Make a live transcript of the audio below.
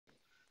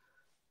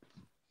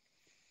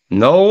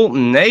Noel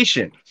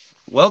Nation,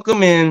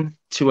 welcome in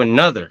to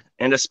another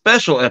and a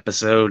special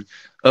episode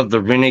of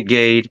the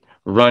Renegade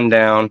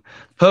Rundown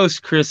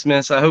post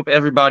Christmas. I hope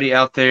everybody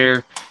out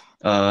there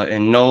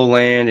in Noel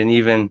land and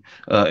even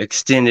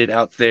extended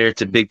out there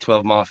to Big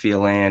 12 Mafia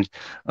land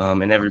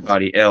and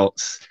everybody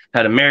else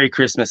had a Merry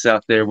Christmas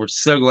out there. We're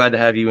so glad to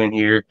have you in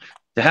here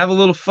to have a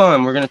little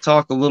fun. We're going to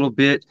talk a little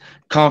bit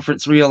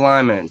conference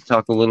realignment,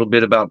 talk a little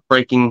bit about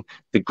breaking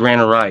the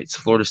grant of rights,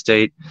 Florida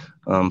State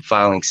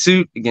filing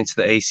suit against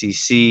the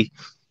ACC.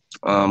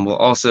 We'll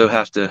also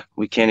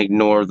we can't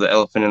ignore the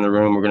elephant in the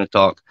room. We're going to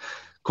talk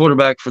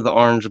quarterback for the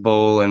Orange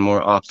Bowl and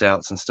more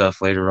opt-outs and stuff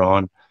later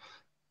on.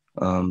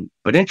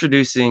 But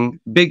introducing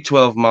Big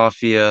 12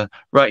 Mafia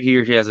right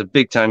here. He has a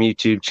big-time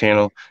YouTube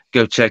channel.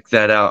 Go check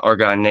that out. Our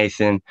guy,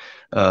 Nathan.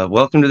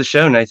 Welcome to the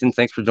show, Nathan.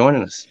 Thanks for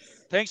joining us.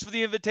 Thanks for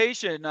the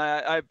invitation.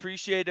 I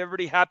appreciate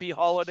everybody. Happy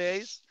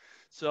holidays.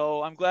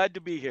 So I'm glad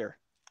to be here.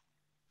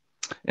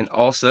 And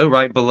also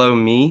right below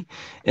me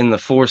in the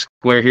four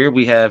square here,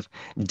 we have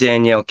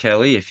Danielle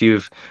Kelly. If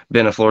you've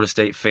been a Florida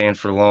State fan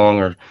for long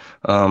or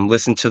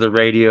listened to the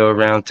radio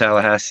around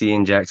Tallahassee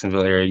and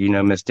Jacksonville area, you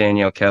know Miss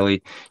Danielle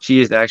Kelly. She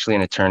is actually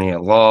an attorney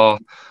at law.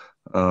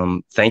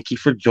 Thank you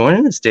for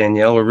joining us,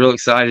 Danielle. We're real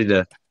excited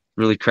to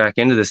really crack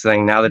into this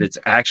thing now that it's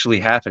actually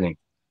happening.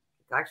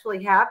 It's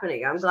actually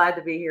happening. I'm glad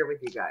to be here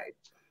with you guys.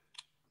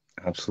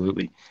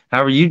 Absolutely.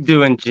 How are you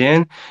doing,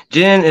 Jen?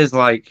 Jen is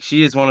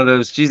she is one of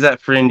those, she's that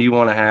friend you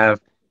want to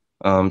have.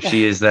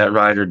 She is that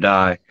ride or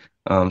die.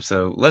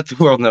 So let the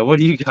world know, what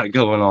do you got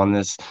going on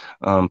this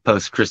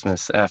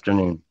post-Christmas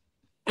afternoon?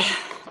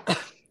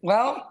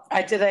 Well,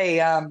 I did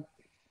an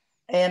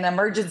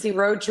emergency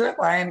road trip.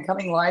 I am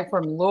coming live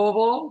from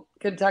Louisville,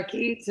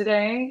 Kentucky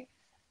today.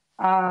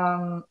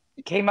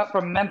 Came up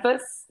from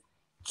Memphis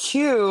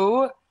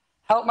to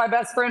help my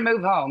best friend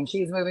move home.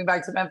 She's moving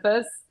back to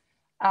Memphis.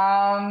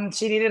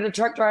 She needed a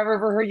truck driver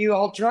for her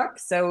U-Haul truck,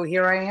 so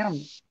here I am.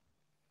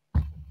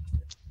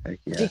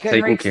 Yeah, she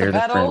couldn't reach the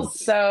pedals,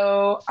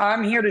 so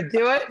I'm here to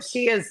do it.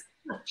 She is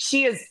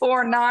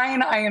 4'9",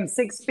 I am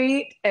 6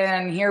 feet,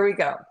 and here we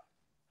go.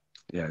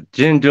 Yeah,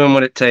 Jen doing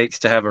what it takes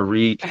to have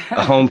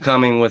a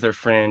homecoming with her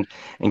friend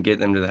and get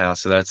them to the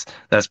house. So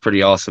that's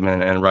pretty awesome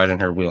and right in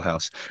her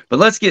wheelhouse. But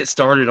let's get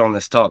started on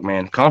this talk,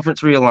 man.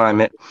 Conference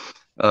realignment.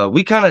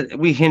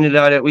 We hinted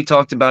at it. We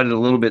talked about it a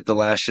little bit the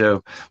last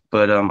show,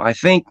 but I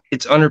think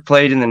it's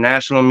underplayed in the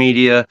national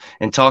media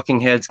and talking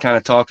heads kind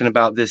of talking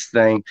about this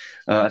thing.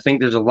 I think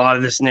there's a lot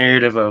of this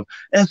narrative of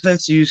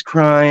FSU's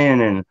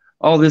crying and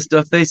all this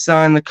stuff. They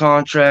signed the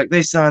contract,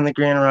 they signed the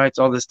grant of rights,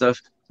 all this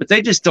stuff, but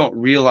they just don't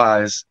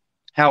realize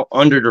how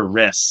under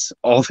duress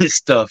all this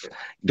stuff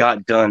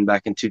got done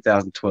back in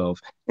 2012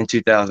 and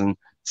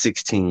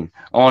 2016,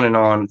 on and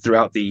on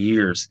throughout the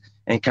years.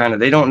 And kind of,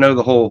 they don't know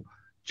the whole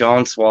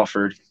John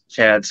Swofford,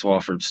 Chad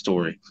Swofford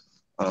story.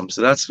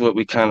 So that's what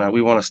we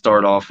want to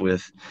start off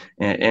with.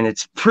 And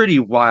it's pretty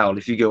wild.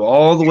 If you go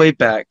all the way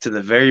back to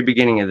the very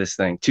beginning of this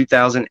thing,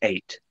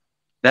 2008,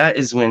 that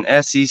is when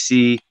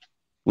SEC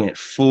went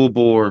full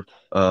bore,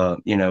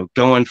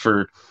 going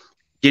for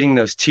getting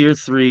those tier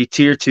 3,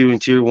 tier 2,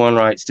 and tier 1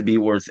 rights to be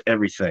worth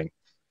everything,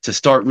 to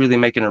start really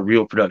making a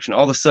real production.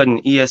 All of a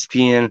sudden,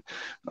 ESPN,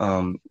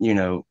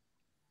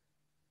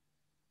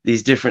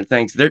 these different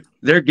things,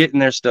 they're getting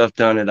their stuff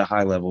done at a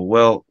high level.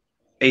 Well,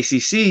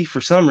 ACC,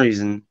 for some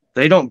reason,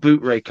 they don't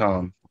boot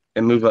Raycom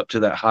and move up to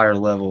that higher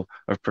level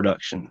of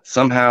production.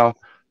 Somehow,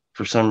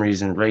 for some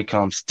reason,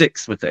 Raycom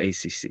sticks with the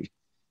ACC.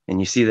 And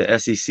you see the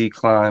SEC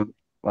climb,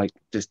 like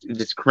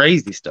just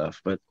crazy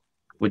stuff. But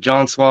with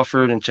John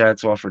Swofford and Chad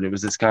Swofford, it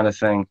was this kind of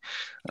thing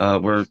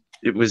where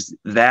it was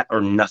that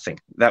or nothing.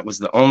 That was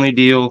the only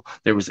deal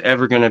there was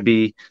ever going to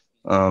be.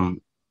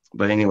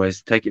 But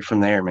anyways, take it from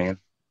there, man.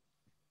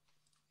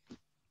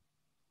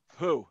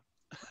 Who?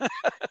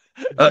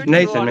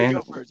 Nathan,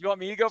 man. You want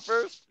me to go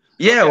first?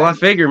 Yeah, okay. Well, I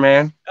figure,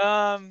 man.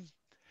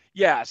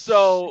 Yeah.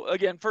 So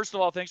again, first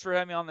of all, thanks for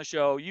having me on the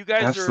show. You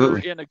guys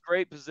Absolutely. are in a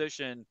great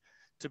position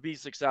to be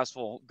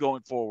successful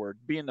going forward.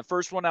 Being the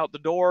first one out the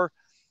door,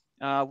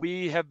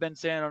 we have been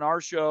saying on our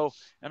show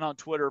and on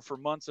Twitter for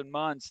months and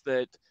months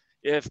that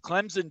if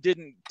Clemson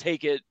didn't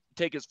take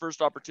his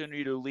first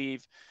opportunity to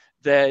leave,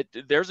 that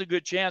there's a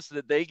good chance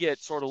that they get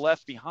sort of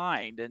left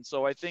behind. And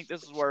so I think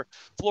this is where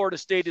Florida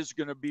State is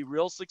going to be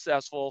real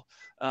successful.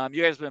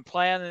 You guys have been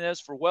planning this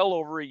for well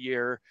over a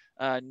year.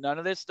 None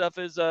of this stuff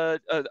is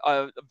a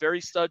very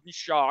sudden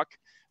shock.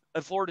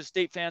 Florida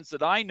State fans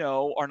that I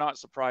know are not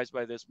surprised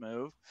by this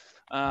move.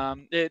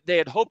 They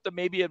had hoped that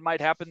maybe it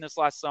might happen this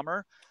last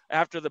summer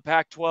after the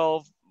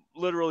Pac-12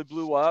 literally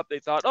blew up. They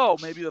thought, oh,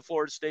 maybe the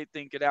Florida State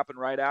thing could happen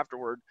right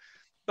afterward.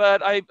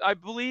 But I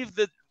believe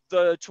that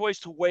the choice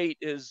to wait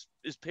is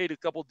paid a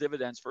couple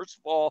dividends. First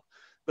of all,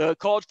 the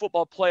College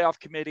Football Playoff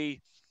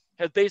Committee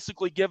has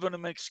basically given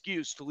them an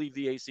excuse to leave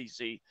the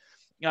ACC.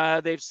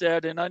 They've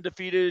said an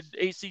undefeated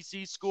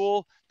ACC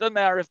school, doesn't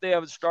matter if they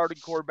have a starting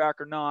quarterback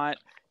or not,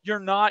 you're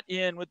not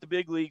in with the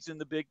big leagues in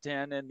the Big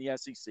Ten and the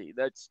SEC.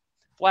 That's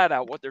flat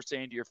out what they're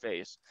saying to your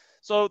face.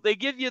 So they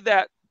give you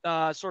that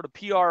sort of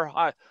PR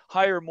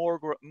higher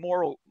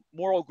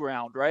moral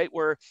ground, right?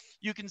 Where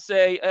you can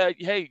say,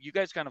 hey, you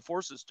guys kind of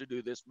forced us to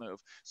do this move.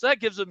 So that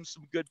gives them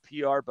some good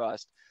PR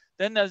bust.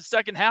 Then the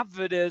second half of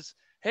it is,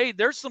 hey,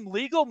 there's some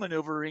legal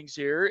maneuverings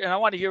here. And I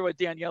want to hear what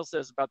Danielle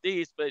says about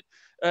these, but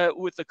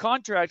with the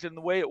contract and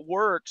the way it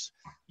works,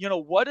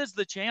 what is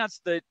the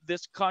chance that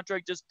this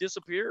contract just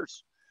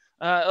disappears?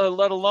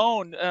 Let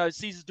alone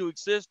ceases to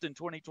exist in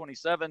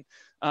 2027.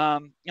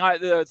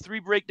 The 3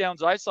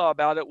 breakdowns I saw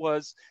about it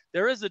was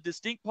there is a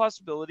distinct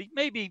possibility,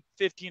 maybe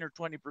 15 or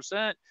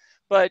 20%,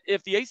 but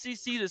if the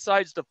ACC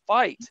decides to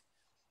fight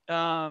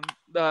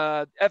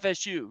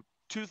FSU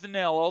tooth and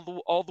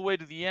nail all the way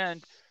to the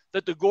end,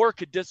 that the gore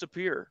could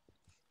disappear,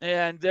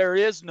 and there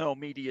is no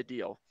media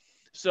deal.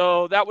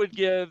 So that would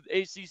give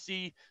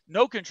ACC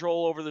no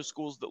control over the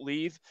schools that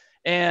leave,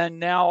 and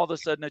now all of a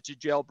sudden it's a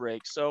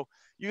jailbreak. So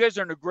you guys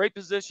are in a great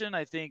position.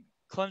 I think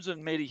Clemson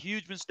made a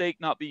huge mistake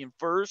not being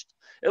first,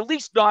 at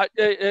least not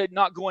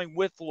going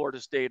with Florida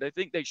State. I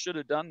think they should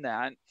have done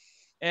that.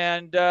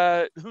 And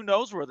who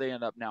knows where they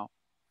end up now.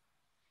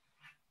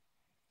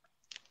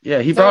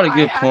 Yeah, he brought a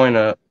good point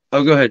up.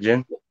 Oh, go ahead,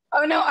 Jen.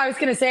 Oh, no, I was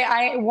going to say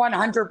I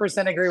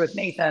 100% agree with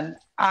Nathan.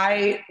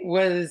 I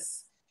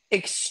was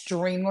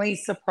extremely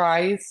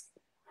surprised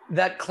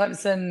that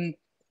Clemson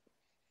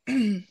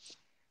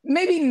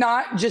maybe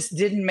not just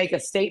didn't make a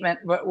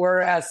statement, but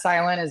were as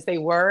silent as they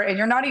were. And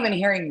you're not even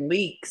hearing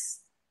leaks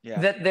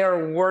that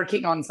they're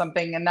working on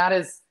something. And that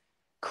is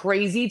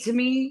crazy to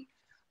me.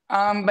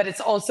 But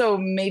it's also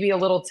maybe a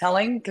little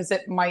telling because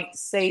it might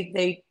say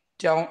they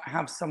don't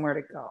have somewhere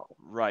to go.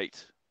 Right.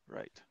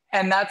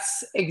 And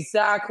that's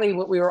exactly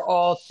what we were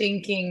all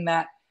thinking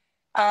that.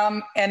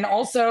 And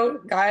also,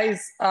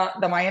 guys,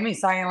 the Miami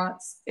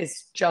silence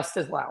is just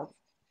as loud.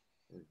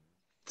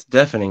 It's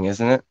deafening,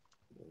 isn't it?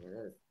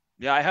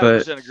 Yeah, I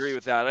 100% agree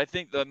with that. I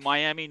think the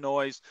Miami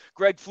noise,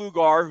 Greg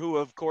Flugar, who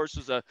of course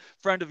is a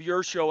friend of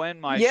your show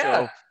and my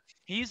show,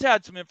 he's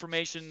had some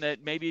information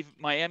that maybe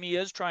Miami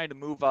is trying to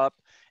move up.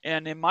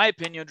 And in my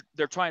opinion,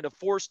 they're trying to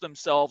force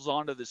themselves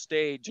onto the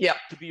stage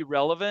to be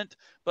relevant.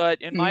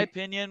 But in my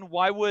opinion,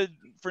 why would,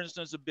 for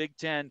instance, a Big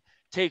Ten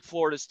take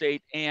Florida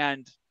State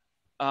and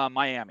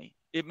Miami?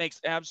 It makes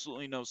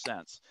absolutely no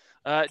sense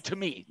to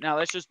me. Now,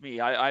 that's just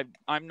me. I'm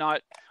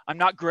not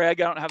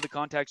Greg. I don't have the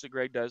contacts that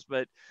Greg does,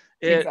 but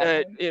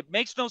it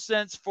makes no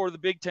sense for the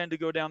Big Ten to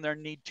go down there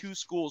and need 2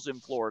 schools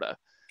in Florida.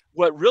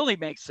 What really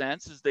makes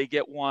sense is they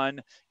get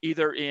one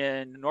either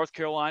in North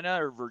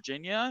Carolina or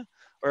Virginia,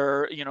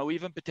 or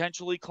even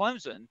potentially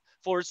Clemson,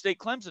 Florida State,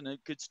 Clemson. It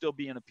could still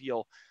be an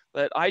appeal,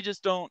 but I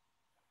just don't.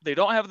 They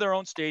don't have their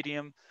own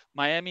stadium.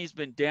 Miami's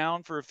been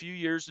down for a few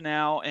years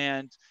now,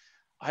 and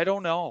I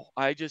don't know.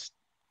 It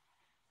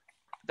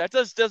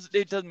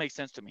doesn't make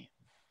sense to me.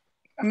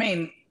 I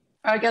mean,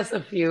 I guess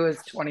a few is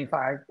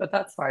 25, but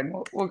that's fine.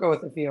 We'll go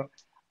with a few.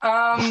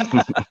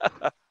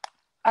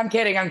 I'm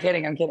kidding.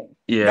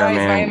 Yeah, guys,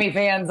 man. Miami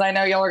fans, I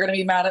know y'all are going to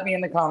be mad at me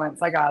in the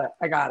comments. I got it.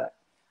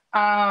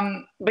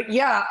 But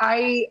yeah,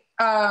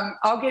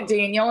 I'll get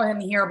Danielle in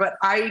here, but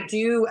I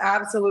do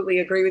absolutely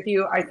agree with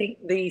you. I think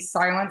the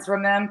silence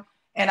from them,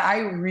 and I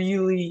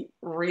really,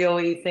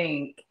 really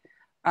think,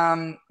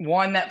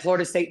 one, that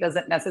Florida State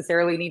doesn't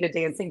necessarily need a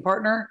dancing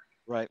partner.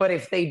 Right. But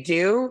if they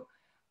do,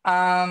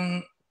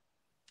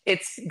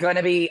 it's going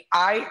to be,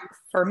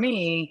 for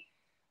me,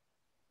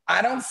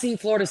 I don't see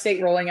Florida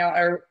State rolling out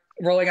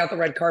the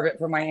red carpet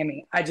for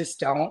Miami. I just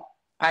don't.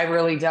 I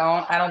really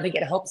don't. I don't think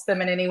it helps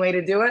them in any way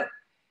to do it.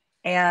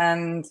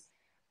 And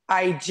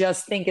I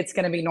just think it's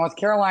going to be North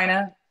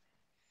Carolina,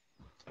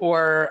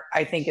 or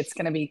I think it's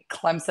going to be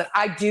Clemson.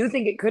 I do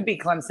think it could be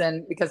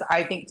Clemson because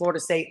I think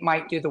Florida State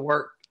might do the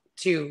work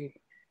to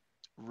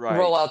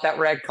roll out that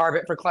red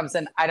carpet for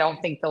Clemson. I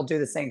don't think they'll do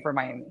the same for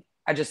Miami.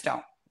 I just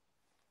don't.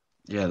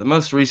 Yeah, the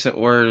most recent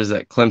word is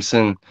that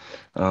Clemson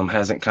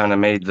hasn't kind of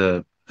made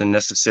the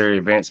necessary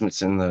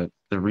advancements in the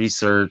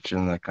research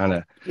and the kind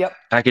of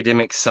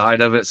academic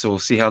side of it. So we'll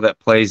see how that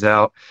plays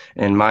out.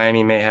 And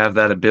Miami may have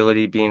that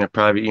ability being a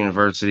private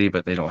university,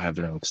 but they don't have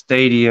their own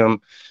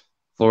stadium.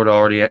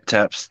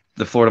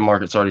 The Florida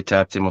market's already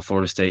tapped in with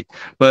Florida State.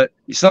 But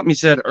something you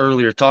said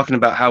earlier, talking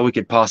about how we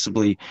could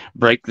possibly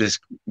break this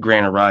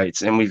grant of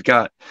rights. And we've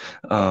got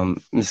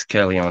Ms.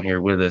 Kelly on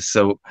here with us.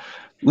 So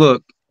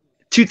look,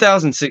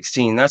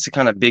 2016, that's the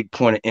kind of big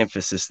point of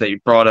emphasis that you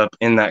brought up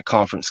in that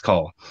conference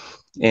call.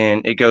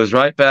 And it goes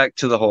right back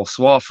to the whole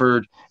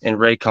Swofford and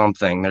Raycom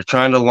thing. They're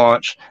trying to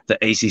launch the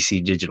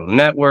ACC digital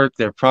network.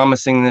 They're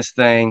promising this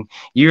thing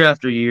year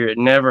after year. It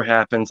never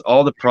happens.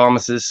 All the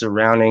promises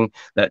surrounding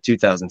that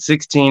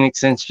 2016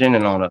 extension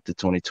and on up to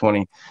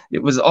 2020,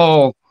 it was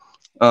all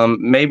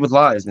made with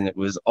lies, and it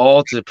was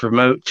all to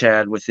promote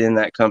Chad within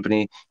that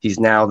company. He's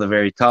now the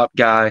very top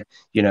guy,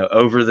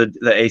 over the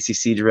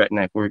ACC direct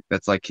network.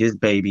 That's like his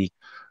baby.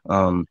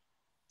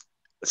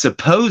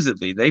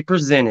 Supposedly, they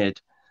presented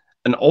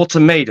an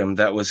ultimatum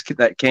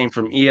that came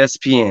from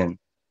ESPN.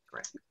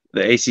 Correct.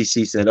 the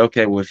ACC said,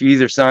 okay, well, if you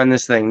either sign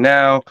this thing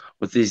now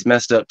with these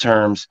messed up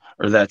terms,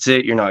 or that's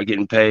it, you're not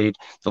getting paid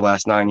the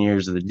last 9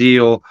 years of the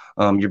deal.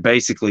 You're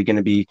basically going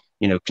to be,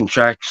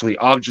 contractually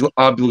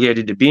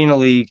obligated to be in a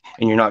league,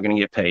 and you're not going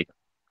to get paid.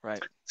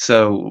 Right.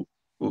 So,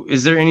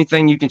 is there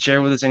anything you can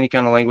share with us? Any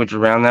kind of language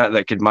around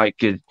that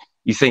could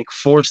you think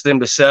force them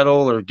to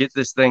settle or get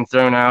this thing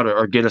thrown out,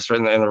 or get us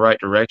in the right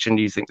direction?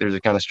 Do you think there's a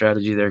kind of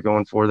strategy they're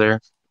going for there?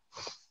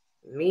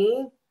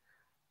 Me?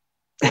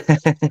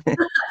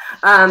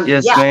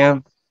 Yes, yeah.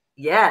 ma'am.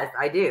 Yes,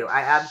 I do.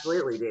 I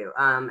absolutely do.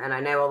 And I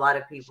know a lot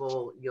of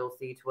people, you'll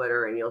see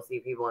Twitter and you'll see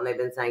people, and they've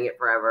been saying it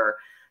forever.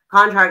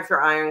 Contracts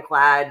are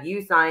ironclad.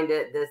 You signed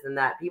it, this and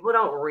that. People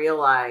don't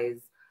realize,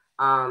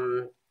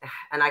 and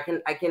I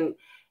can,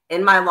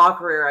 in my law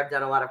career, I've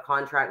done a lot of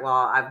contract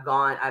law. I've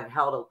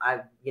handled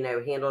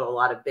a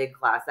lot of big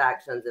class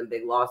actions and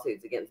big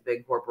lawsuits against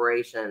big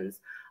corporations,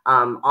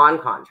 on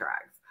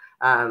contracts.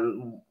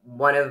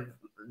 One of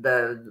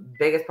the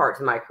biggest parts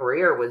of my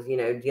career was,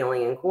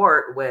 dealing in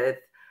court with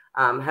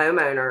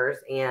homeowners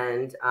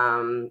and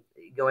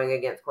going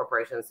against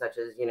corporations such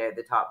as,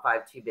 the top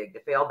 5 too big to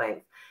fail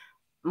banks.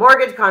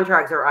 Mortgage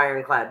contracts are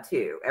ironclad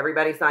too.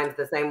 Everybody signs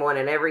the same one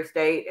in every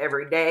state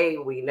every day.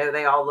 We know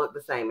they all look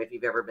the same if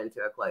you've ever been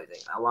to a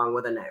closing, along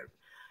with a note.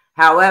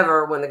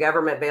 However, when the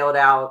government bailed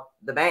out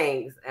the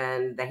banks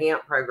and the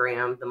HAMP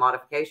program, the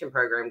modification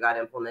program, got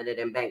implemented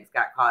and banks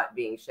got caught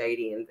being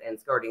shady and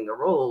skirting the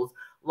rules,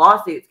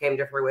 lawsuits came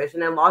to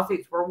fruition, and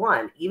lawsuits were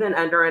won, even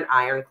under an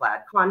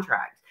ironclad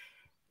contract.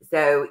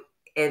 So,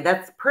 and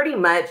that's pretty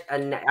much,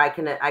 I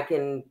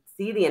can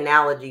see the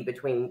analogy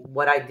between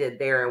what I did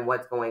there and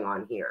what's going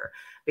on here,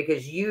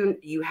 because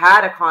you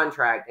had a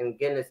contract, and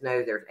goodness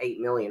knows there's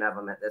 8 million of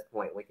them at this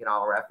point we can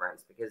all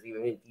reference, because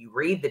even if you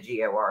read the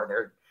GOR,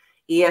 there's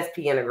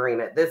ESPN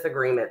agreement, this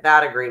agreement,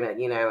 that agreement,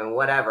 and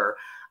whatever.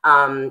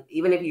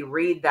 Even if you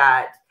read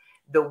that,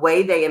 the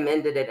way they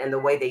amended it and the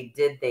way they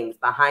did things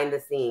behind the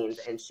scenes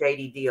and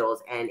shady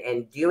deals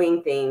and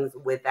doing things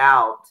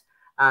without,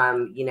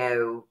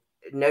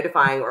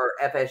 notifying or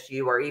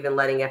FSU, or even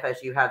letting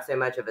FSU have so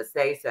much of a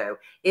say so,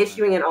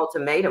 issuing an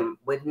ultimatum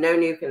with no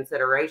new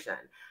consideration.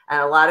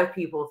 And a lot of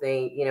people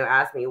think,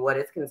 ask me, what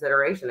is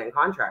consideration in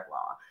contract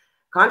law?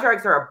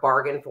 Contracts are a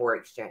bargain for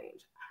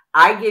exchange.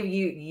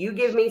 You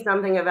give me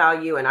something of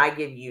value and I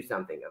give you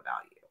something of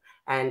value.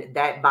 And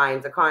that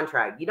binds a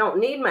contract. You don't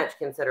need much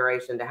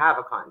consideration to have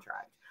a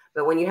contract.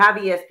 But when you have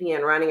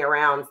ESPN running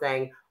around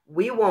saying,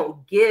 we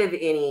won't give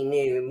any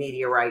new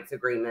media rights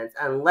agreements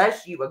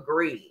unless you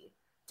agree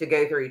to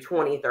go through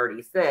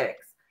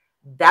 2036,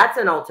 that's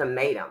an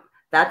ultimatum.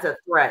 That's a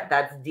threat.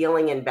 That's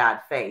dealing in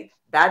bad faith.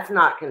 That's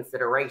not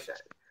consideration.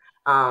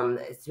 To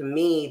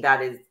me,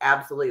 that is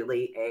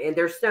absolutely, and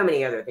there's so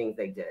many other things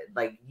they did.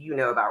 Like,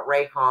 about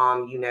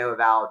Raycom,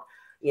 about,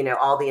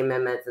 all the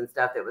amendments and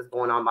stuff that was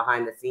going on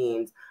behind the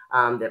scenes,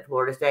 that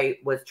Florida State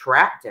was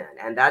trapped in.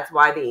 And that's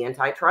why the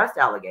antitrust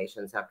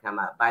allegations have come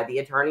up by the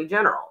Attorney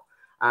General.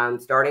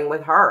 Starting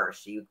with her,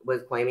 she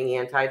was claiming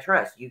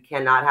antitrust. You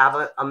cannot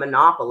have a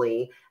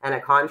monopoly, and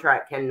a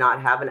contract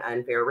cannot have an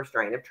unfair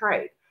restraint of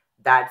trade.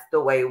 That's the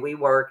way we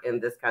work in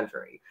this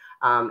country.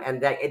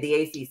 And that the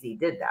ACC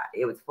did that.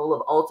 It was full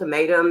of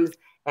ultimatums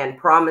and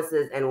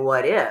promises and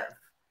what if,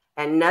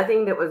 and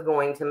nothing that was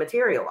going to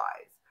materialize.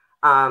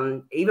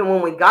 Even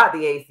when we got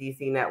the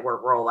ACC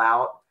network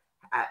rollout,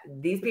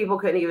 these people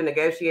couldn't even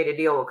negotiate a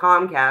deal with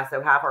Comcast, so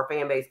half our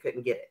fan base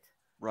couldn't get it.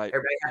 Right.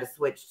 Everybody had to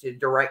switch to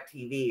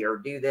DirecTV or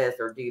do this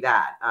or do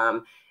that.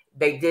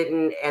 They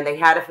didn't, and they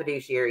had a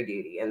fiduciary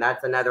duty, and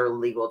that's another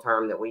legal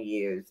term that we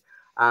use.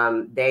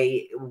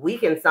 We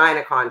can sign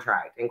a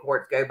contract, and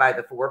courts go by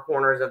the 4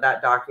 corners of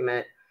that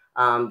document.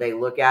 They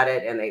look at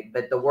it,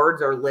 but the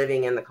words are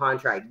living in the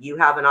contract. You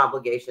have an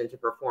obligation to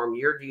perform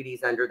your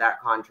duties under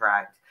that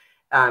contract,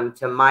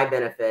 to my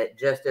benefit,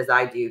 just as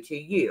I do to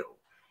you.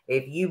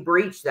 If you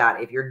breach that,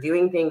 if you're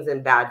doing things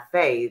in bad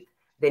faith,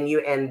 then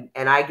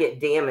and I get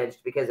damaged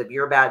because of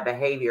your bad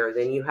behavior,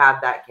 then you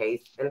have that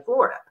case in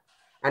Florida.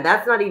 And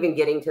that's not even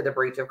getting to the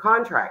breach of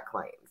contract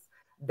claims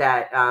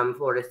that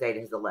Florida State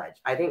has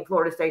alleged. I think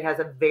Florida State has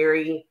a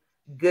very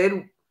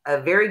good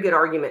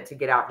argument to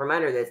get out from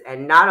under this.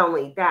 And not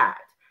only that,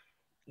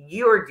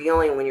 you are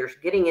dealing, when you're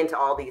getting into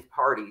all these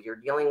parties, you're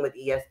dealing with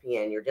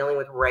ESPN, you're dealing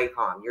with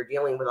Raycom, you're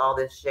dealing with all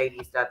this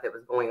shady stuff that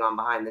was going on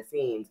behind the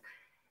scenes.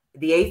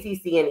 The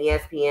ACC and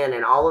ESPN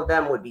and all of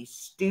them would be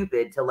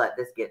stupid to let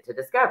this get to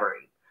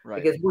discovery,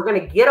 right? Because we're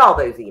going to get all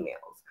those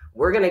emails.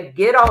 We're going to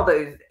get all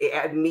those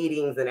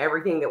meetings and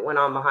everything that went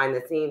on behind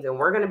the scenes, and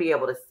we're going to be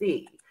able to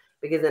see.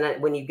 Because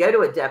when you go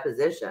to a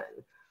deposition,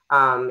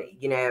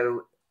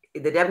 the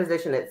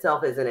deposition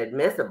itself is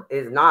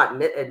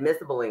not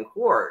admissible in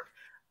court.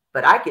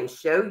 But I can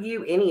show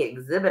you any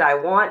exhibit I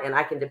want, and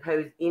I can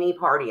depose any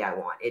party I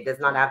want. It does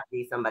not have to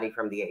be somebody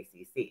from the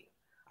ACC.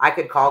 I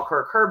could call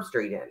Kirk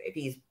Herbstreit in if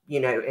he's,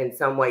 in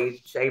some way,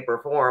 shape, or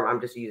form.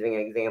 I'm just using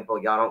an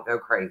example. Y'all don't go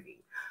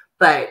crazy.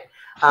 But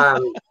I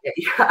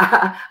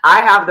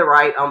have the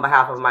right on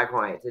behalf of my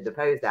client to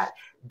depose that.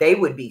 They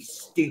would be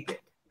stupid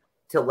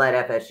to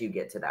let FSU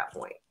get to that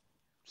point.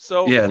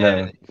 So, Yeah,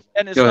 no.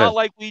 and it's Go not ahead.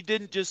 like we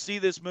didn't just see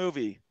this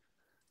movie.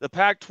 The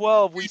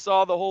Pac-12, we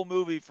saw the whole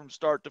movie from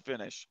start to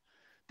finish.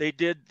 They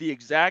did the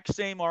exact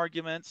same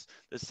arguments,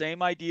 the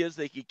same ideas.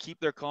 They could keep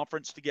their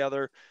conference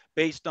together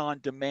based on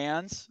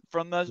demands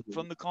from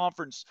the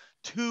conference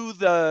to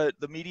the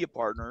media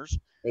partners.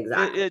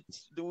 Exactly.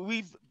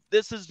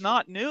 This is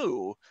not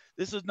new.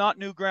 This is not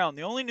new ground.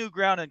 The only new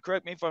ground, and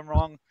correct me if I'm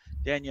wrong,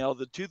 Danielle,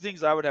 the two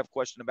things I would have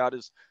question about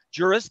is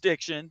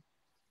jurisdiction,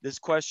 this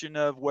question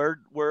of where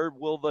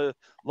will the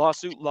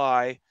lawsuit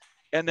lie,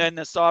 and then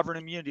the sovereign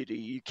immunity.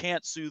 You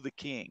can't sue the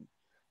king.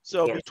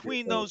 So Can't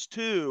between see. those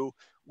two,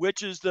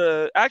 which is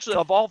actually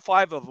of all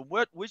five of them,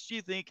 which do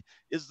you think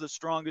is the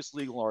strongest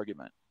legal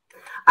argument?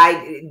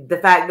 The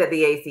fact that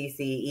the ACC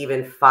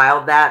even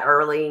filed that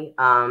early,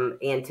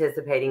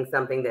 anticipating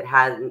something that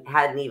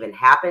hadn't even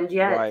happened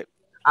yet, Right.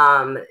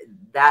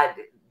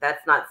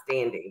 That's not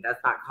standing. That's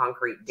not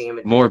concrete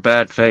damage. More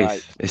bad faith.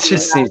 Right. It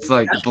just seems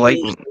like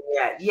blatant.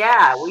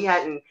 Yeah, we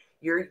hadn't.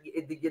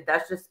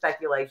 That's just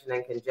speculation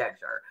and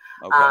conjecture.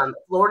 Okay.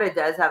 Florida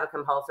does have a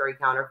compulsory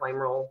counterclaim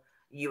rule.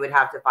 You would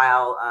have to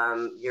file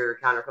your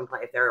counter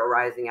complaint if they're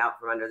arising out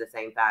from under the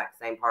same facts,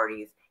 same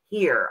parties.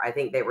 Here, I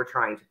think they were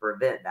trying to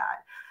prevent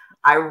that.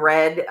 I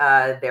read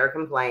their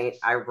complaint.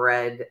 I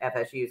read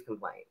FSU's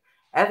complaint.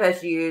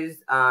 FSU's,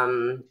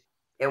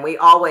 and we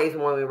always,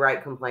 when we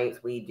write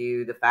complaints, we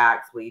do the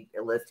facts. We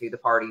list who the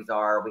parties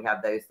are. We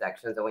have those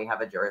sections, and we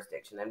have a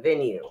jurisdiction and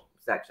venue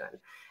section.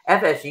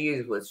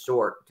 FSU's was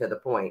short to the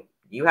point.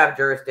 You have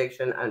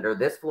jurisdiction under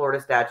this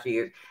Florida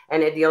statute,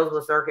 and it deals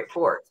with circuit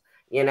courts,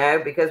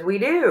 because we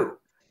do.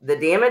 The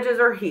damages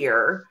are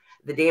here.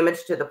 The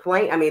damage to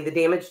the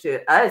damage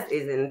to us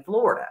is in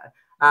Florida.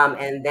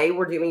 And they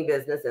were doing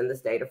business in the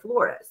state of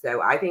Florida.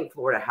 So I think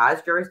Florida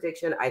has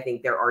jurisdiction. I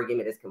think their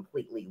argument is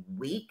completely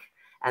weak.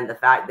 And the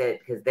fact that,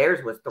 because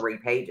theirs was 3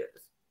 pages.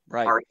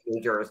 Right.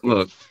 Arguing jurisdiction.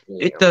 Look,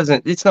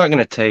 it's not going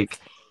to take,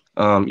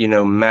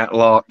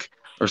 Matlock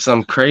or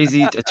some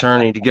crazy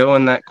attorney to go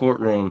in that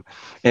courtroom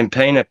and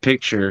paint a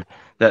picture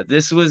that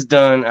this was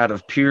done out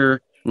of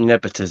pure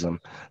nepotism.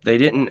 They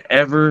didn't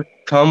ever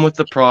come with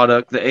the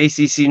product. The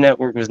ACC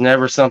network was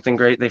never something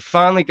great. They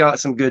finally got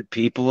some good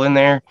people in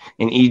there,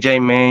 and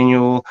EJ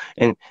Manuel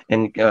and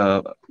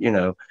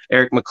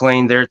Eric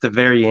McLean there at the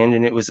very end,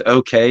 and it was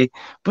okay,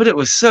 but it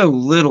was so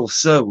little,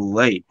 so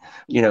late.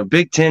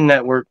 Big Ten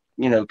network,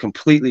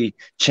 completely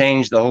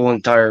changed the whole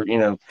entire,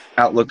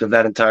 outlook of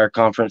that entire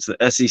conference.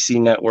 The SEC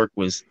network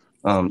was,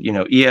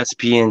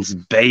 ESPN's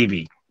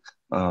baby.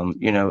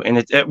 And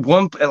it's at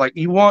one, like,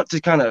 you want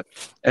to kind of,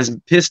 as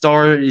pissed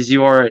as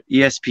you are at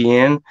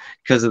ESPN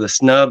because of the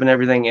snub and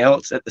everything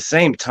else, at the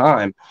same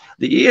time,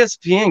 the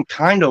ESPN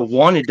kind of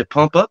wanted to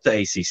pump up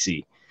the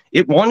ACC.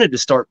 It wanted to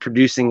start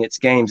producing its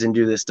games and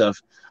do this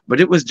stuff, but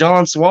it was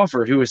John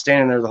Swofford who was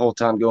standing there the whole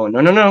time going,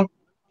 no,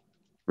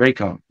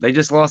 Raycom. They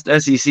just lost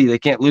SEC. They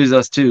can't lose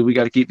us too. We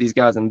got to keep these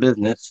guys in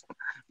business.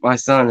 My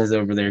son is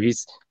over there.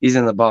 He's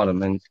in the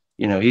bottom, and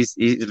he's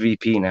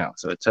VP now.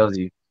 So it tells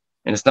you.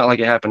 And it's not like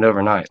it happened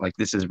overnight. Like,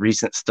 this is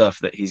recent stuff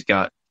that he's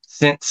got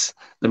since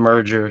the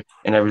merger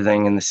and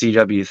everything, and the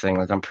CW thing.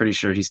 Like, I'm pretty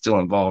sure he's still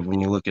involved. When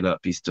you look it up,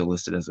 he's still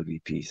listed as a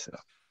VP. So,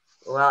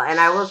 well, and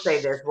I will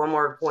say this one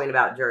more point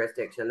about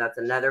jurisdiction. That's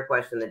another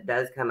question that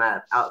does come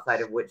up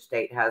outside of which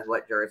state has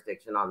what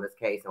jurisdiction on this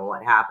case and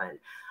what happened.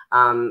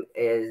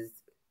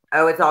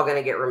 It's all going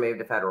to get removed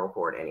to federal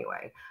court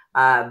anyway.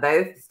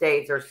 Both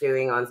states are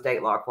suing on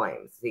state law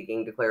claims,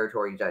 seeking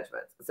declaratory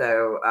judgments.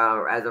 So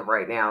as of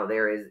right now,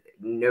 there is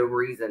no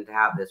reason to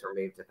have this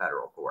removed to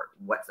federal court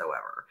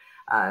whatsoever.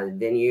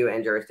 Venue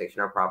and jurisdiction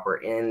are proper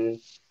in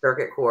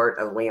Circuit Court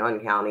of Leon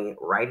County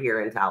right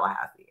here in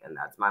Tallahassee. And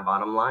that's my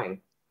bottom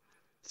line.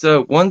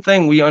 So one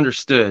thing we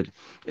understood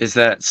is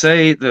that,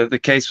 say the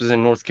case was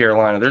in North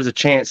Carolina, there's a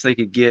chance they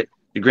could get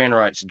the grant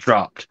rights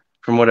dropped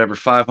from whatever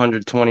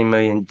 520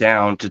 million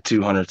down to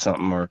 200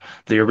 something, or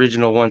the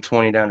original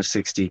 120 down to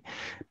 60.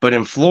 But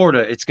in Florida,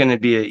 it's going to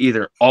be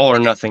either all or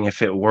nothing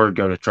if it were to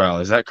go to trial.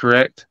 Is that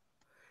correct?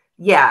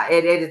 Yeah,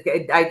 it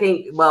is. I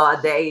think, well,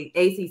 the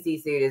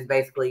ACC suit is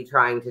basically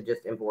trying to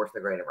just enforce the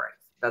grant of rights.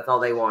 That's all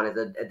they want,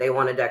 they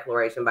want a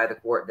declaration by the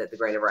court that the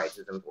grant of rights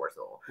is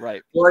enforceable.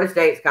 Right. Florida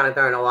State's kind of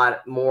throwing a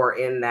lot more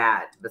in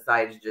that,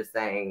 besides just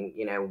saying,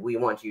 we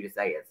want you to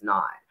say it's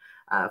not.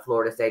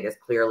 Florida State has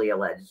clearly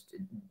alleged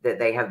that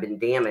they have been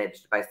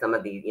damaged by some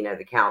of the,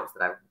 the counts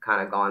that I've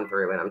kind of gone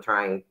through.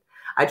 And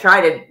I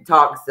try to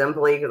talk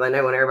simply, because I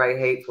know when everybody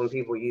hates when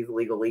people use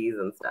legalese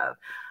and stuff.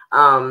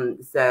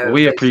 So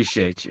we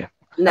appreciate you.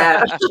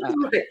 No,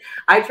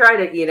 I try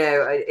to,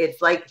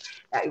 it's like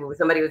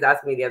somebody was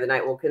asking me the other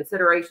night, well,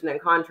 consideration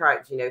and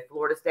contracts,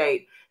 Florida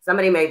State,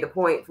 somebody made the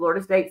point,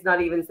 Florida State's not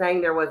even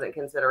saying there wasn't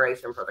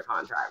consideration for the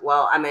contract.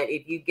 Well, I mean,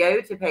 if you go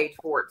to page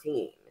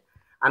 14,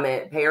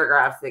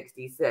 paragraph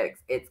 66,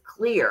 it's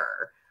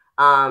clear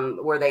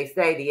where they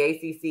say the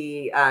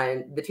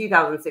ACC, the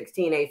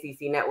 2016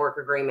 ACC network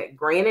agreement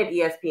granted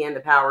ESPN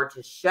the power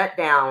to shut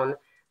down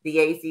the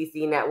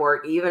ACC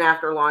network even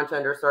after launch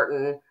under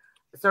certain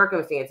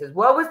circumstances.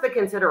 What was the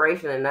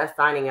consideration in us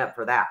signing up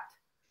for that?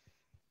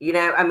 You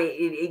know, I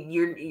mean,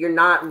 you're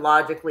not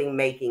logically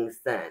making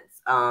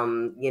sense.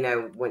 You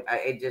know, when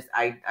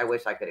I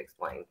wish I could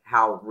explain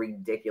how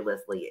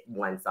ridiculously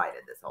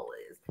one-sided this whole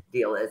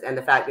deal is, and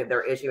the fact that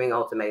they're issuing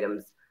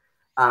ultimatums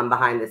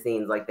behind the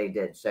scenes like they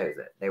did shows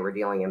it. They were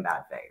dealing in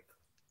bad faith.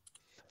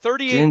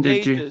 38 Jen,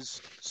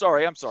 pages.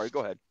 Sorry, I'm sorry. Go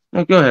ahead.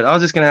 No, go ahead. I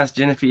was just going to ask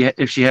Jen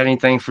if she had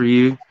anything for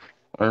you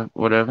or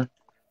whatever,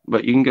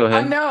 but you can go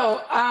ahead.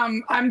 No,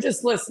 I'm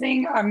just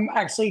listening. I'm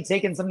actually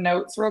taking some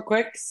notes real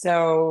quick.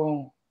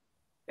 So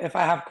if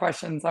I have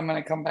questions, I'm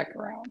going to come back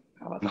around.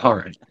 All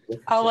right.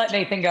 I'll let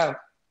Nathan go.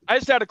 I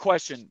just had a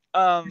question.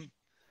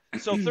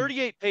 So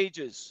 38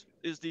 pages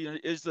is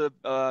the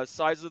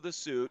size of the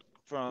suit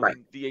from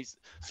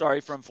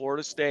from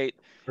Florida State.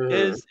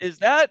 Mm-hmm. Is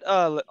that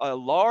a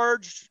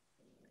large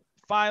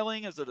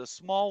filing? Is it a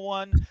small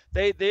one?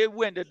 They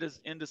went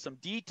into some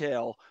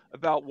detail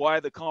about why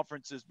the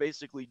conference is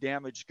basically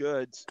damaged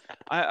goods.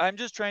 I'm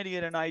just trying to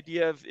get an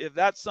idea of if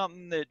that's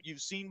something that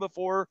you've seen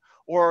before,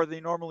 or are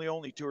they normally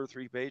only 2 or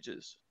 3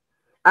 pages?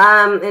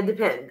 It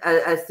depends.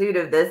 A suit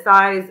of this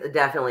size,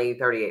 definitely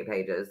 38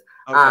 pages.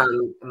 Okay.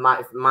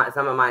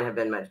 Some of mine have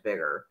been much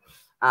bigger.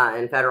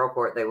 In federal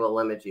court, they will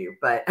limit you,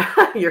 but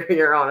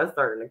you're on a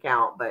certain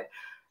account.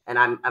 And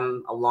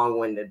I'm a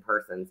long-winded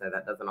person, so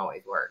that doesn't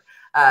always work.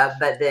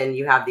 But then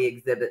you have the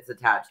exhibits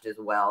attached as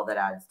well that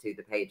adds to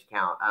the page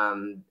count.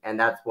 And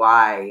that's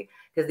why,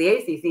 because the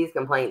ACC's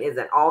complaint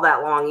isn't all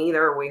that long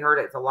either. We heard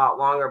it's a lot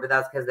longer, but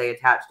that's because they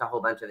attached a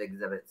whole bunch of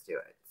exhibits to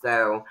it.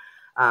 So,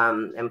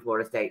 and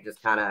Florida State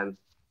just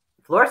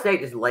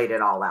laid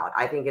it all out.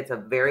 I think it's a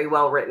very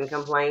well-written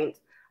complaint.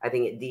 I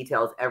think it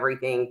details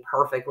everything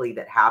perfectly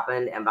that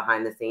happened and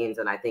behind the scenes.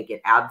 And I think it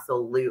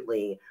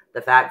absolutely, the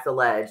facts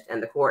alleged,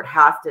 and the court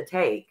has to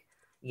take,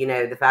 you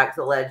know, the facts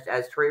alleged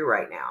as true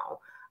right now,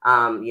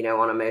 you know,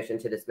 on a motion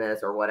to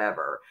dismiss or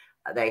whatever.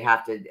 They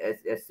have to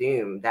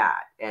assume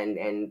that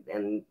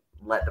and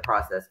let the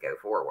process go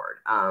forward.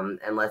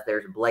 Unless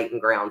there's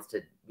blatant grounds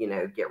to, you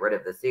know, get rid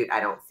of the suit. I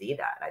don't see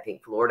that. I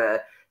think Florida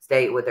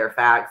State, with their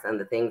facts and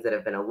the things that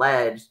have been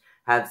alleged,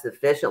 have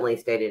sufficiently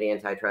stated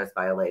antitrust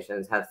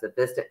violations, have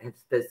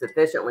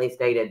sufficiently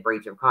stated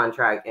breach of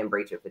contract and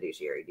breach of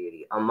fiduciary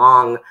duty,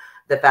 among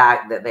the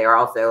fact that they are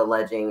also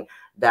alleging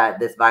that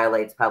this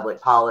violates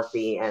public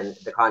policy and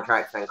the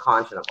contract's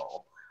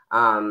unconscionable.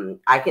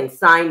 I can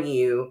sign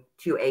you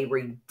to a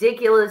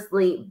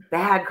ridiculously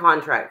bad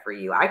contract for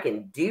you. I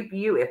can dupe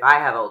you if I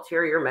have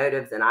ulterior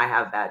motives and I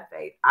have bad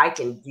faith. I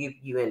can dupe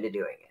you into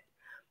doing it,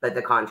 but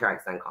the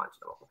contract's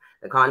unconscionable.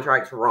 The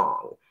contract's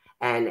wrong.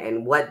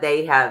 And what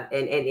they have,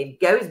 and it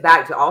goes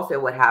back to also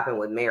what happened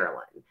with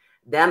Maryland.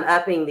 Them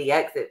upping the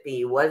exit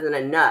fee wasn't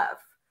enough.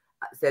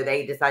 So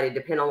they decided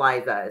to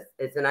penalize us.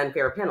 It's an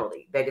unfair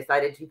penalty. They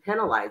decided to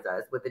penalize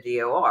us with the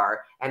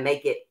GOR and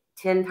make it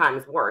 10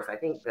 times worse. I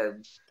think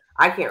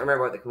I can't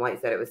remember what the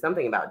complaint said. It was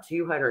something about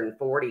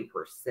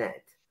 240%.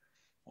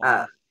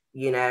 Wow.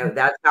 You know,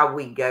 that's how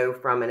we go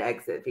from an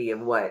exit fee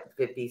of what,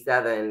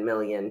 57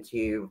 million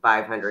to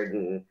 500.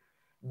 And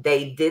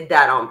they did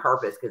that on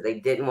purpose because they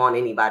didn't want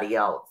anybody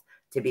else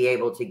to be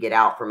able to get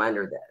out from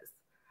under this,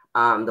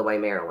 the way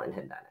Maryland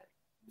had done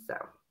it. So,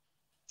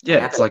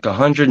 yeah, it's like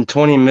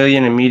 120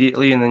 million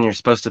immediately, and then you're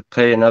supposed to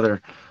pay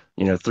another,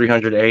 you know,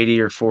 380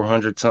 or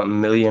 400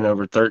 something million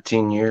over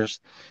 13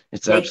 years.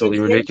 It's absolutely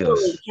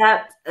ridiculous.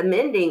 Kept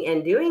amending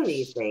and doing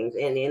these things,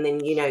 and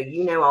then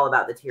you know all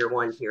about the tier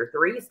 1, tier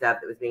 3 stuff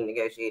that was being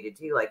negotiated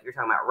too, like you're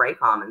talking about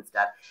Raycom and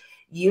stuff.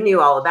 You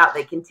knew all about.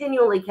 They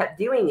continually kept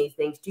doing these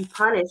things to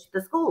punish the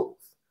schools.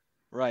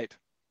 Right.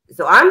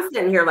 So I'm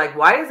sitting here like,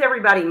 why is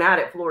everybody mad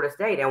at Florida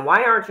State, and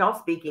why aren't y'all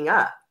speaking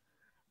up?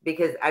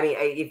 Because I mean,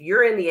 if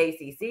you're in the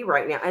ACC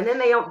right now, and then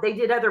they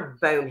did other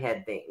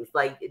bonehead things,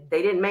 like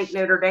they didn't make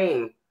Notre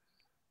Dame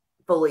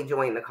fully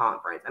join the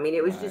conference. I mean,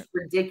 it was just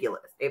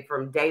ridiculous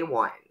from day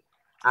one.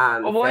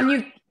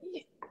 Well,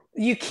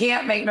 you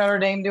can't make Notre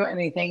Dame do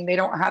anything. They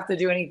don't have to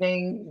do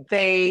anything.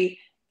 They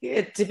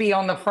get to be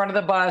on the front of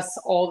the bus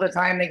all the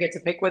time. They get to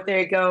pick what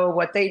they go,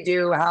 what they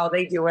do, how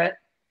they do it.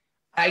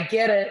 I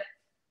get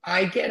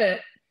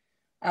it.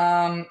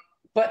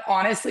 But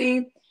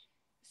honestly,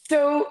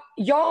 so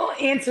y'all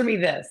answer me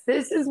this.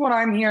 This is what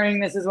I'm hearing.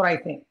 This is what I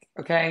think.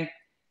 Okay.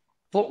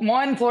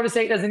 One, Florida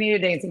State doesn't need a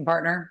dancing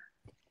partner,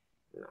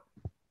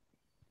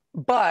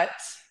 but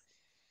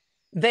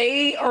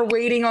they are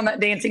waiting on that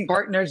dancing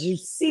partner to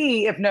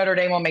see if Notre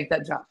Dame will make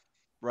that jump.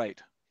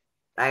 Right.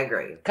 I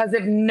agree. Because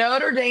if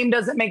Notre Dame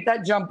doesn't make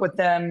that jump with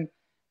them,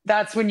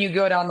 that's when you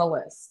go down the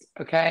list.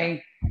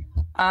 Okay.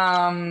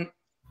 I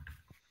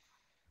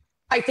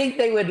think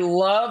they would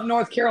love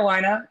North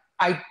Carolina.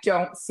 I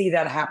don't see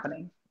that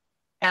happening.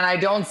 And I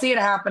don't see it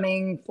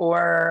happening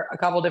for a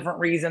couple different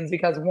reasons.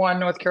 Because one,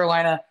 North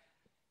Carolina,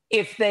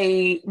 if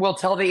they will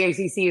tell the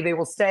ACC they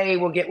will stay,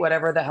 will get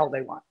whatever the hell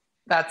they want.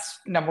 That's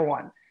number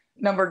one.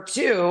 Number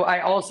two,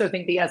 I also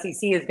think the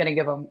SEC is going to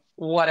give them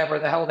whatever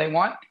the hell they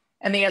want.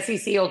 And the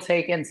SEC will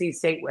take NC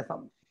State with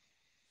them.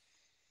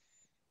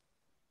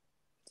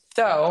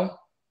 So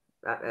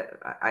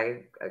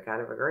I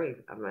kind of agree.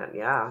 I mean,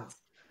 yeah.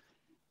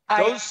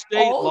 those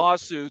state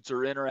lawsuits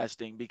are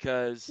interesting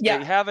because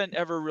they haven't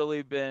ever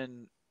really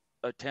been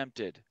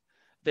attempted.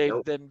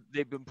 They've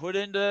been put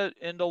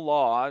into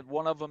law.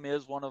 One of them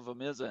is, one of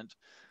them isn't,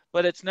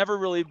 but it's never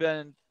really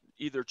been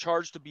either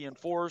charged to be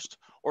enforced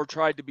or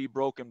tried to be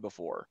broken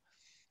before.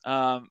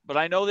 But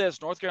I know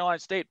this: North Carolina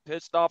State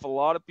pissed off a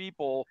lot of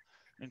people,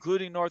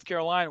 including North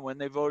Carolina, when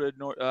they voted,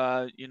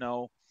 the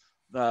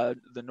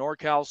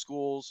NorCal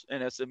schools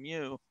and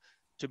SMU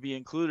to be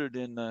included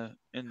in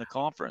the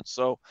conference.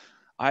 So,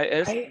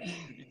 the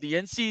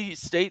NC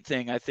State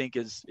thing, I think,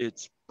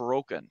 it's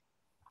broken.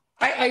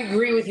 I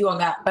agree with you on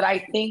that, but I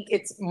think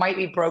it might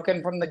be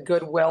broken from the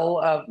goodwill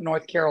of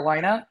North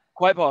Carolina.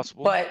 Quite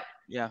possible. But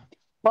yeah.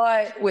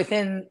 But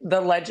within the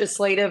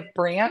legislative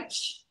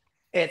branch,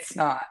 it's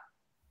not.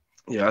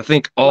 Yeah, I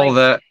think all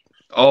that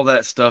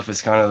stuff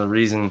is kind of the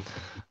reason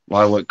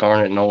why what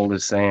Garnet Knoll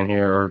is saying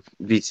here, or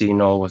VC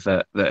Knoll with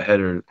that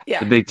header. Yeah.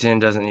 The Big Ten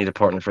doesn't need a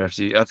partner for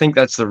FSU. I think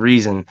that's the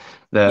reason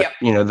that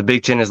the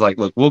Big Ten is like,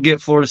 look, we'll get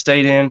Florida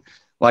State in.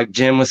 Like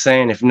Jim was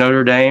saying, if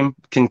Notre Dame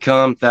can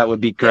come, that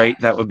would be great.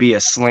 That would be a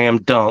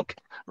slam dunk.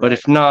 Right. But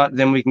if not,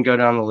 then we can go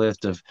down the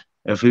list of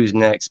who's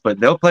next. But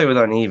they'll play with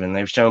uneven.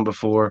 They've shown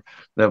before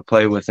they'll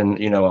play with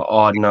an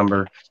odd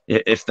number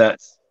if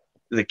that's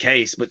the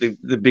case. But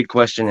the big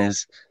question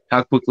is,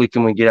 how quickly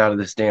can we get out of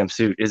this damn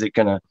suit? Is it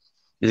gonna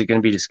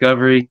be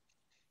discovery?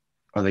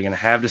 Are they gonna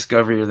have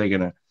discovery? Are they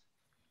gonna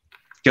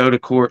go to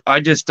court?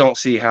 I just don't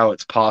see how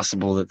it's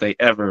possible that they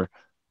ever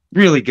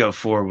really go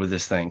forward with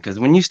this thing, because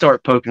when you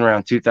start poking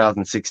around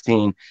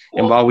 2016,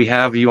 and while we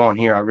have you on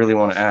here, I really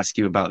want to ask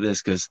you about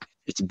this because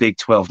it's Big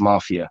 12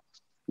 mafia.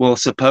 Well,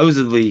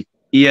 supposedly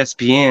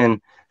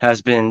ESPN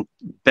has been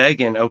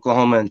begging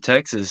Oklahoma and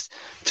Texas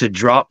to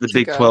drop the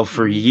Big 12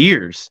 for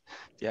years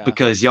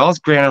because y'all's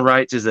grant of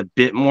rights is a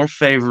bit more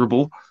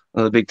favorable.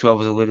 The Big 12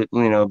 was a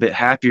little, a bit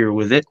happier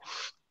with it.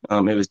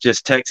 It was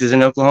just Texas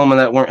and Oklahoma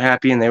that weren't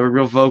happy, and they were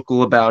real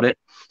vocal about it.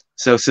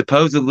 So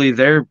supposedly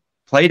they're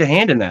played a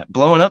hand in that,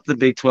 blowing up the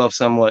Big 12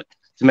 somewhat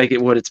to make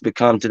it what it's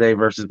become today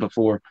versus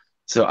before.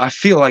 So I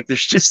feel like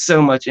there's just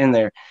so much in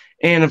there.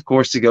 And of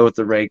course, to go with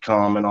the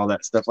Raycom and all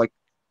that stuff, like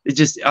I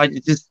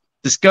just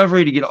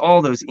discovery to get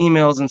all those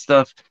emails and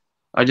stuff.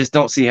 I just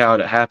don't see how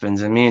it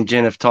happens. And me and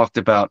Jen have talked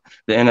about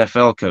the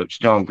NFL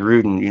coach, John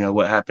Gruden,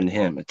 what happened to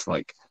him. It's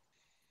like,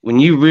 when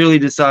you really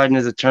decide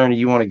as an attorney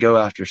you want to go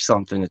after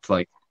something, it's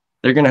like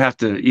they're going to have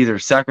to either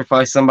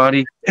sacrifice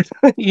somebody,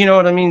 you know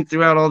what I mean,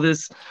 throughout all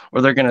this,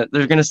 or they're going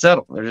to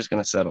settle. They're just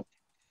going to settle.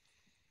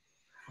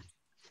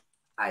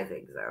 I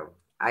think so.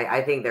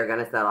 I think they're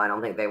going to settle. I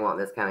don't think they want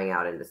this coming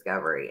out in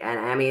discovery. And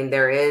I mean,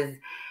 there is,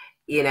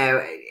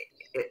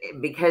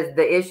 because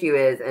the issue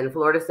is in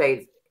Florida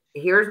State,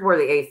 here's where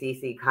the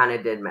ACC kind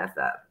of did mess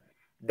up.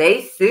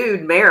 They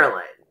sued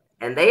Maryland,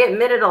 and they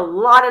admitted a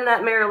lot in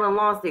that Maryland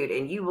lawsuit,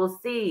 and you will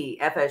see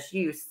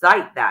FSU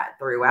cite that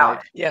throughout.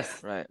 Right.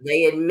 Yes, right.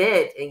 They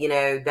admit,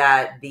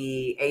 that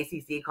the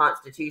ACC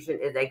Constitution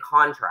is a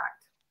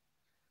contract.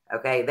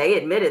 Okay, they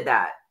admitted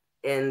that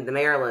in the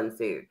Maryland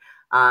suit.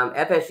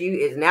 FSU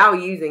is now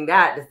using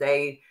that to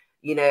say,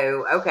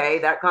 okay,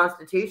 that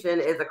Constitution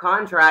is a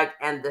contract,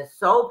 and the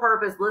sole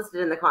purpose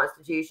listed in the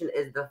Constitution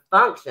is the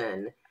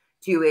function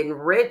to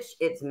enrich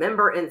its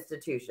member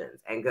institutions,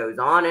 and goes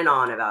on and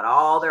on about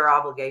all their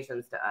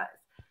obligations to us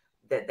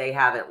that they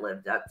haven't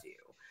lived up to.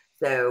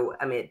 So,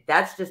 I mean,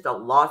 that's just a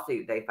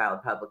lawsuit they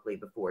filed publicly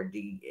before.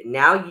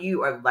 Now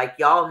you are, like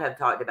y'all have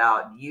talked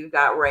about, you've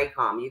got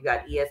Raycom, you've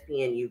got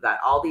ESPN, you've got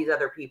all these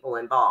other people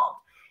involved.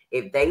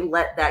 If they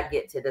let that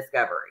get to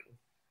discovery,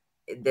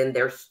 then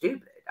they're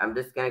stupid. I'm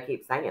just going to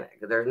keep saying it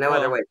because there's no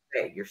other way to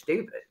say it. You're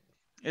stupid.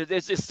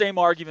 It's the same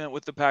argument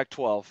with the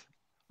Pac-12.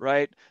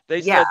 Right?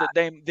 They said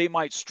that they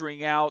might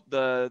string out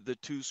the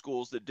two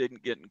schools that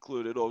didn't get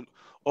included,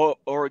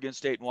 Oregon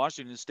State and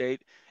Washington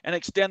State, and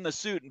extend the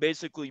suit and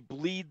basically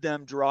bleed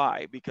them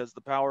dry because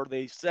the power,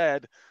 they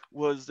said,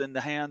 was in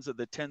the hands of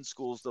the 10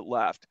 schools that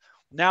left.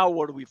 Now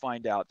what do we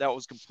find out? That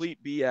was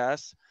complete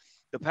BS.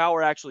 The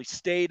power actually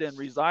stayed and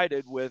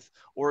resided with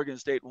Oregon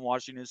State and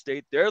Washington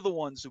State. They're the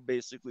ones who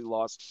basically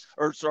won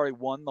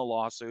the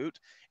lawsuit,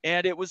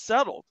 and it was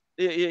settled.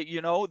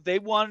 They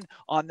won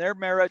on their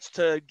merits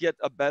to get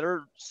a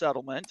better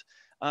settlement.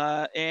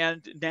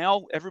 And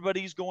now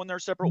everybody's going their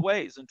separate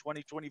ways in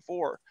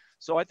 2024.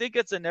 So I think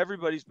it's in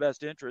everybody's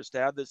best interest to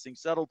have this thing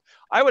settled.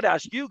 I would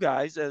ask you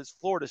guys as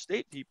Florida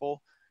State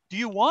people, do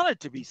you want it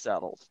to be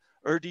settled?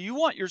 Or do you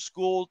want your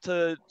school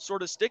to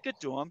sort of stick it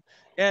to them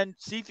and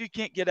see if you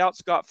can't get out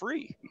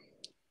scot-free?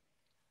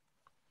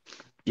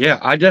 Yeah,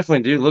 I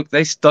definitely do. Look,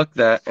 they stuck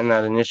that in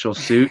that initial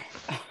suit.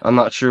 I'm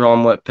not sure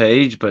on what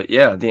page, but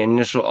yeah, the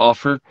initial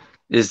offer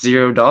is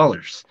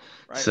 $0.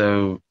 Right.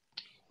 So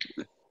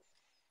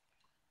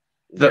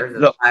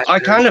I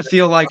kind of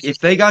feel like if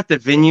they got the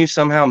venue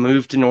somehow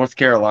moved to North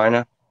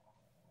Carolina,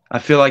 I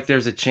feel like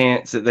there's a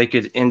chance that they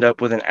could end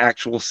up with an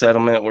actual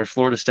settlement where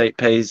Florida State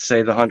pays,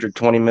 say, the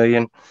 $120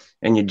 million,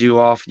 and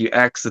you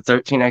axe the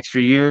 13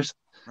 extra years.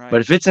 Right.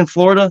 But if it's in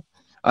Florida,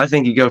 I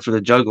think you go for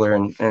the juggler,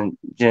 and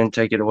Jen,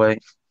 take it away.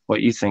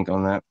 What you think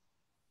on that?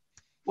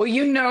 Well,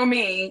 you know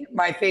me.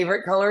 My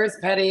favorite color is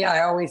petty.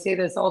 I always say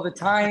this all the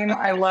time.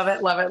 I love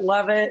it, love it,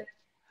 love it.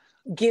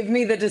 Give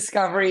me the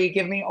discovery.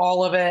 Give me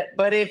all of it.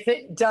 But if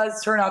it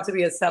does turn out to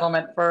be a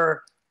settlement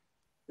for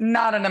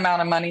not an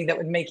amount of money that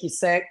would make you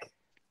sick,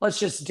 let's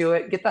just do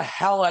it. Get the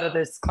hell out of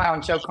this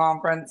clown show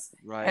conference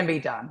and be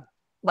done.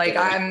 Like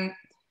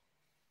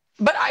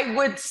but I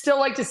would still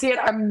like to see it.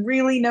 I'm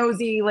really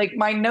nosy. Like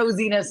my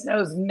nosiness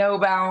knows no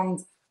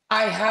bounds.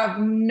 I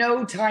have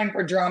no time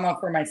for drama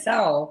for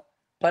myself,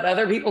 but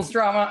other people's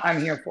drama, I'm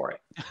here for it.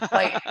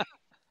 Like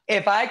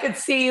if I could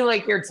see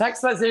like your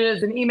text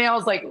messages and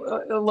emails, like,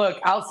 look,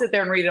 I'll sit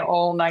there and read it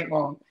all night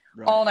long,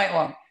 all night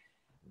long.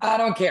 I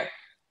don't care.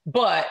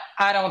 But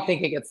I don't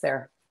think it gets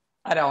there.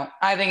 I don't.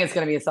 I think it's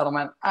going to be a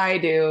settlement. I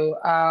do.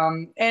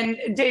 And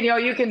Danielle,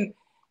 you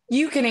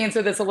can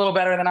answer this a little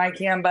better than I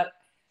can. But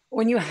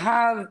when you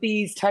have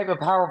these type of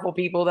powerful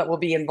people that will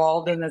be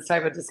involved in this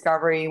type of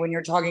discovery, when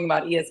you're talking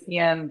about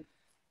ESPN,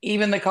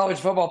 even the College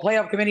Football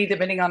Playoff Committee,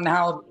 depending on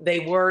how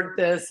they word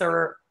this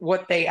or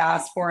what they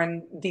ask for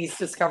in these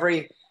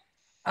discovery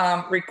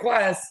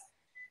requests,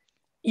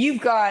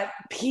 you've got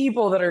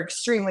people that are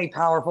extremely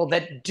powerful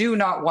that do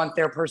not want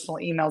their personal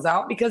emails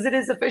out because it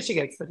is a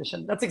fishing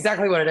expedition. That's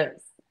exactly what it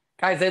is.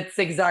 Guys, it's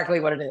exactly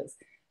what it is.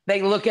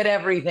 They look at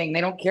everything. They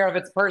don't care if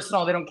it's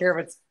personal. They don't care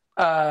if it's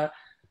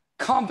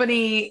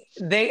company.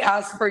 They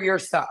ask for your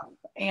stuff.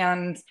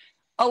 And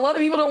a lot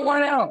of people don't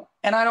want it out.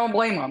 And I don't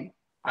blame them.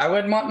 I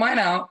wouldn't want mine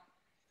out.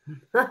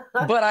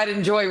 But I'd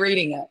enjoy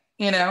reading it.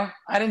 You know,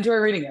 I'd enjoy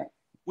reading it.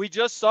 We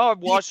just saw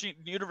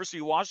University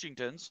of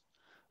Washington's.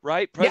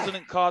 Right?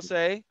 President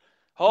Kase,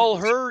 all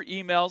her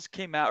emails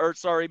came out, or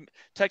sorry,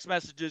 text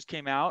messages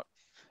came out.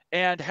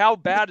 And how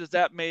bad does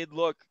that made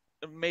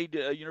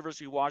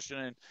University of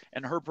Washington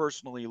and her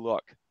personally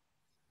look?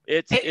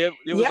 It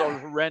was a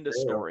horrendous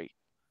story.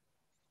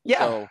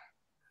 Yeah.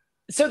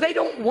 So they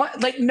don't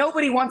want, like,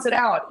 nobody wants it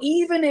out,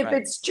 even if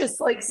it's just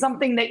like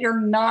something that you're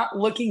not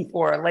looking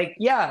for. Like,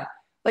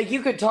 like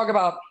you could talk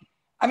about,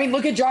 I mean,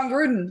 look at John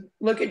Gruden.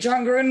 Look at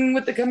John Gruden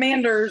with the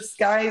Commanders,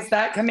 guys.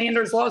 That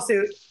Commanders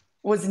lawsuit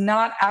was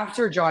not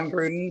after John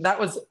Gruden. That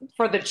was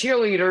for the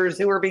cheerleaders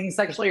who were being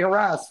sexually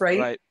harassed,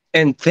 right?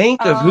 And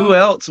think of who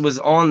else was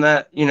on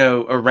that,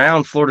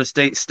 around Florida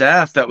State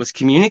staff that was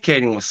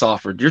communicating with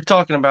Swofford. You're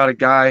talking about a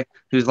guy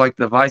who's like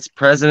the vice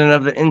president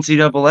of the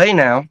NCAA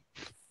now.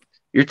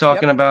 You're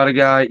talking about a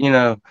guy,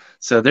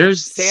 so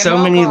there's so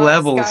many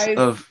levels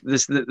of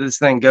this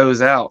thing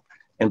goes out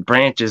and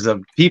branches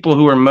of people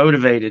who are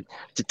motivated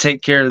to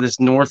take care of this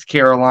North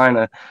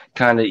Carolina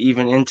kind of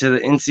even into the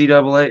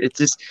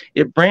NCAA.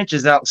 It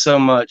branches out so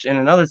much. And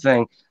another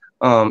thing,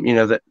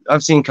 that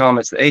I've seen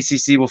comments, the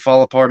ACC will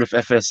fall apart if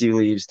FSU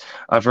leaves.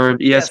 I've heard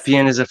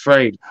ESPN is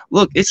afraid.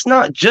 Look, it's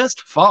not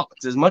just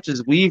Fox. As much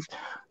as we've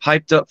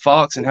hyped up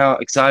Fox and how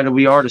excited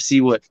we are to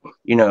see what,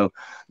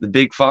 the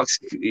big Fox,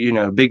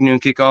 big noon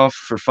kickoff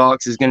for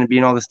Fox is going to be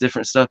and all this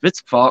different stuff.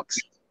 It's Fox,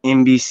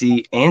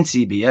 NBC, and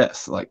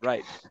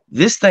CBS.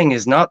 This thing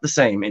is not the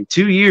same. In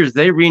 2 years,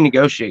 they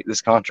renegotiate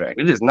this contract.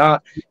 It is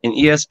not in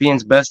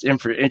ESPN's best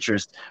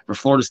interest for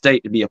Florida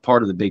State to be a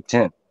part of the Big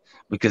Ten,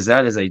 because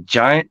that is a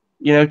giant,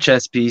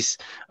 chess piece,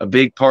 a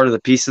big part of the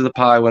piece of the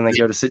pie when they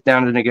go to sit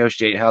down to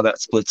negotiate how that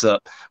splits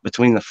up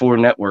between the 4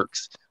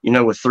 networks.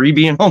 With 3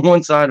 being on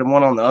one side and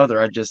 1 on the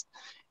other,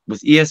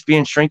 with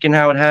ESPN shrinking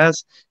how it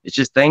has, it's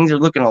just things are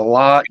looking a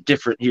lot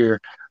different here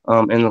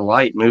in the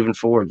light moving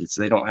forward.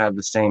 They don't have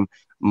the same,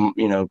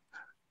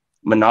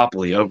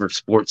 monopoly over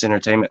sports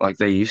entertainment like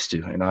they used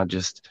to. And I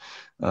just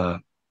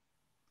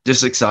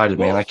excited,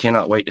 man. I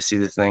cannot wait to see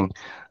this thing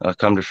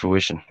come to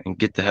fruition and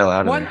get the hell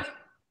out of there.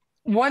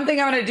 One thing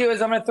I'm going to do is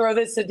I'm going to throw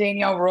this to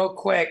Danielle real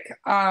quick.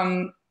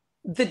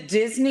 The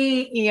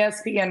Disney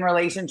ESPN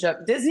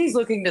relationship, Disney's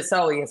looking to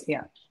sell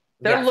ESPN.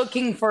 They're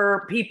looking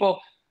for people.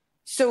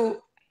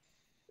 So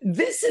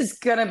this is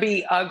going to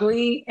be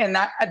ugly. And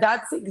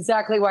that's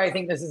exactly why I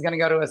think this is going to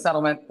go to a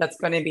settlement that's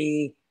going to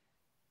be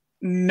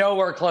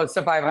nowhere close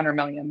to $500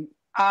 million.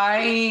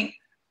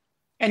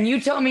 And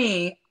you tell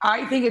me,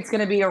 I think it's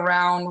going to be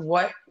around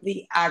what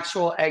the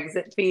actual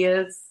exit fee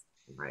is.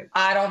 Right.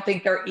 I don't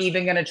think they're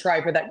even going to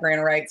try for that grant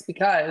of rights,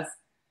 because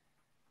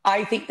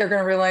I think they're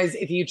going to realize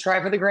if you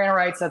try for the grant of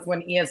rights, that's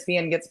when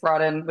ESPN gets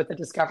brought in with the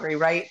discovery,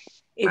 right?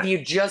 If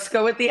you just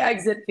go with the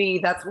exit fee,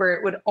 that's where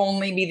it would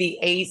only be the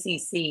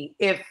ACC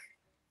if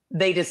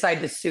they decide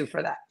to sue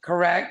for that.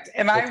 Correct?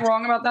 Am I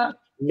wrong about that?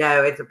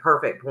 No, it's a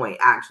perfect point,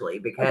 actually,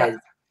 because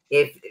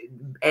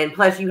and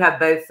plus you have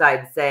both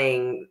sides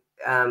saying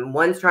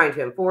one's trying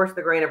to enforce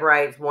the grant of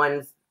rights,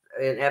 one's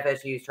in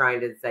FSU is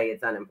trying to say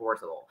it's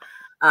unenforceable.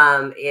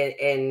 And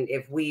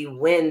if we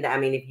win,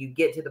 if you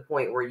get to the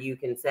point where you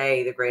can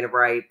say the grant of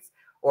rights,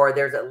 or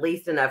there's at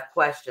least enough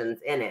questions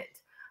in it,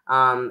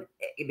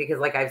 because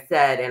like I've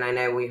said, and I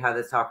know we have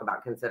this talk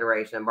about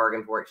consideration,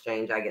 bargain for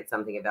exchange, I get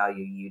something of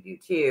value, you do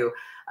too.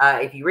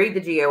 If you read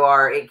the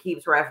GOR, it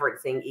keeps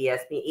referencing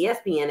ESPN.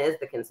 ESPN is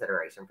the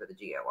consideration for the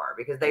GOR,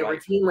 because they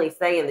routinely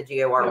say in the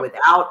GOR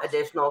without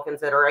additional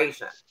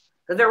consideration,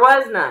 because there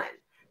was none.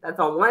 That's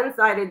a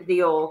one-sided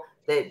deal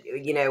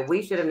that,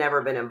 we should have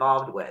never been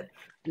involved with.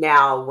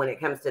 Now, when it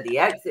comes to the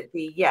exit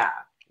fee, yeah,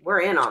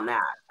 we're in on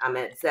that.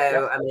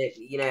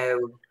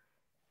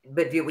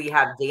 But do we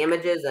have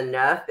damages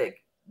enough that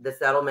the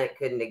settlement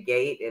could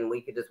negate and we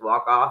could just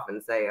walk off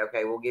and say,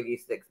 okay, we'll give you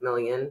 $6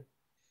 million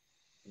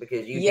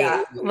because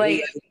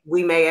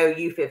we may owe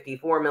you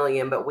 $54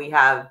 million, but we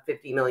have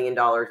 $50 million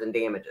in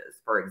damages,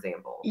 for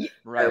example.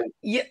 Right.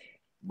 So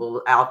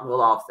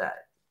we'll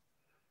offset.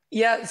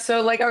 Yeah.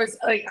 So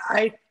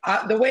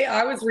the way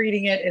I was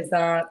reading it is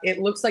that it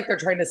looks like they're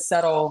trying to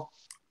settle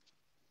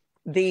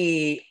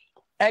the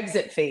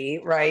exit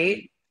fee,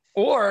 right?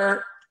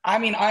 Or,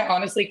 I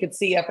honestly could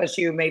see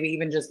FSU maybe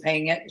even just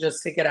paying it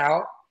just to get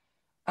out.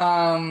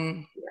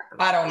 I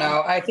don't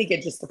know. I think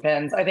it just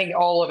depends. I think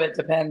all of it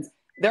depends.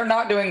 They're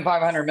not doing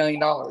 $500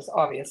 million,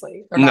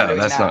 obviously. No,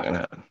 that's not going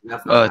to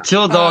happen.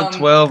 Till Dog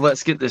 12,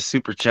 let's get this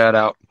super chat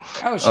out.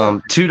 Oh,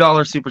 sure.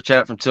 $2 super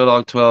chat from Till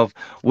Dog 12.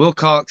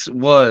 Wilcox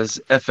was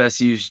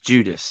FSU's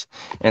Judas,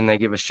 and they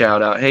give a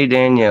shout out. Hey,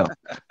 Danielle.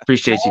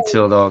 Appreciate you,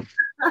 Till Dog.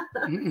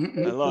 I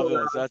love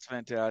this. That's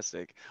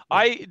fantastic.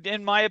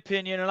 In my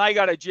opinion, and I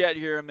got a jet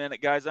here in a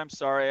minute, guys. I'm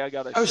sorry. I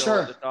got a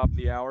show at the top of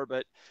the hour,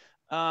 but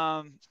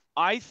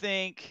I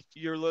think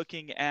you're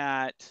looking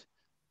at,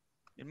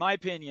 in my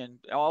opinion,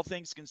 all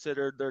things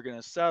considered, they're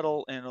going to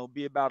settle, and it'll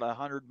be about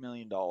 $100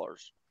 million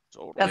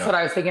total. That's what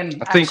I was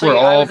thinking. I think we're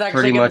all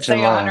pretty much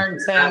in line.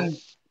 110.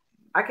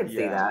 I can see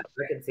that.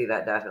 I can see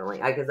that definitely.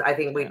 Because I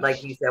think we,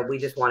 like you said, we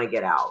just want to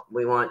get out.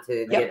 We want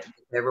to get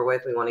over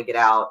with. We want to get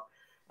out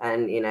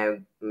and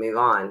move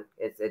on.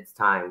 It's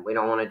time. We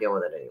don't want to deal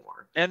with it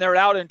anymore. And they're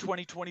out in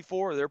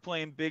 2024. They're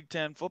playing Big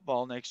Ten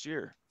football next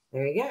year.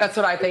 There you go. That's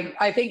what I think.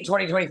 I think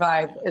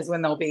 2025 is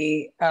when they'll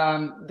be,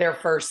 their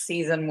first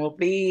season will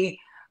be.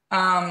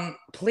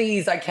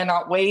 Please, I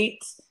cannot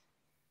wait.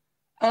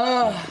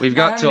 We've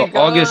got till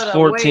August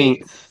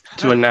 14th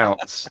to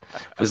announce.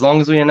 As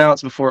long as we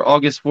announce before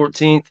August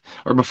 14th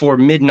or before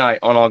midnight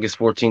on August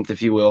 14th,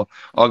 if you will,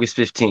 August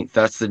 15th,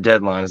 that's the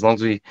deadline. As long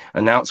as we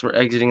announce we're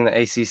exiting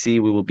the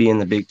ACC, we will be in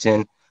the Big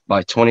Ten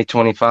by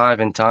 2025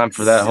 in time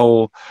for that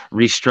whole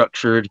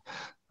restructured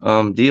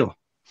deal.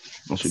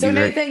 So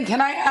Nathan,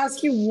 can I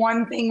ask you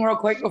one thing real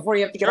quick before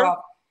you have to get off?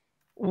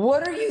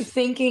 What are you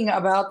thinking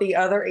about the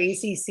other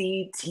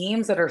ACC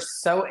teams that are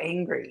so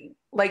angry?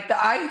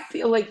 I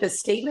feel like the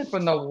statement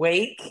from the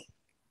Wake.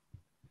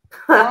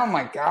 Oh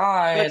my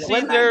God!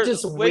 Wasn't that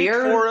just Wake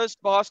Forest,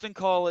 Boston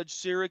College,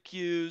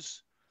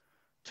 Syracuse,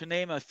 to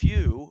name a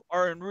few,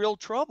 are in real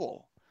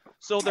trouble.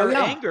 So their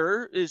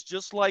anger is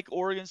just like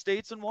Oregon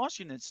State's and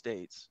Washington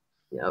State's.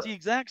 Yep. It's the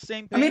exact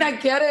same thing. I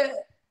get it.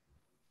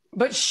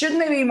 But shouldn't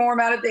they be more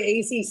mad at the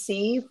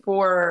ACC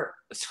for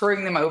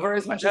screwing them over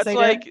as much as they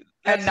did?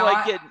 That's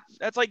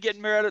like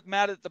getting mad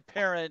at the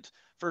parent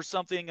for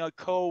something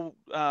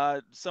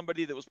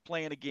somebody that was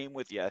playing a game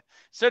with you.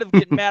 Instead of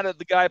getting mad at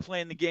the guy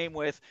playing the game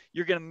with,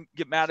 you're gonna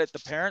get mad at the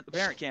parent. The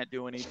parent can't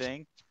do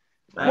anything.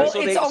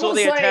 So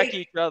they attack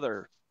each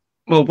other.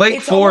 Well,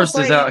 Wake Forest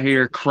is out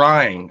here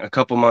crying a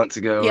couple months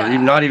ago, or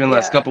not even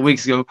less, a couple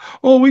weeks ago.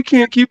 Oh, we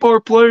can't keep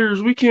our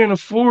players. We can't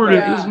afford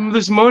it.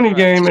 This money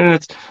game. And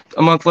it's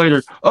a month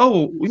later.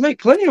 Oh, we make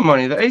plenty of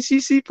money. The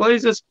ACC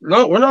plays us.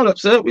 No, we're not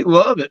upset. We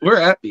love it. We're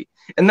happy.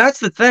 And that's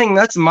the thing.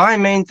 That's my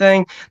main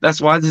thing.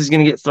 That's why this is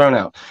going to get thrown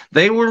out.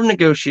 They were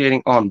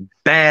negotiating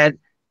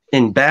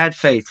in bad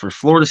faith for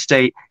Florida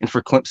State and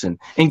for Clemson,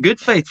 in good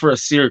faith for a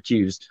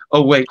Syracuse,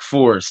 a Wake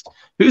Forest,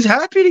 who's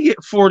happy to get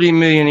 $40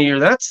 million a year.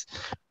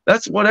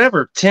 That's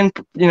whatever,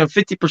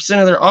 50%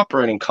 of their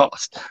operating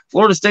cost.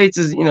 Florida State's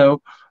is,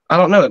 I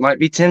don't know, it might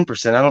be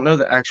 10%. I don't know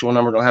the actual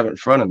number, don't have it in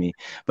front of me.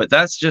 But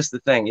that's just the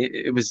thing.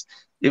 It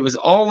was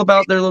all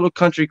about their little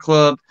country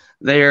club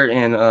there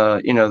in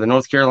the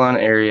North Carolina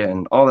area,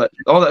 and all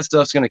that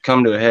stuff's going to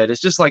come to a head.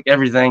 It's just like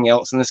everything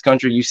else in this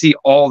country. You see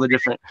all the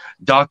different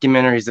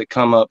documentaries that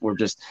come up were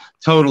just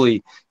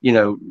totally,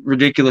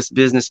 ridiculous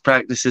business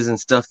practices and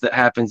stuff that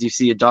happens. You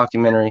see a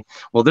documentary.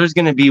 Well, there's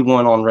going to be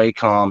one on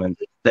Raycom and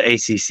the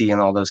ACC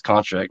and all those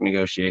contract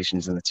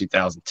negotiations in the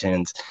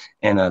 2010s.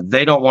 And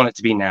they don't want it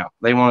to be now.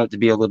 They want it to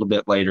be a little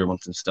bit later when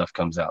some stuff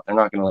comes out. They're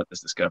not going to let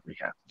this discovery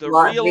happen. The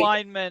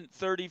realignment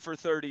 30 for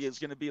 30 is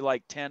going to be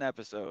like 10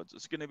 episodes.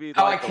 It's going to be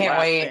I can't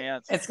wait.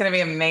 Dance. It's going to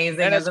be amazing.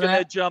 And it's going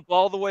to jump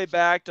all the way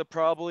back to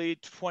probably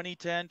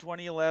 2010,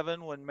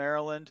 2011 when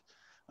Maryland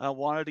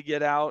wanted to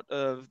get out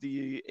of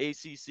the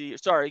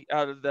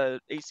out of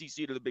the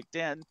ACC to the Big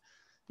Ten.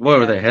 Boy,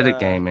 were they ahead of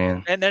game,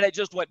 man. And then it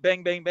just went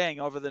bang, bang,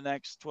 bang over the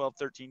next 12,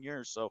 13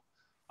 years. So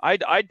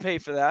I'd pay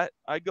for that.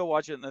 I'd go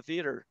watch it in the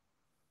theater.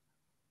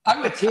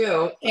 I would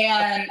too.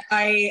 And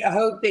I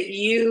hope that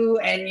you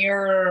and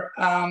your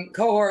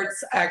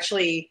cohorts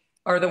actually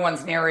are the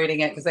ones narrating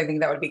it, because I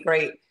think that would be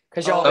great,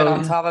 because y'all been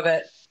on top of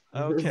it.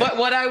 Okay. But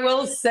what I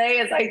will say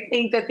is I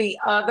think that the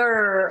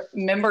other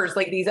members,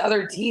 like these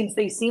other teams,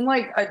 they seem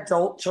like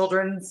adult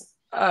children's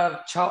of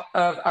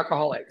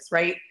alcoholics,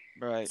 right?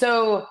 Right.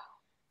 So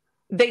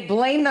they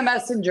blame the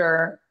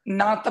messenger,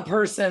 not the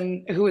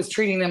person who is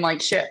treating them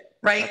like shit,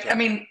 right? Right. I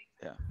mean,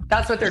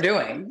 that's what they're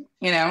doing,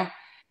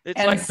 It's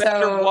And like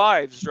Better so-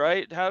 Wives,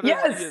 right? Where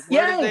Yes, do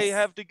they yes.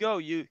 have to go?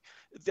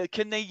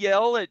 Can they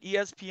yell at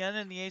ESPN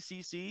and the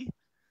ACC?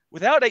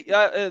 Without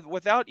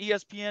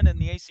ESPN and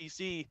the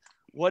ACC,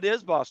 what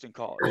is Boston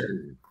College?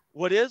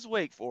 What is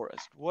Wake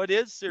Forest? What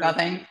is Syracuse?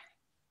 Nothing.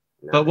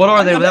 But what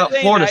are they I'm not without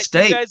saying Florida that.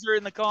 State? You guys are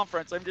in the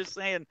conference. I'm just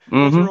saying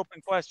those are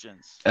open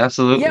questions.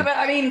 Absolutely. Yeah, but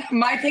I mean,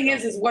 my thing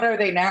is what are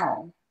they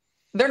now?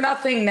 They're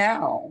nothing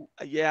now.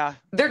 Yeah.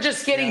 They're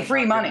just getting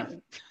free not money.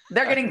 gonna-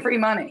 They're getting free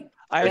money.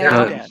 I You know,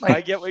 understand. like- I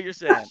get what you're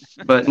saying.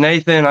 But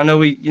Nathan, I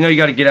know you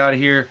got to get out of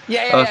here.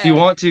 Yeah, If you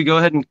want to, go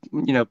ahead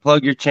and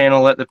plug your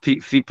channel, let the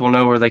people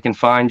know where they can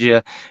find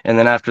you, and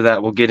then after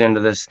that, we'll get into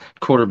this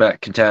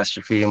quarterback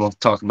catastrophe, and we'll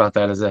talk about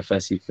that as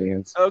FSU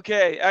fans.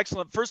 Okay,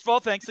 excellent. First of all,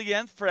 thanks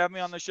again for having me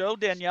on the show,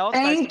 Danielle. It's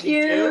nice Thank to meet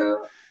you.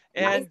 you.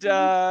 And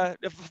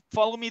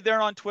follow me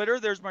there on Twitter.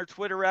 There's my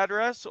Twitter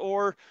address,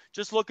 or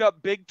just look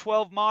up Big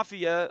 12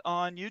 Mafia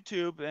on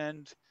YouTube,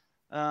 and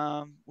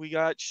we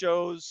got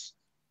shows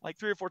like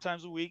 3 or 4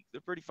 times a week.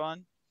 They're pretty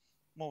fun.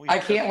 I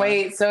can't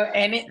wait. So,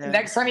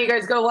 next time you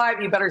guys go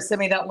live, you better send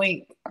me that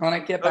link. I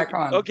want to get back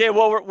on. Okay,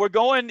 well, we're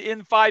going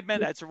in 5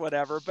 minutes or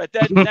whatever, but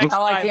then next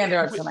Oh, I time, can't do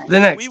it tonight. The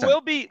next we time.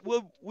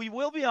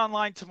 will be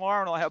online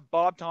tomorrow, and I'll have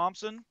Bob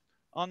Thompson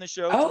on the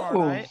show Oh.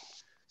 tomorrow night.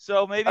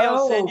 So maybe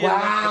I'll send you a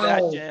link to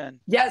that, Jen.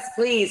 Yes,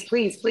 please.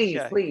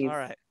 Okay, all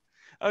right.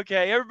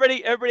 Okay,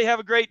 everybody have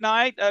a great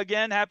night.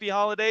 Again, happy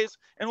holidays,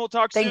 and we'll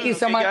talk soon. Thank you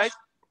so okay, much. guys?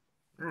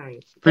 All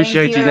right.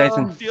 Appreciate you,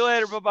 Nathan. See you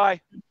later.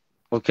 Bye-bye.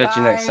 We'll catch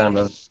you next time,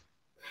 brother.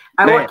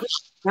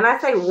 Can I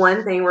say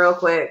one thing real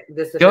quick?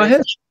 Just to Go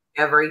ahead.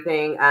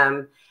 Everything.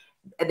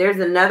 There's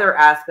another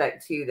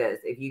aspect to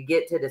this. If you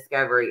get to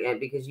discovery, and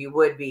because you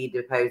would be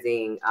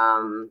deposing,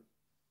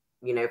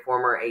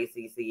 former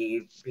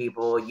ACC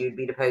people, you'd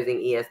be deposing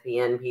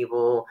ESPN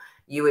people,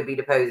 you would be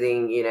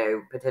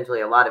deposing,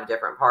 potentially a lot of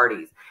different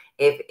parties.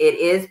 If it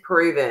is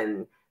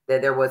proven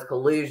that there was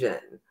collusion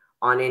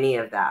on any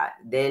of that,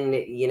 then,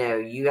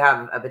 you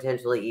have a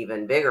potentially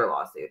even bigger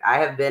lawsuit. I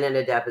have been in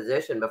a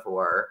deposition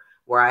before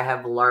where I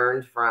have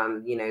learned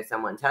from,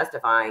 someone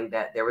testifying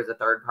that there was a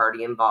third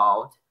party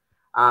involved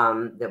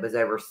that was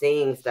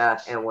overseeing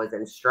stuff and was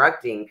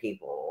instructing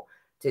people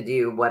to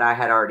do what I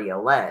had already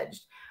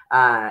alleged.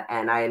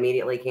 And I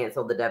immediately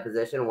canceled the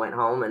deposition, went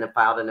home, and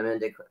filed an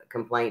amended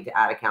complaint to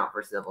add account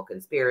for civil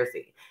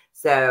conspiracy.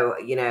 So,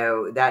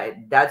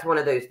 that's one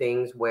of those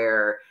things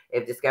where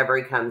if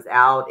discovery comes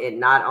out, it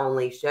not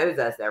only shows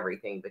us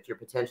everything, but you're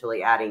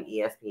potentially adding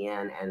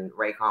ESPN and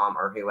Raycom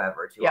or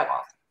whoever to a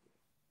lawsuit.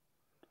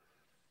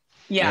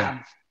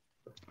 Yeah.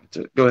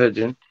 Go ahead,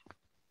 Jen.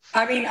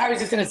 I mean, I was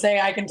just going to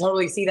say, I can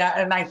totally see that.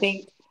 And I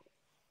think,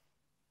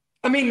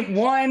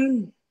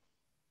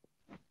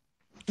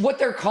 what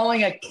they're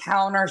calling a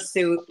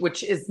countersuit,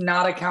 which is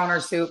not a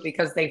countersuit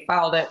because they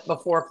filed it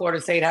before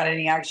Florida State had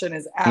any action,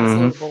 is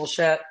absolute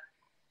bullshit.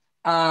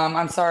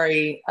 I'm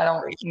sorry. I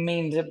don't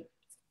mean to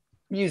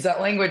use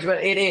that language,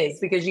 but it is,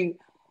 because you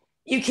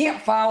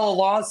can't file a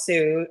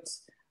lawsuit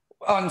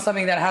on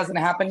something that hasn't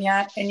happened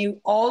yet. And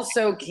you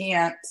also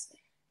can't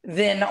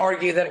then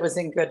argue that it was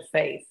in good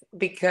faith,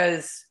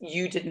 because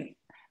you didn't.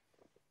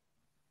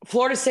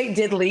 Florida State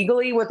did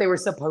legally what they were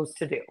supposed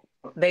to do.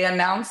 They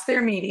announced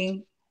their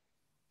meeting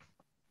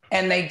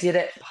and they did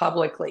it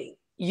publicly.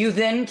 You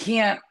then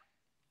can't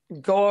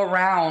go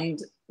around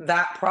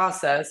that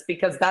process,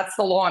 because that's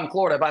the law in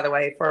Florida, by the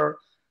way,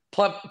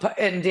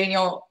 and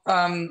Danielle,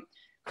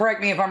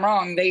 correct me if I'm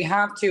wrong, they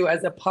have to,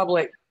 as a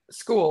public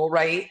school,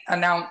 right,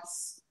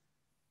 announce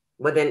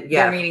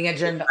their meeting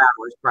agenda.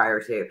 Hours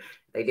prior to.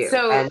 They do.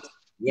 So,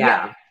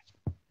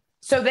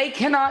 So they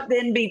cannot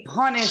then be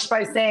punished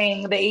by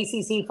saying the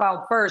ACC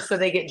filed first, so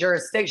they get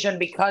jurisdiction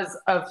because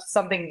of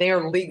something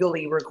they're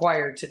legally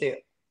required to do.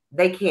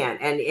 They can.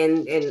 And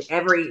in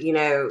every,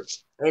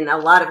 in a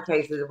lot of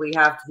cases,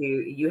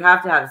 you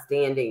have to have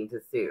standing to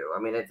sue. I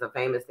mean, it's a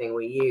famous thing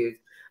we use,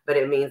 but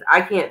it means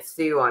I can't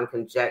sue on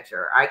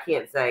conjecture. I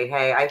can't say,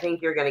 hey, I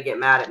think you're going to get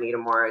mad at me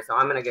tomorrow, so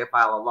I'm going to go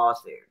file a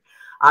lawsuit.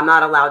 I'm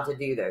not allowed to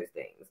do those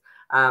things.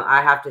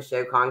 I have to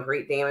show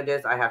concrete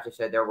damages. I have to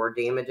show there were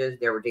damages.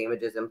 There were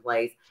damages in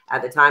place.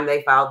 At the time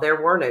they filed,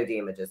 there were no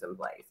damages in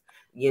place.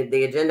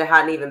 The agenda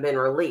hadn't even been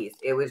released.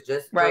 It was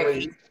just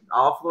released.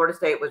 All Florida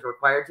State was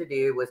required to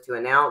do was to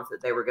announce that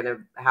they were going to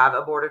have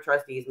a Board of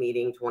Trustees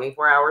meeting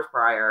 24 hours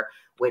prior,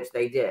 which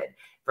they did.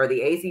 For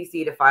the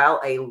ACC to file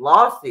a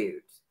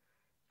lawsuit,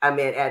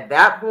 at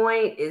that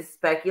point is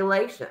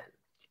speculation.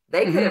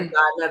 They could have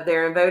gotten up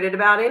there and voted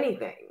about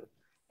anything.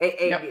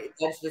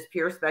 That's just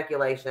pure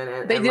speculation.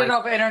 And they did it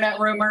off internet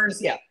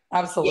rumors. Yeah,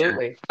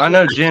 absolutely. Yeah. I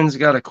know Jen's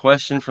got a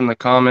question from the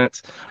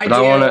comments, but I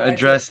want to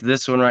address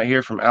this one right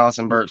here from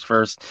Allison Burks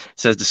first. It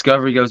says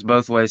discovery goes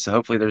both ways, so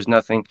hopefully there's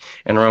nothing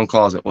in her own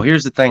closet. Well,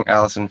 here's the thing,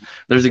 Allison.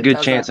 There's a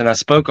good chance, and I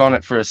spoke on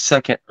it for a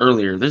second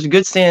earlier. There's a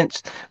good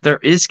chance there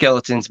is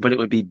skeletons, but it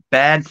would be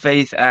bad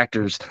faith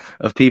actors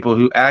of people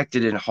who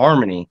acted in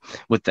harmony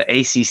with the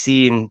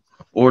ACC in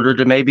order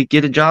to maybe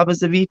get a job as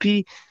the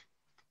VP.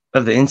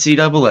 of the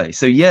NCAA.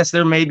 So yes,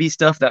 there may be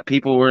stuff that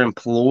people were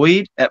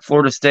employed at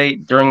Florida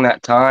State during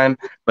that time,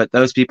 but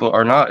those people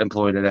are not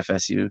employed at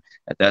FSU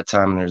at that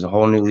time. And there's a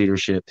whole new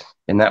leadership,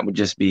 and that would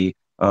just be,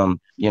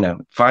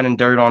 finding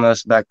dirt on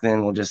us back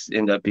then will just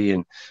end up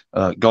being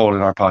gold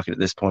in our pocket at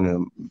this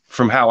point.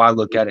 From how I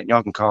look at it,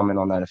 y'all can comment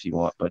on that if you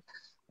want, but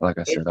like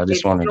I said, I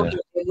just wanted to.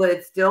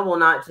 It still will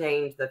not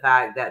change the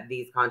fact that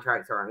these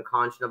contracts are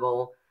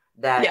unconscionable,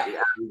 that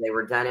they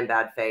were done in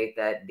bad faith,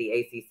 that the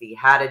ACC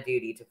had a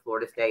duty to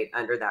Florida State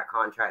under that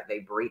contract. They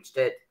breached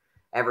it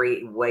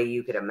every way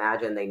you could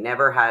imagine. They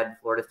never had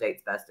Florida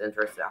State's best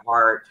interests at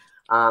heart,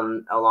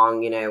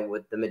 along,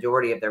 with the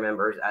majority of their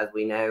members. As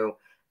we know,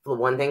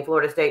 one thing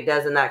Florida State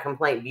does in that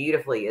complaint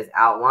beautifully is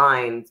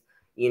outlines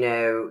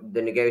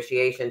the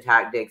negotiation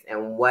tactics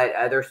and what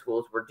other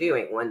schools were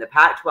doing. When the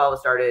Pac-12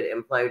 started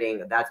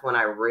imploding, that's when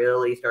I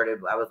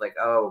was like,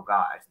 oh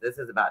gosh, this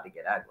is about to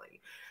get ugly.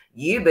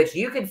 But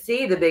you could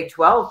see the Big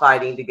 12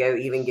 fighting to go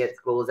even get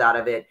schools out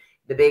of it.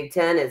 The Big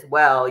 10 as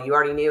well. You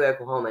already knew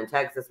Oklahoma and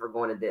Texas were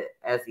going to the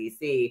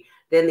SEC.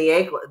 Then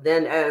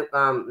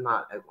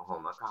not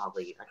Oklahoma.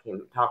 Golly, I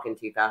can't. Talking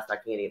too fast. I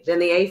can't even. Then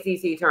the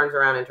ACC turns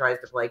around and tries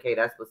to placate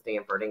us with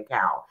Stanford and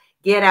Cal.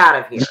 Get out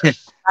of here.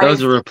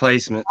 Those are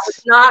replacements.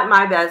 It's not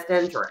my best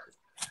interest.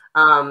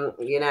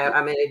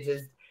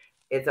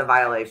 It's a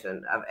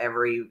violation of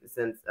every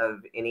sense of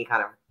any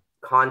kind of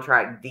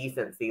contract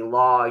decency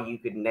law you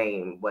could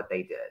name what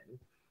they did.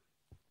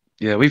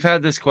 Yeah, we've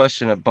had this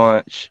question a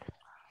bunch,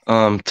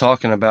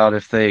 talking about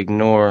if they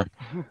ignore.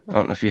 I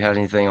don't know if you had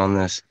anything on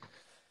this.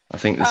 I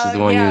think this is the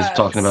one you was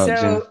talking about,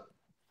 Jim.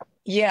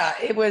 Yeah,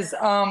 it was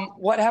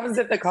what happens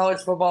if the College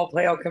Football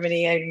Playoff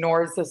Committee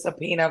ignores the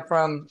subpoena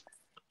from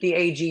the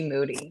AG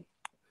Moody?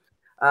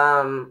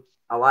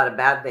 A lot of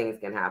bad things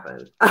can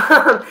happen.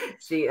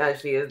 She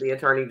is the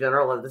Attorney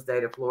General of the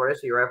state of Florida.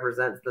 She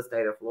represents the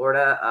state of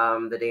Florida.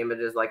 The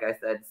damages, like I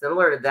said,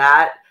 similar to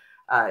that.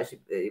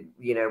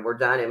 We're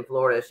done in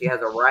Florida. She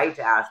has a right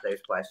to ask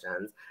those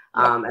questions.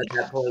 At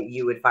that point,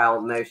 you would file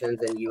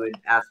motions and you would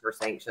ask for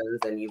sanctions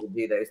and you would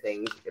do those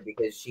things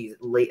because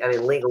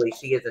legally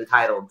she is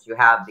entitled to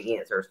have the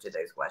answers to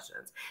those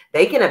questions.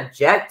 They can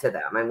object to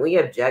them, and we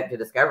object to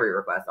discovery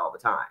requests all the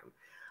time.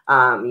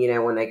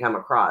 When they come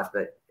across,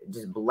 but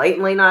just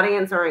blatantly not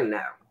answering,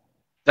 no.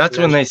 That's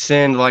when they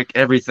send like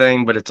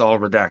everything, but it's all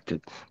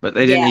redacted. But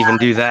they didn't even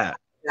do that.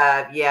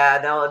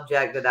 They'll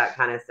object to that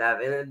kind of stuff,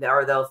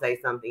 or they'll say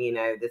something,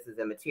 this is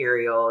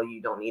immaterial.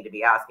 You don't need to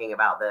be asking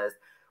about this,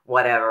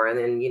 whatever. And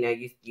then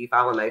you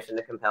file a motion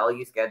to compel.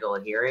 You schedule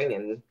a hearing,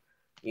 and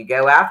you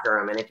go after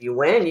them. And if you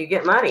win, you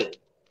get money.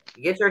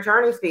 You get your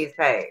attorney's fees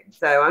paid.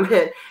 So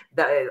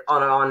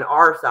on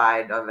our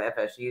side of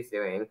FSU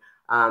suing.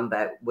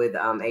 But with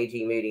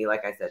AG Moody,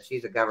 like I said,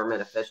 she's a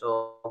government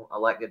official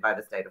elected by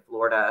the state of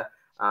Florida.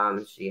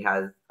 She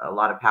has a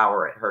lot of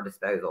power at her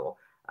disposal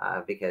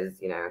because,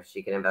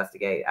 she can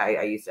investigate.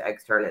 I used to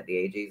extern at the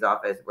AG's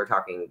office. We're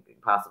talking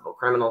possible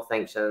criminal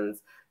sanctions,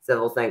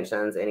 civil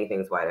sanctions,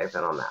 anything's wide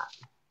open on that.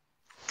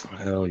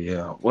 Hell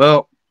yeah.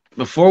 Well,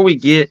 before we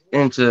get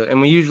into,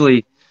 and we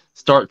usually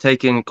start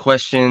taking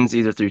questions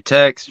either through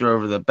text or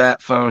over the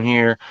bat phone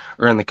here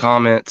or in the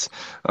comments,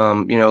 a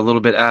little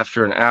bit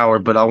after an hour.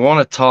 But I want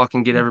to talk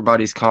and get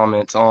everybody's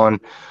comments on,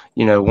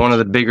 one of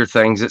the bigger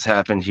things that's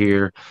happened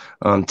here.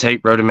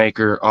 Tate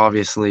Rodemaker,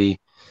 obviously,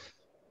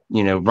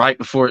 right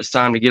before it's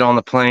time to get on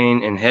the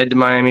plane and head to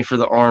Miami for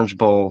the Orange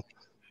Bowl.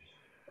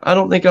 I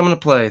don't think I'm going to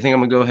play. I think I'm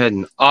going to go ahead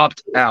and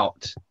opt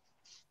out.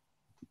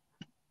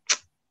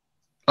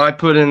 I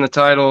put in the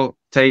title,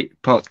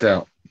 Tate punked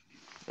out.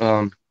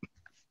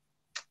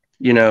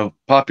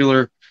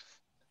 Popular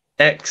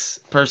ex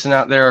person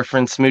out there, our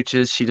friend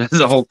Smooches, she does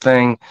the whole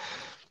thing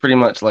pretty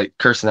much like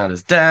cursing out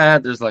his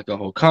dad. There's like a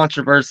whole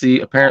controversy.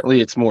 Apparently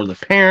it's more the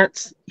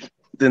parents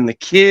than the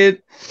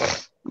kid,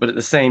 but at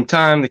the same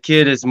time, the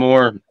kid is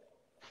more,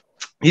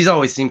 he's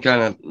always seemed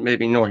kind of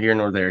maybe nor here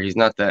nor there. He's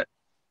not that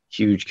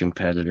huge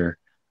competitor.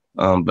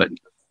 But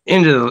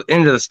into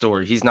the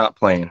story, he's not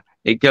playing.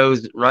 It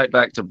goes right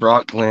back to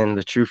Brock Glenn,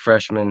 the true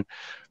freshman.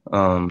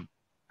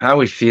 How are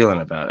we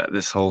feeling about it,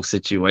 this whole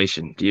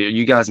situation?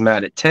 You guys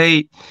mad at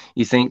Tate?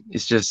 You think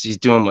it's just he's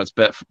doing what's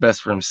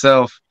best for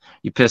himself?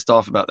 You pissed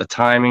off about the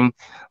timing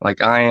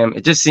like I am?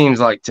 It just seems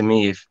like to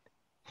me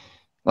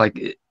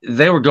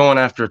they were going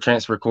after a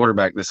transfer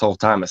quarterback this whole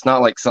time. It's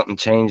not like something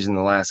changed in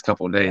the last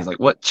couple of days. Like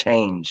what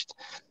changed?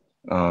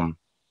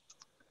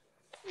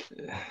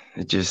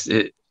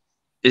 It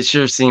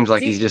sure seems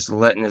like he's just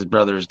letting his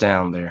brothers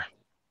down there.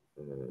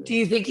 Do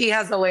you think he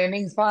has a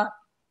landing spot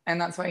and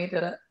that's why he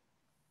did it?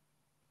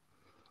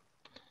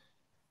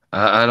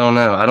 I don't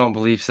know. I don't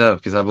believe so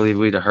because I believe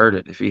we'd have heard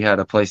it. If he had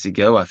a place to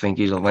go, I think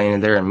he'd have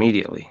landed there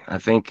immediately. I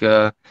think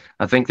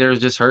there's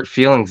just hurt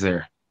feelings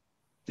there.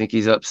 I think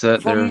he's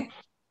upset there.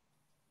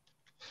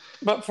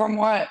 But from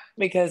what?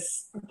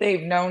 Because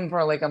they've known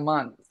for like a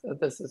month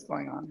that this is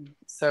going on.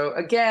 So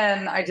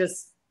again, I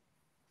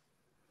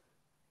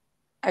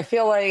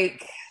feel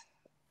like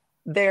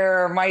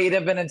there might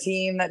have been a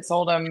team that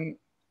told him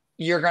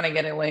you're going to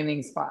get a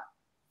landing spot.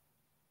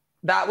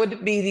 That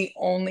would be the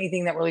only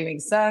thing that really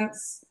makes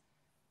sense,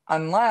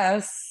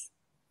 unless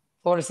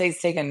Florida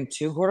State's taken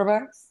 2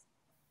 quarterbacks.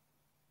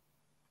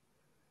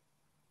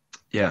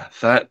 Yeah,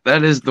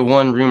 that is the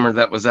one rumor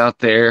that was out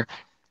there,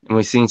 and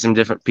we've seen some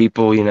different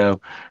people,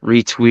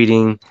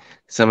 retweeting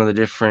some of the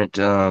different,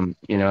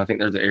 I think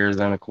there's an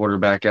Arizona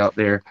quarterback out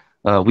there.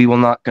 We will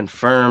not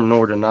confirm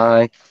nor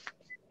deny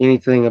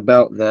anything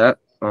about that,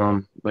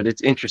 but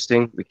it's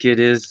interesting. The kid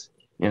is,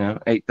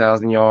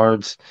 8,000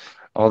 yards,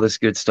 all this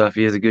good stuff.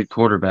 He is a good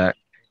quarterback.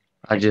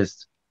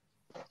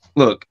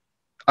 Look,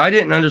 I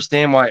didn't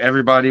understand why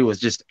everybody was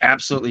just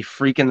absolutely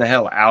freaking the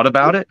hell out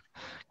about it,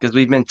 because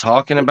we've been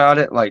talking about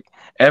it like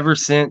ever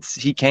since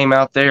he came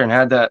out there and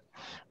had that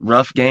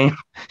rough game,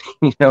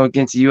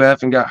 against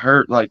UF and got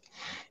hurt. Like,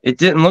 it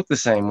didn't look the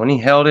same when he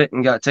held it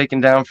and got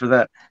taken down for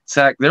that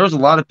sack. There was a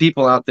lot of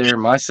people out there,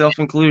 myself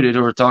included,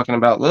 who were talking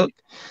about, look,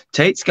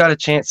 Tate's got a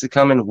chance to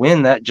come and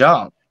win that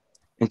job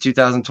in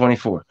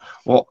 2024.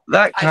 Well,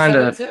 that kind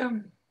of,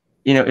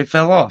 it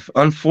fell off.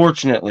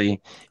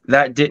 Unfortunately,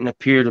 that didn't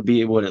appear to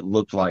be what it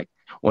looked like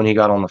when he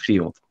got on the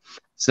field.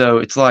 So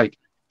it's like,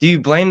 do you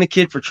blame the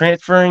kid for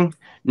transferring?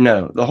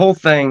 No, the whole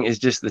thing is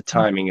just the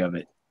timing of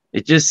it.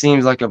 It just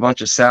seems like a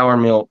bunch of sour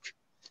milk,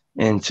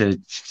 and to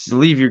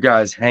leave your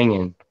guys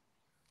hanging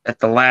at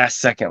the last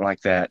second like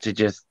that, to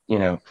just,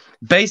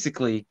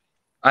 basically,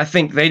 I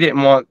think they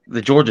didn't want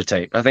the Georgia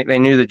tape. I think they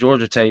knew the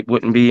Georgia tape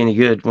wouldn't be any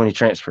good when he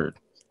transferred.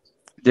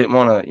 Didn't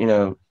want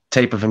to,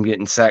 tape of him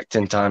getting sacked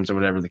 10 times or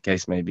whatever the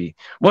case may be.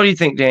 What do you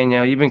think,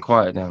 Danielle? You've been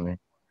quiet down there.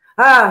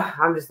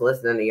 I'm just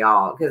listening to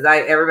y'all because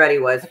everybody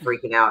was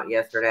freaking out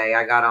yesterday.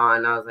 I got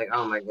on, I was like,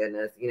 oh my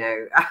goodness,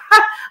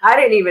 I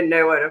didn't even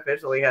know what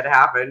officially had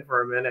happened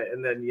for a minute,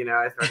 and then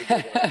I started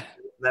getting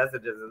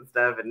messages and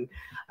stuff, and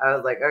I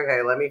was like,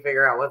 okay, let me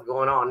figure out what's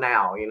going on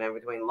now,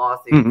 between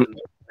lawsuits and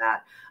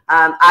that.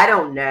 I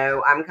don't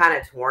know. I'm kind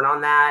of torn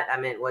on that.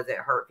 I mean, was it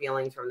hurt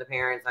feelings from the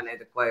parents? I know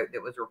the quote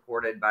that was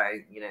reported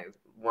by,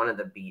 one of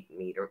the beat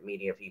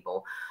media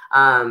people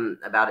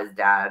about his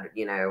dad,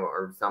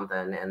 or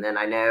something. And then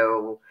I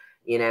know,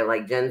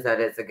 like Jen said,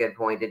 it's a good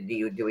point.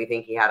 Do we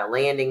think he had a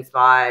landing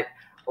spot,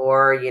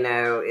 or,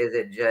 is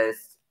it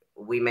just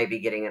we may be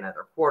getting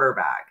another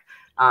quarterback?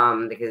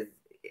 Because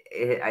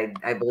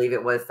I believe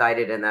it was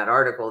cited in that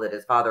article that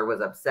his father was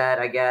upset,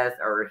 I guess,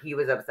 or he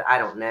was upset. I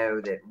don't know,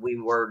 that we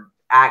were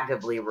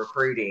actively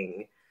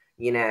recruiting,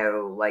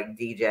 like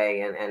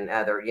DJ and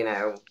other,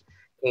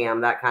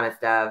 Cam, that kind of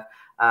stuff.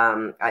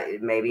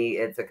 Maybe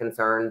it's a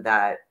concern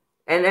that,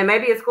 and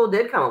maybe a school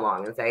did come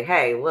along and say,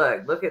 hey,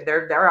 look at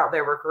they're out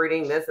there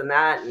recruiting this and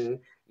that, and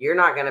you're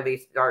not going to be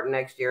starting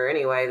next year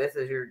anyway. This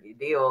is your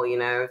deal,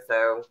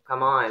 so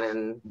come on.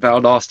 And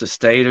Valdosta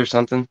State or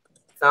something.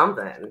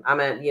 I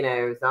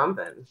mean,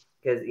 something,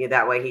 because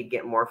that way he'd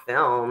get more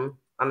film.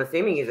 I'm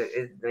assuming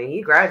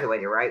he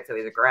graduated, right? So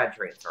he's a grad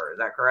transfer. Is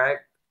that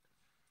correct?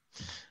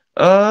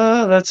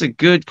 That's a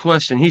good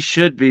question. He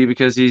should be,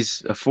 because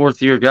he's a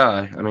 4th-year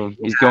guy. I mean,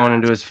 he's going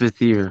into his 5th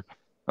year.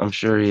 I'm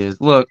sure he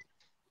is. Look,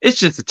 it's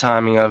just the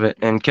timing of it.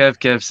 And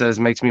Kev says,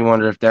 makes me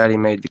wonder if Daddy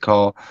made the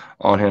call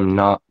on him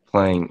not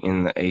playing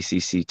in the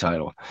ACC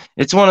title.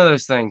 It's one of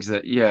those things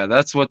that, yeah,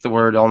 that's what the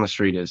word on the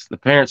street is. The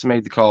parents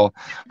made the call,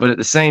 but at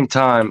the same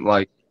time,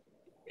 like,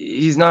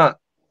 he's not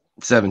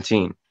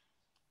 17.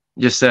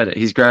 Just said it.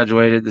 He's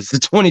graduated. This is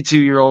a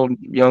 22-year-old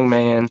young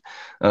man,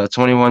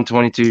 21,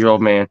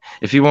 22-year-old man.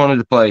 If he wanted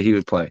to play, he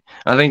would play.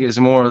 I think it's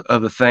more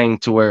of a thing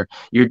to where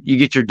you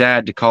get your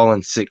dad to call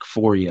in sick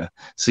for you,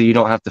 so you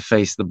don't have to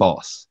face the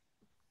boss.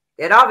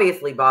 It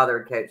obviously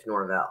bothered Coach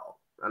Norvell.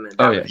 I mean,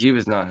 he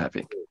was not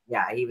happy.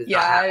 Yeah, he was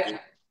not happy.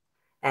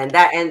 And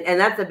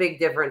that's a big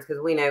difference,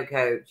 because we know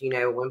Coach,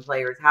 when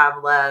players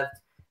have left,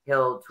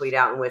 he'll tweet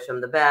out and wish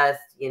them the best,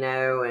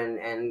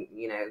 and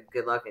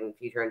good luck in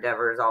future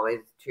endeavors, always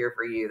cheer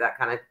for you, that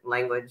kind of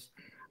language.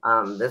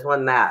 This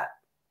wasn't that.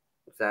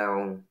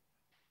 So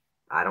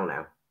I don't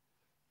know.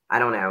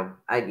 At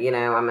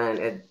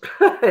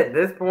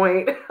this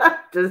point,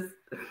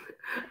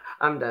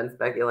 I'm done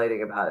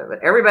speculating about it.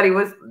 But everybody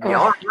was,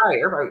 y'all right,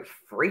 everybody was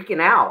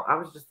freaking out. I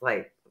was just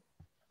like,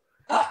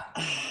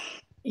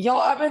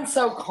 y'all, I've been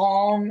so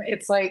calm.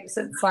 It's like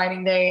since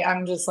signing day,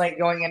 I'm just like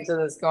going into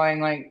this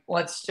going like,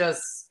 let's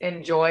just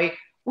enjoy.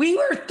 We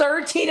were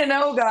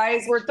 13-0,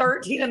 guys. We're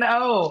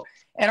 13-0.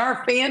 And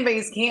our fan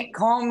base can't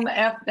calm the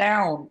F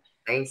down.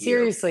 Thank you.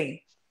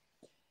 Seriously.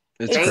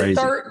 It's crazy.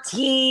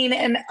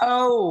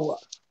 13-0.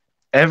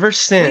 Ever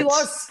since. We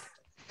lost.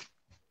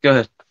 Go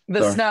ahead.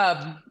 The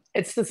snub.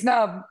 It's the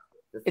snub.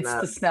 It's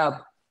the snub.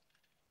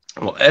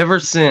 Well, ever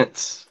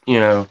since,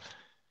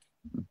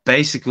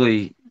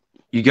 basically,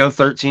 you go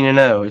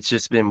 13-0. It's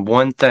just been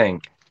one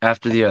thing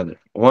after the other,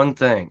 one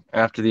thing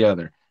after the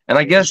other. And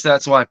I guess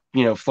that's why,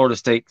 Florida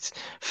State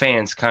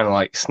fans kind of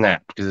like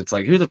snap, because it's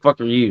like, who the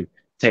fuck are you,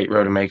 Tate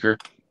Rodemaker?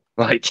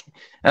 Like,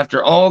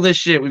 after all this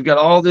shit, we've got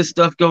all this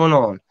stuff going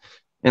on.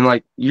 And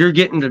like you're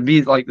getting to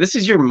be like, this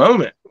is your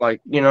moment.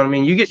 Like, you know what I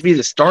mean? You get to be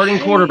the starting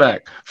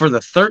quarterback for the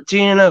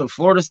 13-0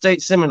 Florida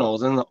State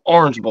Seminoles in the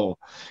Orange Bowl.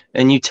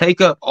 And you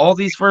take up all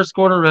these first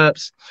quarter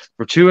reps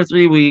for 2 or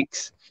 3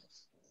 weeks.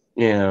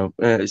 You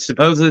know,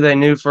 supposedly they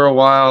knew for a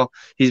while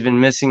he's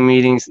been missing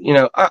meetings. You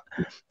know,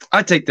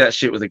 I take that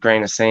shit with a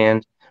grain of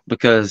sand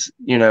because,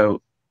 you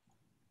know,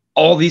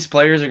 all these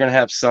players are going to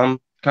have some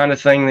kind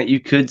of thing that you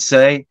could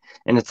say.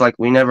 And it's like,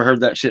 we never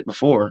heard that shit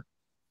before.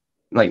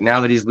 Like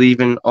now that he's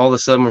leaving, all of a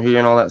sudden we're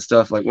hearing all that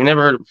stuff. Like we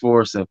never heard it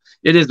before. So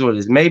it is what it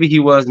is. Maybe he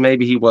was,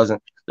 maybe he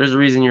wasn't. There's a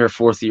reason you're a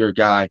 4th-year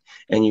guy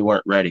and you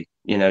weren't ready.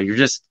 You know,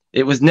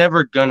 it was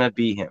never going to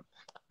be him.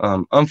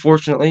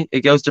 Unfortunately,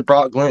 it goes to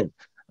Brock Glenn.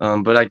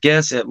 But I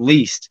guess at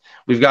least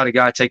we've got a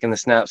guy taking the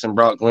snaps in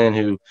Brock Glenn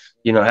who,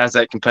 you know, has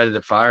that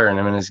competitive fire in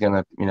him and is going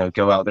to, you know,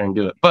 go out there and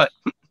do it. But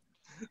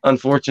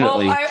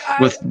unfortunately,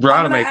 with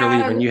Rodemaker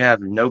leaving, you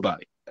have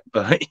nobody,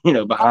 but you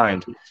know,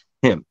 behind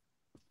him.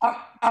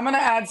 I'm going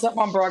to add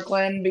something on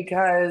Brooklyn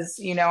because,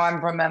 you know, I'm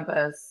from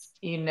Memphis.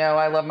 You know,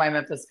 I love my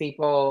Memphis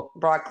people.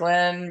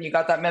 Brooklyn, you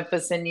got that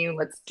Memphis in you.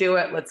 Let's do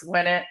it. Let's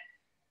win it.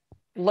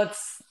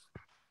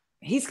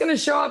 He's going to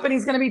show up and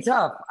he's going to be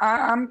tough.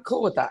 I'm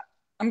cool with that.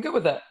 I'm good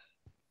with it.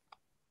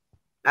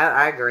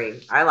 I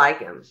agree. I like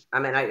him. I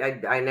mean,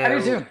 I know. I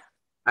do too.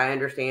 I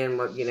understand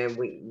what, you know,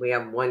 we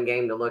have one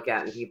game to look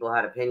at and people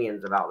had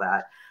opinions about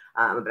that.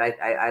 But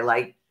I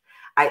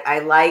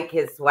like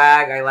his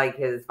swag. I like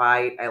his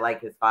fight. I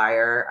like his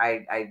fire.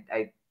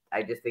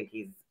 I just think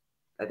he's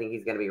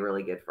going to be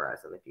really good for us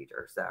in the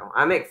future. So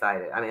I'm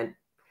excited. I mean,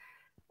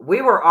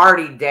 we were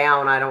already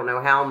down. I don't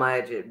know how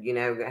much, you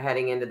know,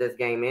 heading into this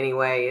game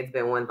anyway. It's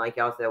been one, like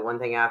y'all said, one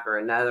thing after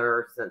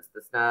another since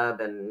the snub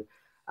and,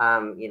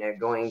 you know,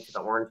 going to the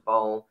Orange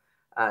Bowl.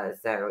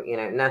 So, you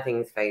know,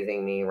 nothing's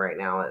phasing me right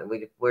now.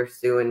 We're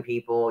suing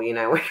people, you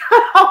know, we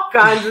got all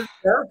kinds of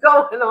stuff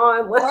going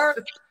on.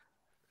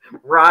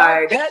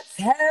 Right.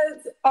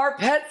 Our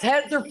pets'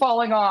 heads are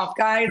falling off,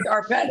 guys.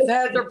 Our pets'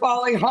 heads are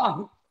falling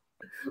off.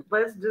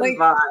 Let's just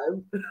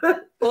vibe.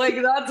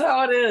 Like, that's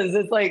how it is.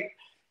 It's like,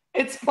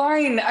 it's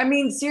fine. I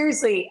mean,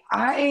 seriously,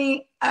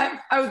 I'm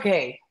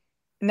okay.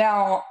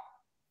 Now,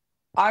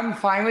 I'm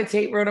fine with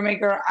Tate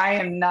Rodemaker. I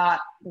am not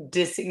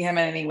dissing him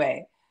in any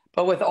way.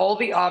 But with all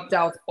the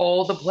opt-outs,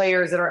 all the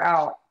players that are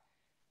out,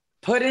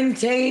 put in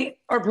Tate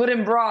or put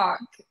in Brock,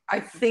 I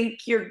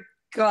think you're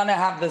going to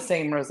have the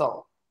same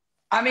result.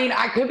 I mean,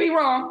 I could be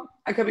wrong.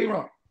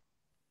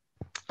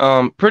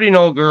 Pretty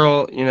Noel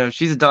girl, you know,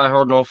 she's a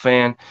diehard Noel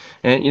fan.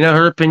 And, you know,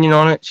 her opinion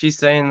on it, she's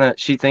saying that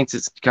she thinks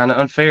it's kind of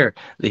unfair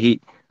that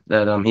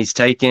he's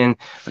taken.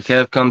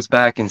 Kev comes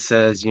back and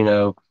says, you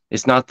know,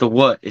 it's not the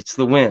what, it's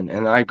the when.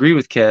 And I agree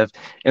with Kev.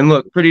 And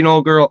look, Pretty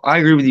Noel girl, I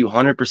agree with you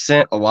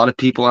 100%. A lot of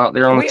people out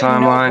there on the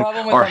timeline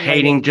are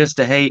hating just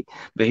to hate.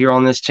 But here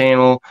on this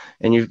channel,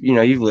 and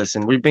you've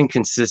listened, we've been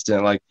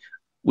consistent. Like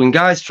when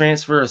guys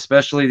transfer,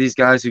 especially these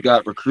guys who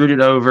got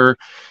recruited over,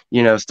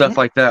 you know, stuff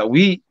like that,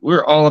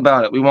 we're all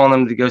about it. We want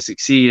them to go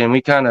succeed. And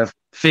we kind of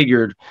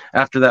figured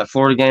after that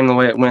Florida game, the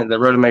way it went,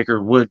 that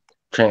Rodemaker would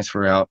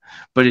transfer out.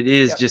 But it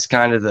is just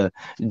kind of the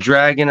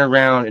dragging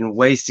around and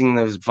wasting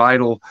those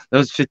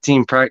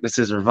 15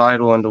 practices are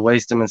vital, and to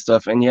waste them and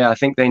stuff. And yeah, I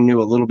think they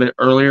knew a little bit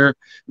earlier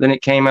than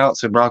it came out.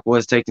 So Brock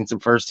was taking some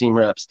first team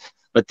reps.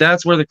 But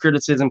that's where the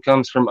criticism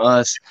comes from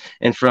us,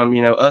 and from,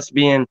 you know, us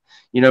being,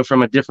 you know,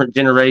 from a different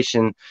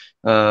generation.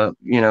 You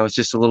know, it's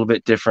just a little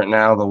bit different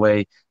now, the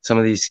way some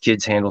of these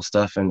kids handle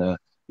stuff. And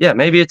yeah,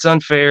 maybe it's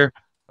unfair,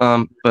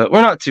 but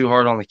we're not too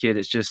hard on the kid.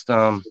 It's just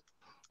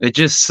it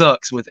just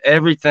sucks with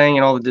everything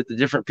and all the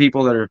different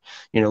people that are,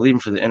 you know, leaving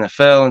for the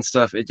NFL and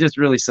stuff. It just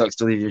really sucks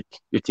to leave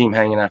your team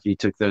hanging after you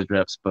took those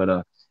reps.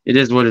 But it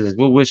is what it is.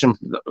 We'll wish him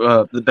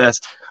the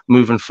best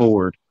moving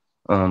forward.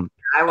 I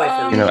wish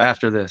him, you know,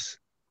 after this.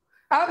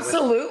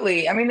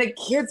 Absolutely. I mean, the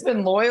kid's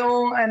been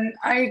loyal, and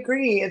I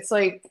agree. It's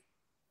like,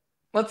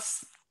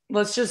 let's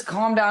just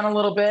calm down a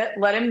little bit.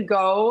 Let him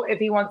go if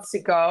he wants to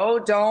go.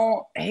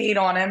 Don't hate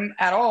on him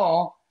at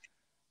all.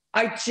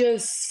 I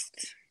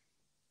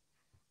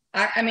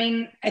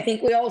mean, I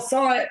think we all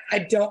saw it.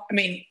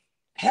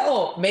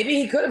 Hell, maybe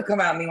he could have come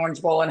out in the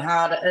Orange Bowl and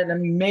had an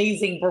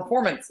amazing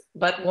performance,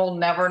 but we'll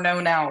never know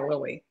now,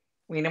 will we?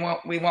 We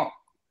won't.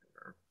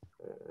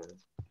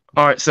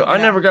 All right, so I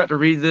never got to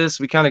read this.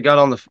 We kind of got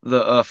on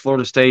the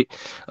Florida State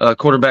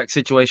quarterback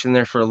situation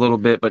there for a little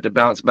bit, but to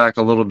bounce back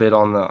a little bit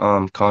on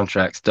the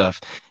contract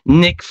stuff.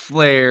 Nick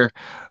Flair,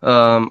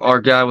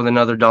 our guy with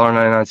another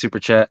 $1.99 super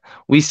chat.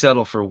 We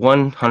settle for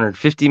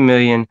 $150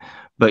 million,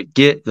 but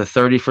get the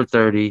 30 for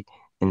 30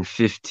 in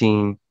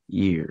 15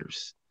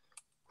 years.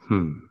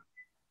 I'm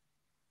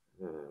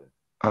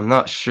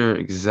not sure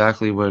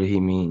exactly what he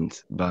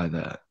means by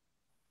that.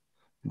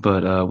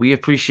 But we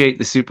appreciate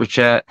the super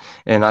chat,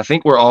 and I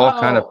think we're all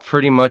kind of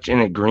pretty much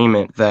in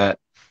agreement that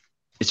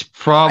it's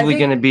probably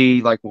going to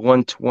be like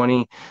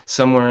 120,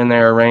 somewhere in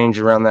there, range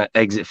around that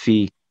exit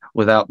fee,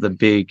 without the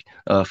big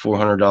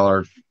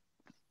 $400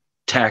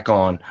 tack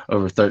on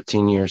over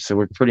 13 years. So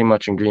we're pretty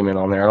much in agreement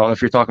on there. I don't know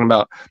if you're talking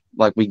about,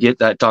 like, we get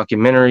that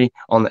documentary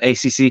on the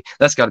ACC.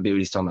 That's got to be what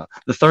he's talking about.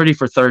 The 30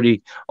 for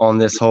 30 on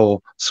this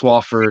whole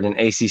Swofford and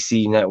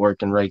ACC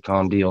network and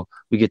Raycom deal.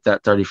 We get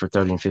that 30 for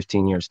 30 in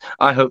 15 years.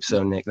 I hope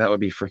so, Nick. That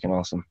would be freaking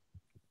awesome.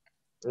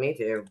 Me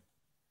too.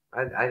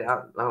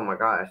 Oh my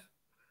gosh.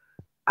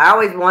 I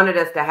always wanted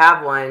us to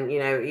have one, you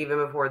know, even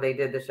before they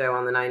did the show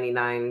on the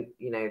 99,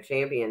 you know,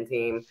 champion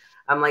team.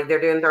 I'm like,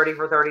 they're doing 30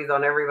 for 30s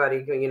on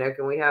everybody. You know,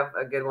 can we have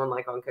a good one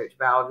like on Coach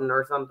Bowden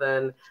or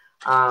something?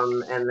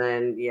 And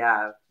then,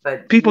 yeah,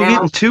 but people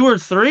getting 2 or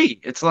 3.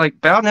 It's like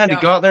Bowden had to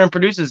go out there and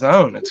produce his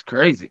own. It's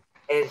crazy.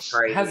 It's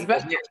crazy.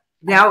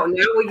 Now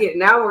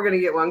we're going to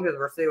get one because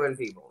we're suing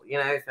people, you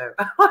know, so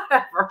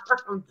whatever.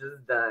 I'm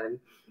just done.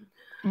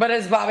 But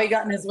has Bobby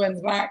gotten his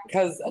wins back?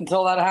 Because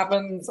until that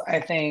happens, I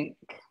think.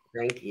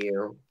 Thank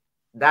you.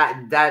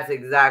 That's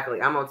exactly.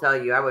 I'm gonna tell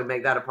you. I would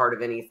make that a part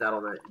of any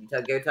settlement.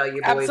 Go tell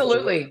your boys.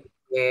 Absolutely.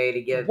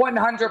 To get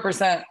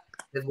 100%.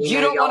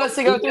 You don't want us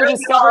to go go through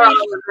discovery.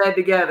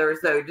 Together,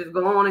 so just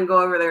go on and go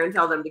over there and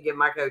tell them to give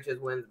my coach his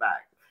wins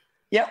back.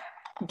 Yep.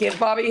 Give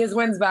Bobby his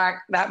wins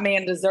back. That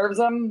man deserves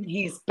them.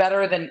 He's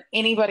better than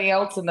anybody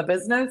else in the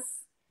business.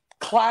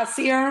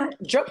 Classier.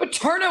 Joe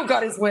Paterno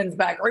got his wins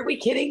back. Are we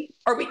kidding?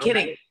 Are we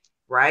kidding?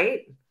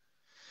 Right?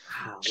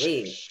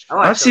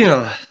 I've seen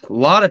a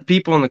lot of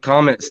people in the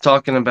comments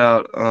talking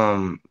about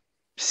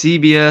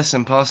CBS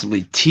and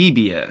possibly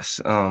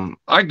TBS.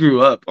 I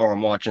grew up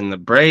on watching the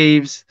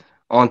Braves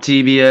on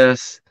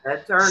TBS.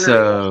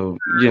 So,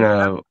 you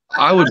know,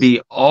 I would be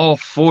all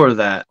for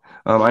that.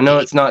 I know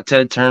it's not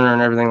Ted Turner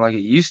and everything like it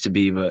used to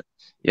be, but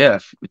yeah,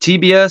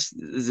 TBS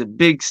is a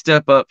big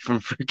step up from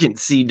freaking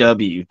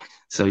CW.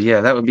 So,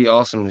 yeah, that would be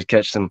awesome to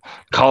catch some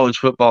college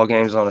football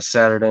games on a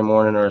Saturday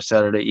morning or a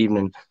Saturday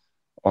evening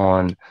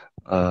on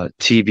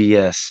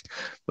TBS.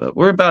 But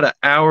we're about an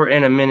hour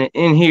and a minute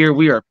in here.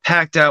 We are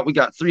packed out. We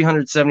got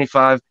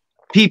 375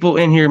 people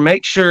in here.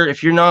 Make sure,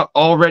 if you're not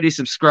already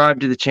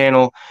subscribed to the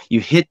channel, you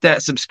hit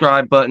that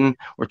subscribe button.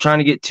 We're trying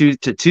to get to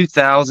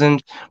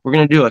 2,000. We're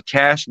going to do a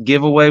cash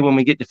giveaway when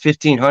we get to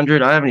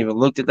 1,500. I haven't even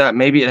looked at that.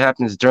 Maybe it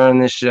happens during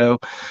this show.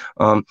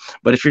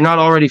 But if you're not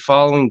already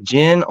following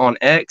Jen on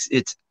X,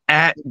 it's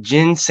at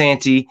Jen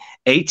Santee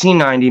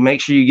 1890. Make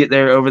sure you get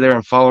over there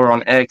and follow her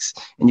on X,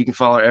 and you can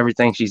follow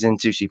everything she's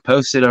into. She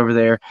posts it over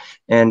there,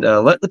 and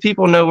let the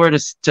people know where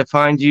to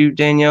find you,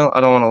 Danielle. I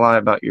don't want to lie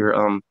about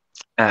your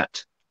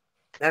at.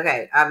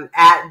 Okay, I'm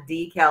at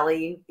D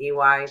Kelly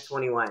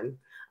EY21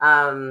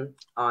 on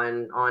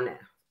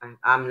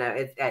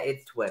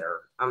it's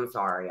Twitter. I'm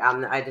sorry.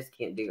 I just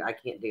can't do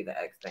the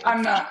X thing.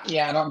 I'm not.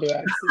 Yeah, I don't do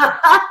X.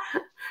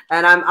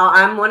 And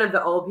I'm one of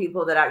the old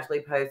people that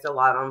actually post a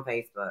lot on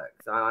Facebook.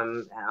 So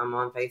I'm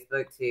on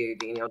Facebook too,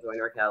 Danielle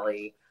Joyner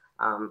Kelly.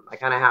 I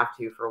kind of have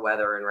to for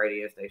weather and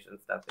radio station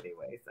stuff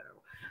anyway. So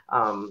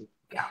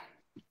yeah,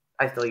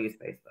 I still use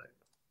Facebook.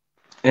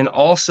 And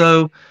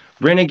also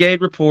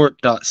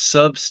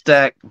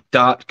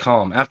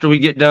renegadereport.substack.com. After we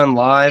get done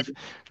live,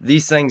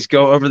 these things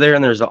go over there,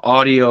 and there's an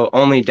audio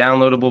only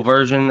downloadable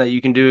version that you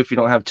can do if you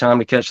don't have time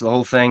to catch the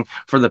whole thing.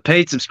 For the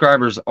paid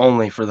subscribers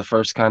only, for the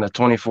first kind of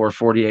 24,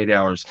 48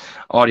 hours,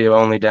 audio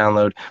only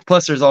download.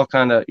 Plus there's all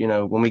kind of, you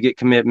know, when we get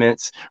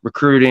commitments,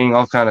 recruiting,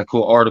 all kind of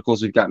cool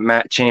articles. We've got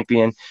Matt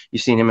Champion.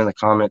 You've seen him in the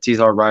comments. He's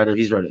our writer.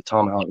 He's wrote at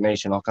Tomahawk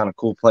Nation, all kind of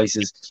cool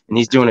places, and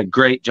he's doing a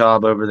great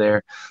job over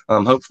there.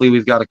 Hopefully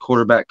we've that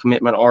quarterback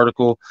commitment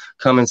article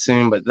coming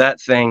soon, but that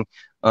thing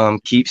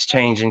keeps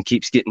changing,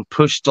 keeps getting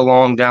pushed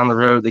along down the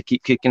road. They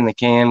keep kicking the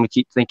can. We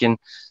keep thinking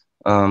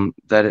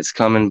that it's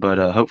coming, but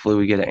hopefully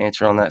we get an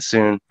answer on that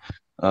soon.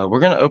 We're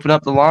going to open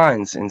up the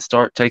lines and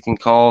start taking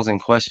calls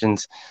and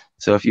questions.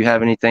 So if you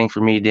have anything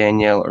for me,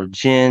 Danielle or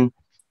Jen,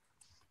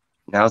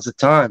 now's the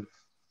time.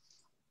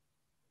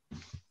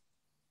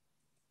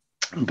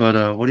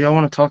 But what do y'all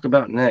want to talk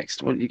about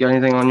next? What you got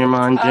anything on your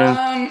mind,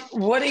 Jen?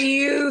 What do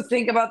you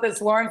think about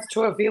this Lawrence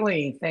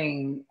Toafili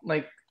thing?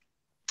 Like,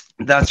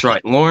 that's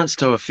right, Lawrence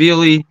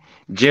Toafili,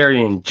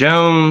 Jerrion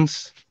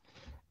Jones,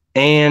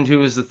 and who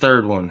was the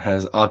third one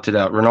has opted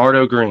out?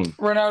 Renardo Green.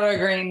 Renardo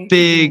Green.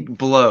 Big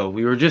blow.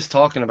 We were just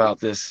talking about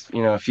this,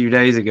 you know, a few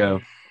days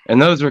ago,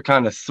 and those were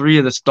kind of three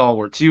of the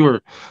stalwarts. You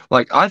were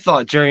like, I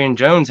thought Jerrion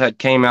Jones had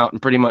came out and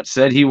pretty much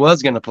said he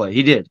was going to play.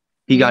 He did.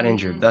 He got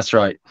injured. That's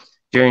right.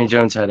 Jerrion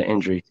Jones had an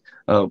injury.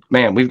 Oh,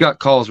 man, we've got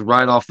calls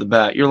right off the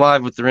bat. You're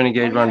live with the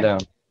Renegade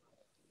Rundown.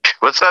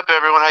 What's up,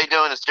 everyone? How you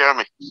doing? It's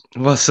Jeremy.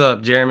 What's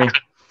up, Jeremy?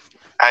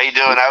 How you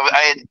doing?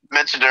 I had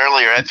mentioned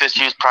earlier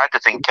FSU's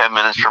practicing 10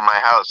 minutes from my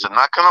house. And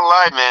not going to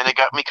lie, man, it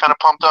got me kind of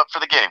pumped up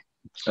for the game.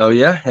 Oh,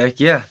 yeah? Heck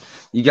yeah.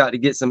 You got to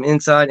get some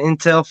inside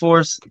intel for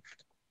us?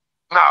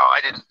 No,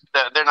 I didn't.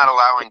 They're not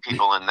allowing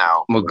people in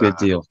now. Well, good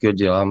deal. Good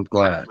deal. I'm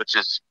glad. Which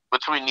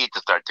we need to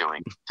start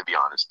doing, to be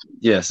honest.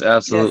 Yes,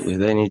 absolutely. Yes.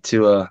 They need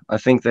to, I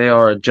think they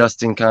are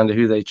adjusting kind of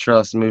who they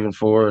trust moving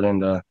forward.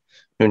 And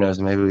who knows,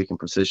 maybe we can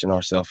position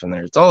ourselves in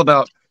there. It's all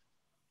about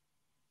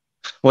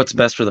what's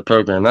best for the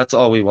program. That's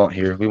all we want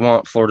here. We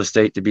want Florida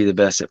State to be the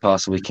best it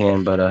possibly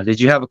can. But did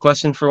you have a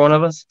question for one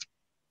of us?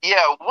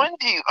 Yeah, when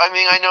do you? I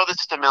mean, I know this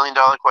is $1 million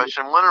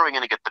question. When are we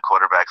going to get the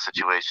quarterback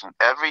situation?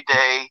 Every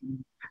day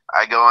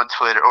I go on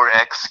Twitter or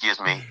X, excuse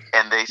me,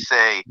 and they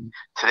say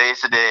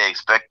today's the day.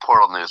 Expect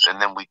portal news,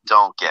 and then we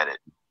don't get it.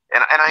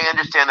 And I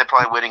understand they're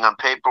probably waiting on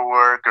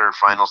paperwork or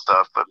final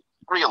stuff, but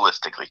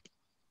realistically,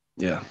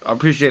 Yeah, I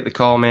appreciate the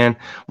call, man.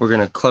 We're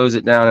gonna close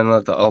it down and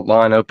let the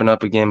line open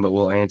up again, but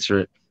we'll answer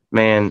it,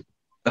 man.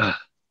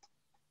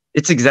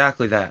 It's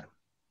exactly that.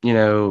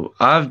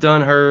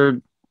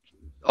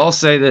 I'll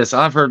say this.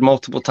 I've heard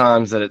multiple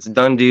times that it's a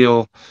done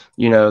deal.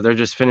 They're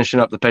just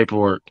finishing up the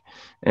paperwork.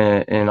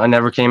 And I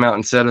never came out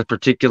and said a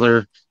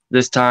particular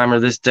this time or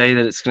this day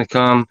that it's going to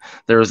come.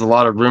 There was a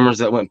lot of rumors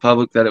that went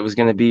public that it was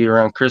going to be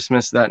around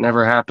Christmas. That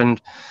never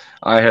happened.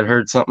 I had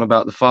heard something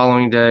about the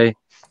following day.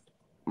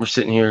 We're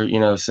sitting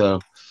here, so.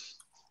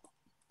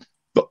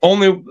 But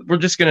we're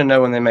just going to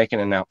know when they make an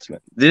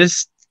announcement.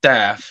 This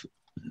staff,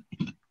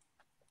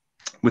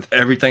 with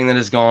everything that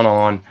has gone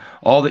on,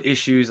 all the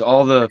issues,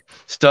 all the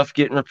stuff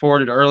getting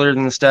reported earlier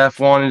than the staff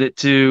wanted it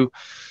to,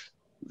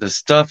 the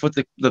stuff with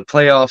the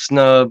playoff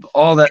snub,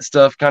 all that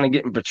stuff kind of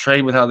getting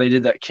betrayed with how they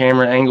did that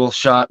camera angle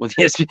shot with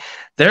ESPN.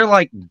 They're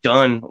like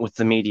done with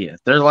the media.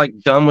 They're like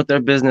done with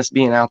their business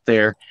being out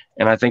there.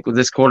 And I think with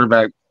this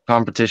quarterback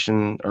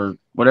competition, or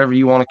whatever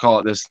you want to call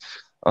it, this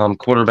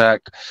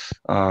quarterback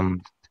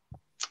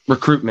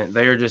recruitment,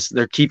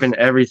 they're keeping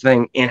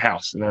everything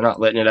in-house and they're not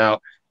letting it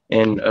out.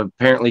 And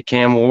apparently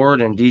Cam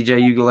Ward and DJ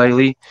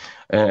Ugalele,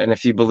 and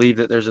if you believe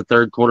that there's a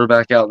third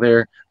quarterback out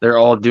there, they're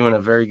all doing a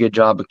very good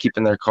job of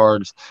keeping their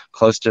cards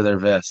close to their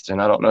vest.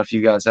 And I don't know if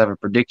you guys have a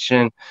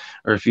prediction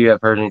or if you have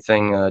heard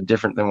anything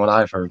different than what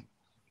I've heard.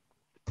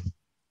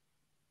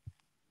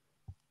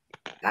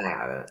 I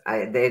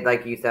haven't.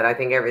 Like you said, I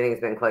think everything's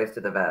been close to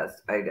the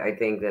vest. I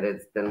think that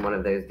it's been one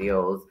of those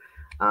deals.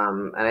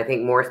 And I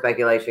think more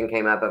speculation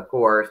came up, of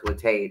course,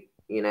 with Tate,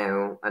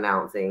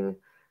 announcing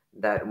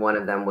that one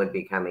of them would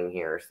be coming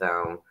here.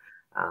 So,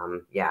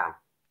 yeah,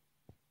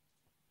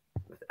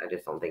 I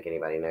just don't think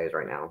anybody knows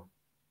right now.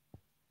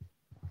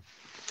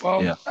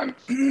 Well, yeah.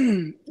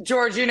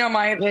 George,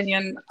 my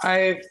opinion.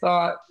 I've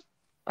thought,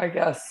 I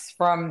guess,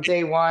 from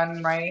day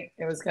one, right,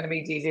 it was going to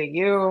be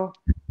DJU.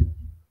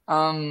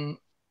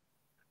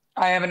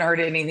 I haven't heard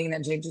anything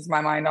that changes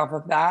my mind off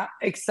of that,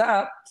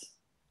 except,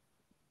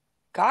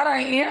 God,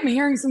 I am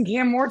hearing some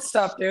Cam Ward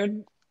stuff,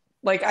 dude.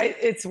 Like,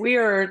 it's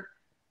weird.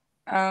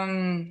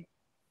 Because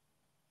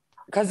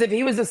if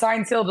he was a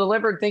signed, sealed,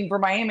 delivered thing for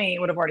Miami, it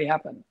would have already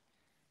happened.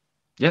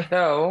 Yeah.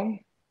 So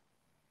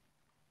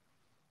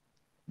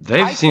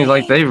seems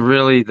like they've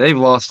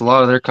lost a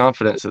lot of their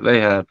confidence that they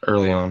had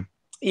early on.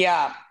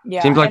 Yeah.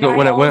 Seems like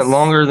when it went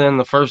longer than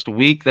the first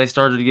week, they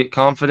started to get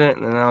confident,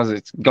 and now as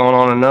it's gone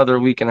on another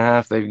week and a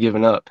half, they've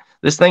given up.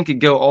 This thing could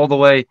go all the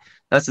way.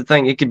 That's the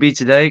thing. It could be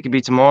today, it could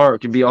be tomorrow,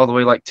 it could be all the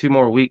way like 2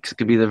 more weeks. It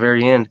could be the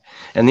very end.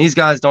 And these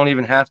guys don't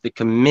even have to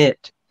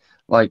commit.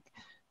 Like,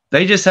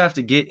 they just have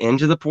to get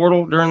into the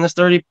portal during this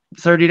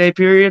 30-day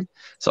period.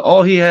 So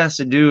all he has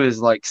to do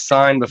is like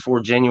sign before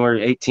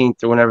January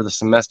 18th or whenever the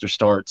semester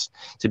starts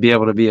to be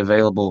able to be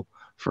available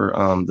for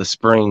the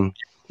spring,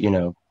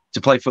 to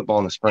play football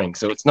in the spring.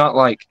 So it's not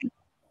like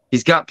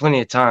he's got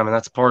plenty of time, and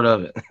that's part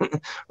of it.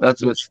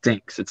 That's what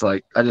stinks. It's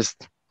like,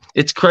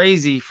 it's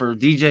crazy for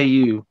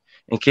DJU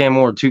and Cam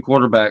Ward, 2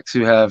 quarterbacks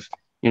who have,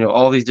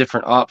 all these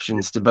different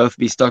options, to both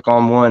be stuck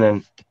on one.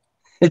 And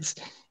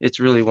it's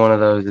really one of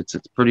those. It's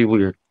pretty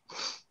weird.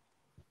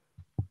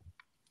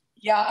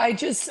 Yeah,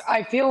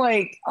 I feel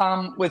like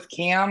with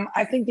Cam,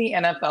 I think the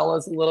NFL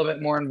is a little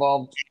bit more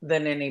involved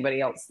than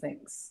anybody else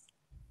thinks.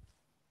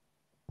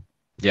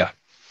 Yeah.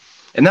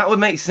 And that would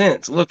make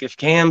sense. Look, if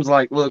Cam's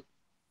like, look,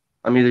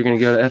 I'm either going to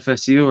go to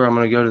FSU or I'm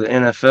going to go to the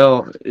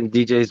NFL, and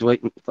DJ's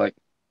waiting, it's like,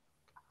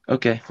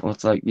 okay, well,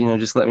 it's like,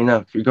 just let me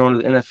know. If you're going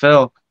to the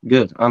NFL,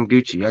 good. I'm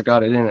Gucci. I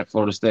got it in at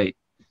Florida State.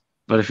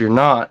 But if you're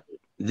not,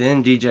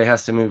 then DJ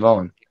has to move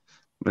on.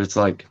 But it's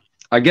like,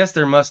 I guess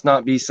there must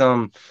not be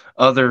some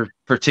other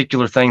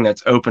particular thing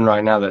that's open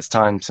right now that's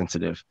time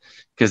sensitive,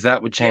 because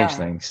that would change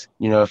things.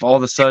 If all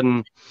of a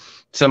sudden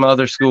some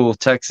other school,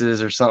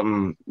 Texas or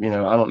something, I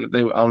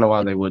don't know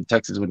why they would.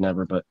 Texas would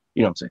never, but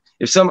you know what I'm saying.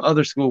 If some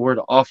other school were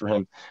to offer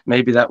him,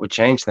 maybe that would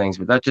change things,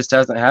 but that just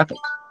hasn't happened.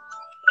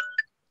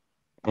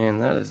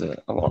 And that is an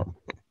alarm.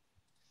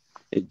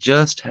 It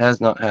just has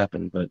not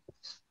happened, but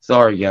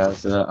sorry,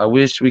 guys. I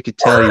wish we could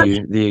tell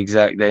you the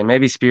exact day.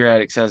 Maybe Spear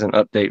Addicts has an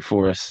update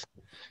for us.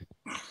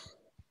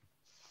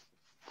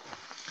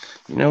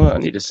 You know what? I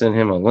need to send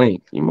him a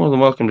link. You're more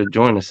than welcome to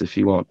join us if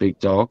you want, big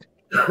dog.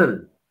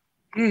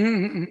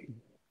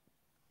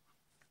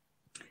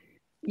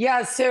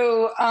 Yeah,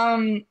 so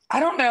I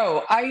don't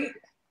know. I'm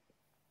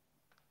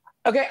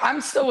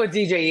still with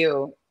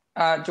DJU,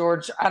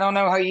 George. I don't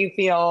know how you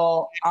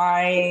feel.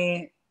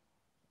 I'm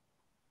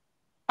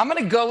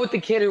gonna go with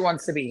the kid who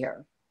wants to be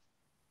here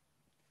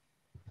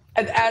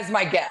as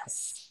my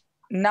guess.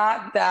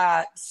 Not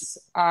that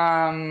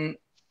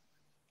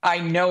I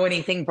know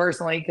anything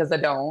personally, because I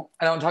don't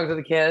talk to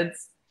the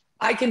kids.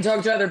 I can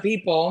talk to other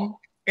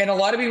people, and a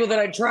lot of people that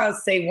I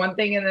trust say one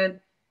thing and then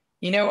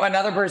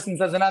Another person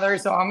says another.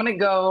 So I'm going to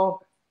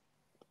go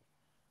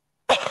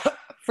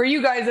for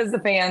you guys as the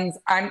fans.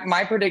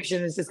 My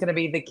prediction is just going to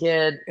be the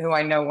kid who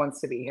I know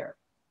wants to be here.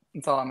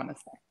 That's all I'm going to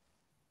say.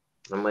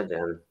 I'm with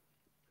Jen.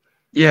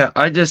 Yeah,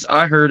 I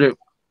heard it.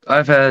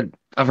 I've heard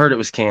it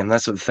was Cam.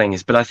 That's what the thing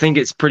is. But I think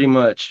it's pretty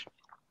much,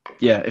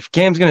 yeah, if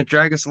Cam's going to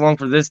drag us along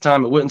for this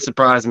time, it wouldn't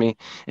surprise me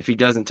if he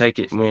doesn't take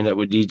it and we end up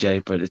with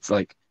DJ. But it's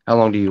like, how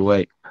long do you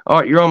wait? All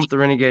right, you're on with the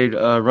Renegade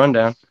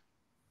Rundown.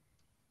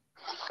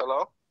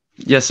 Hello?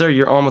 Yes, sir.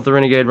 You're on with the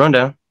Renegade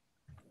Rundown.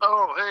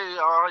 Oh, hey,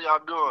 how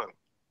y'all doing?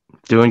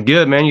 Doing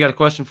good, man. You got a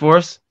question for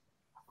us?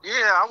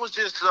 Yeah, I was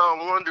just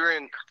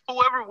wondering,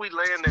 whoever we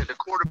land at the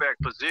quarterback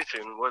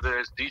position, whether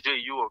it's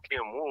DJU or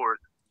Cam Ward,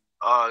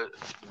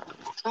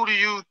 who do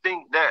you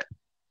think that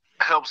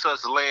helps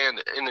us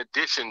land in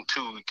addition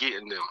to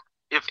getting them,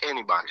 if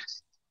anybody?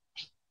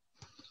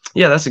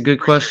 Yeah, that's a good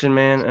question,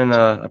 man, and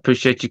I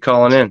appreciate you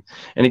calling in.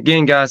 And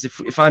again, guys,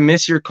 if I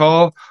miss your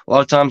call, a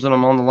lot of times when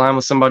I'm on the line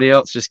with somebody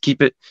else, just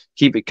keep it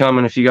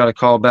coming if you got to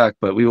call back.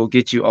 But we will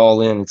get you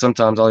all in, and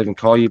sometimes I'll even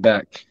call you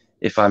back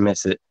if I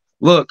miss it.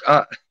 Look,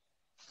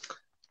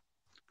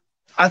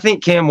 I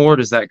think Cam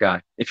Ward is that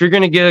guy. If you're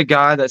going to get a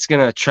guy that's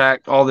going to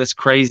attract all this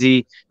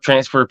crazy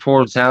transfer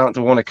portal talent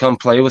to want to come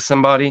play with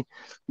somebody,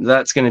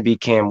 that's going to be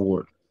Cam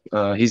Ward.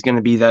 He's going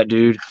to be that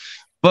dude.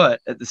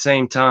 But at the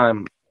same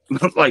time,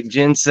 like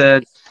Jen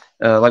said,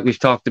 like we've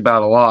talked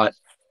about a lot,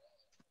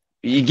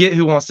 you get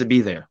who wants to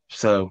be there.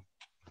 So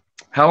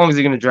how long is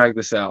he going to drag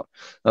this out?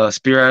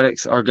 Spear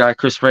Addicts, our guy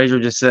Chris Frazier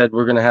just said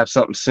we're going to have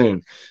something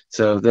soon.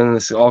 So then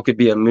this all could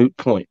be a moot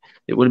point.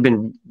 It would have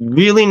been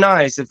really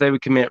nice if they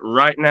would commit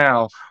right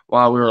now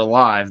while we were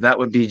alive. That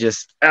would be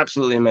just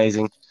absolutely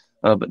amazing.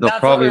 But they'll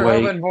probably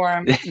wait. Hoping for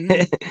him.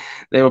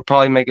 They will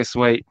probably make us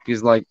wait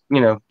because, like,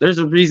 there's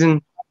a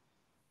reason.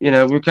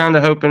 We're kind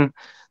of hoping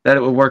that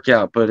it would work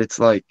out, but it's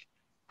like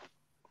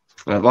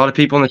a lot of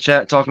people in the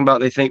chat talking about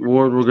they think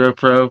Ward will go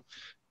pro.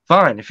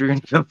 Fine, if you're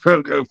going to go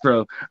pro, go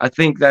pro. I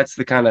think that's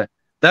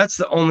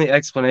the only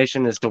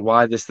explanation as to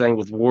why this thing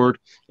with Ward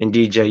and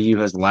DJU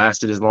has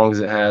lasted as long as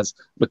it has,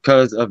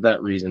 because of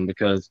that reason.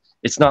 Because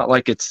it's not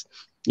like it's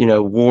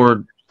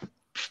Ward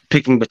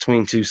picking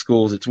between two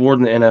schools. It's Ward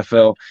in the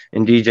NFL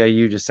and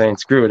DJU just saying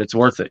screw it, it's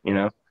worth it.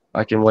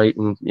 I can wait,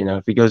 and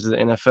if he goes to the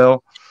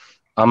NFL,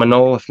 I'm a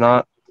Knoll. If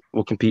not,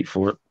 we'll compete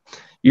for it.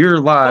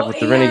 You're live with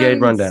the Renegade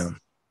Rundown.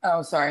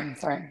 Oh, sorry.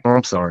 Oh,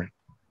 I'm sorry.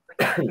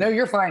 No,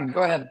 you're fine.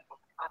 Go ahead.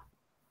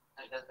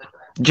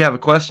 Did you have a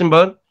question,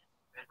 bud?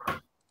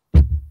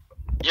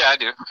 Yeah,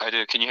 I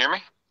do. Can you hear me?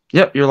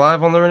 Yep, you're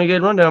live on the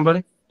Renegade Rundown,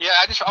 buddy. Yeah,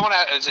 I want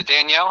to. Is it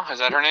Danielle? Is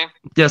that her name?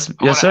 Yes,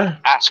 sir.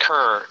 Ask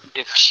her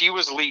if she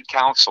was lead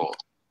counsel,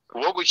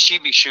 what would she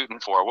be shooting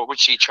for? What would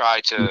she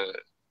try to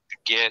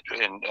get,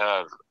 and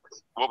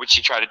what would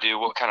she try to do?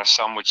 What kind of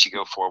sum would she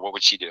go for? What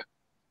would she do?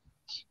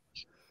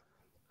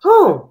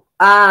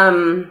 I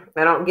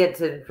don't get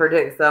to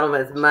predict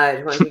settlements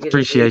much. Once you get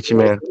Appreciate you,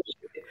 man.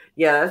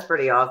 Yeah, that's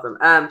pretty awesome.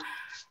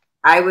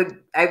 I would.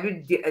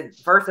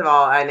 First of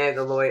all, I know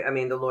the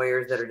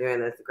lawyers that are doing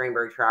this,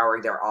 Greenberg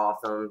Trowery, they're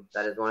awesome.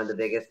 That is one of the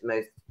biggest,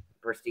 most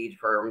prestige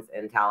firms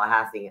in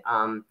Tallahassee.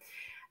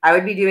 I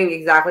would be doing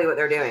exactly what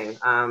they're doing.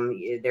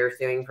 They're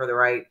suing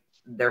for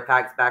their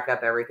facts back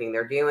up everything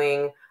they're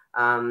doing.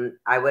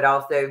 I would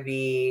also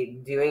be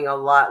doing a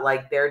lot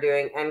like they're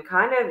doing, and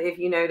kind of, if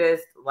you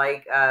noticed,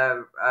 like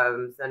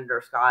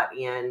Senator Scott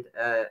and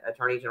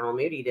Attorney General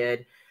Moody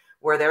did,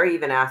 where they're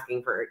even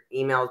asking for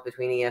emails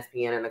between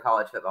ESPN and the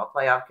College Football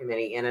Playoff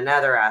Committee in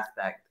another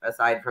aspect,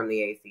 aside from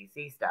the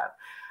ACC stuff.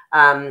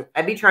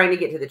 I'd be trying to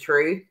get to the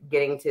truth,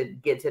 get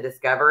to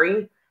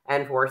discovery,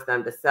 and force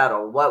them to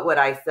settle. What would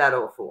I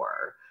settle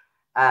for?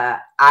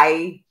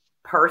 I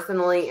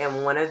personally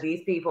am one of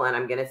these people, and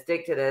I'm going to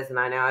stick to this. And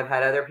I know I've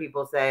had other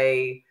people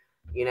say,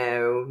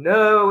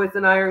 no, it's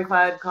an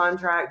ironclad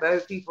contract.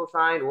 Both people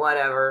signed,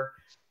 whatever.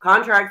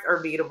 Contracts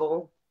are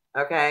beatable.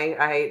 Okay.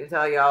 I hate to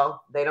tell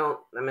y'all, I don't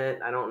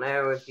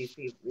know if these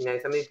people,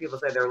 some of these people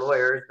say they're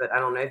lawyers, but I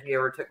don't know if you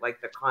ever took like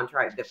the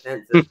contract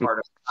defense as part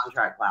of the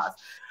contract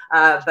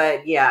class.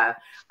 But yeah,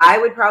 I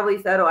would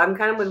probably settle. I'm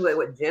kind of with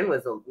what Jen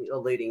was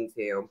alluding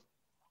to,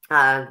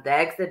 the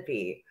exit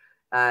fee.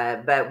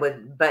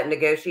 But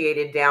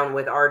negotiated down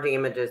with our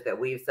damages that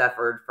we've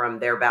suffered from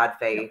their bad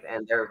faith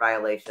and their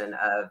violation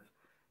of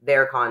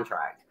their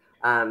contract.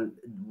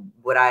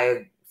 Would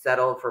I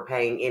settle for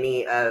paying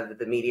any of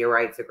the media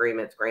rights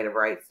agreements, grant of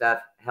rights stuff?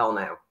 Hell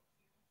no.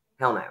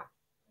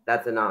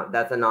 That's a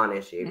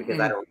non-issue because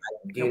I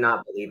do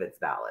not believe it's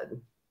valid.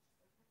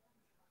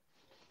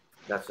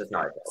 That's just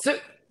not it. So,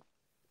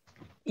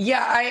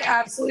 yeah, I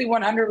absolutely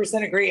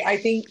 100% agree.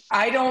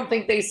 I don't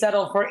think they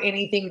settle for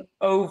anything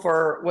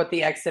over what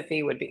the exit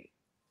fee would be.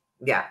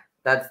 Yeah,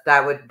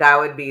 that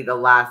would be the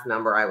last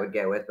number I would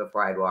go with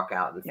before I'd walk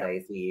out and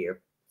say, see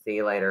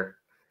you later.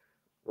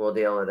 We'll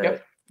deal with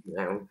it.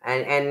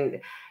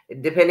 And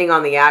depending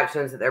on the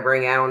actions that they're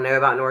bringing, I don't know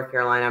about North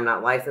Carolina. I'm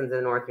not licensed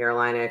in North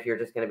Carolina. If you're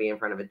just going to be in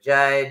front of a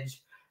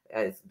judge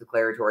as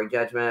declaratory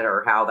judgment,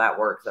 or how that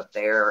works up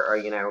there,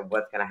 or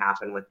what's going to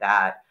happen with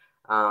that.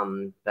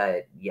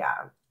 But yeah.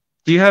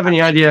 Do you have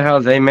any idea how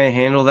they may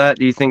handle that?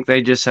 Do you think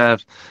they just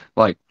have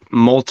like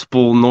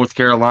multiple North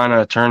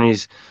Carolina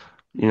attorneys,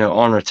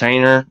 on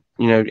retainer,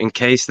 in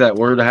case that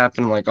were to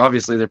happen? Like,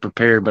 obviously they're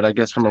prepared, but I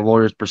guess from a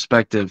lawyer's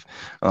perspective,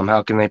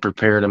 how can they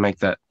prepare to make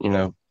that,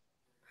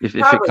 if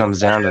it comes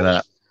down to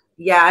that?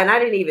 Yeah, and I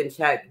didn't even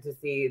check to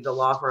see the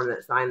law firm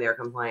that signed their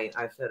complaint.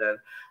 I should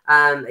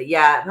have.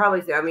 Yeah,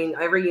 probably so. I mean,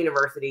 every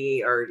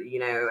university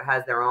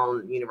has their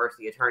own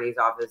university attorney's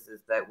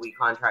offices that we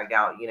contract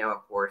out,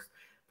 of course,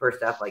 for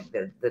stuff like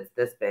that's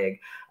this big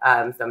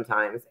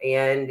sometimes.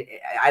 And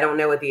I don't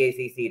know what the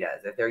ACC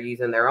does. If they're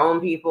using their own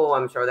people,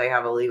 I'm sure they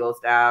have a legal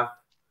staff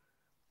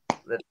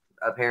that's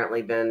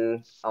apparently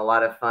been a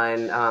lot of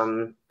fun.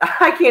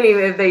 I can't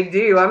even, if they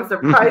do, I'm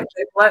surprised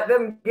they let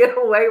them get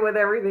away with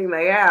everything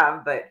they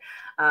have. But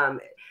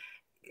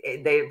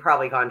they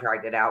probably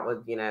contracted out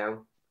with,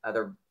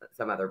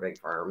 some other big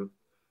firm.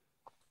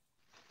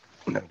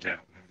 No doubt.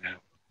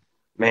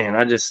 Man,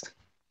 I just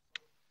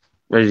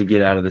ready to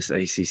get out of this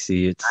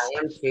ACC. I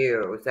am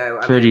too. So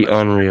pretty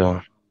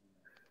unreal.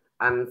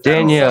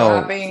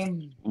 Danielle,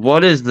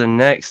 what is the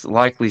next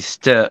likely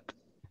step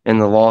in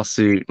the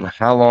lawsuit, and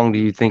how long do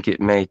you think it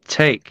may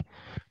take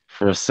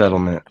for a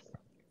settlement?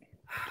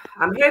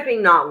 I'm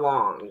hoping not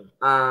long.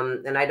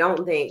 And I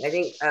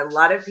think a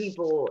lot of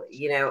people,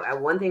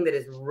 one thing that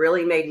has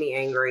really made me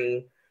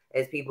angry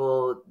is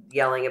people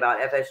yelling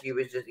about FSU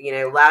was just,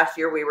 last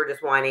year we were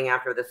just whining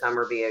after the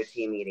summer BOT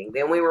meeting.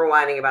 Then we were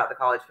whining about the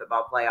college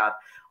football playoff.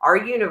 Our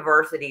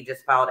university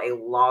just filed a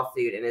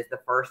lawsuit and is the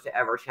first to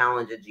ever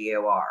challenge a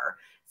GOR.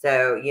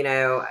 So,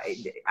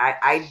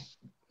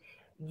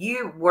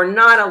 we're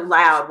not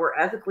allowed, we're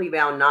ethically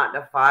bound not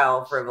to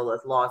file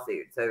frivolous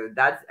lawsuits. So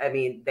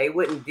they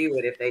wouldn't do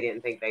it if they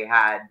didn't think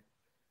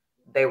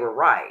they were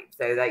right.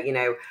 So that,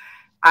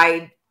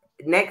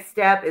 next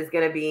step is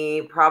going to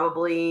be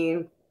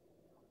probably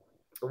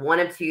one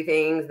of two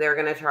things. They're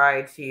going to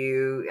try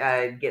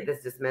to get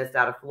this dismissed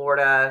out of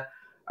Florida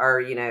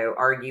or,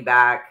 argue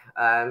back.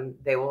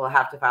 They will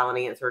have to file an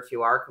answer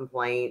to our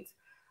complaint.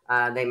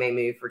 They may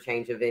move for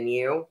change of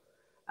venue.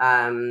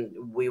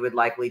 We would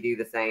likely do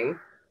the same,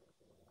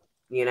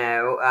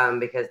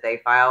 because they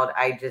filed.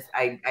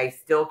 I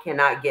still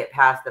cannot get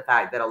past the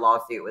fact that a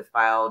lawsuit was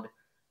filed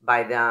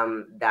by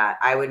them that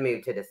I would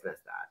move to dismiss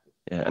that.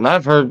 Yeah, and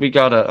I've heard we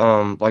got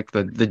a like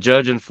the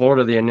judge in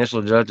Florida, the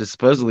initial judge is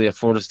supposedly a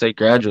Florida State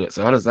graduate.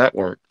 So how does that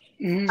work?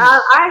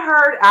 I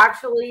heard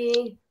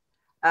actually,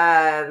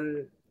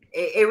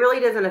 it really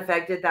doesn't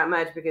affect it that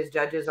much because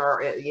judges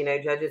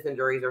and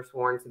juries are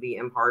sworn to be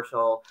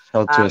impartial,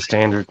 held to a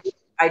standard.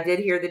 I did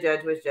hear the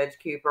judge was Judge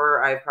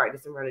Cooper. I've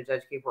practiced in front of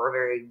Judge Cooper a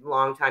very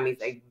long time.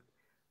 He's a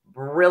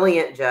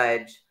brilliant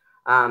judge,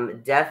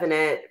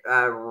 definite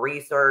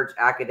research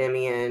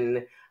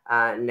academician,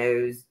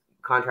 knows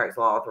contracts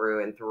law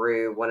through and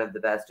through, one of the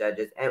best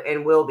judges,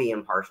 and will be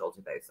impartial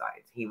to both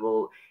sides. He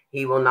will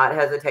not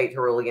hesitate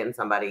to rule against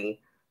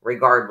somebody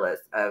regardless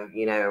of,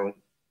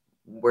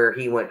 where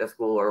he went to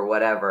school or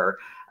whatever.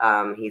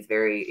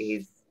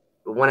 He's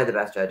one of the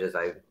best judges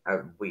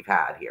we've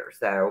had here.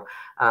 So,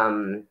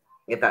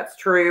 if that's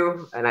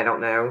true, and I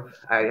don't know,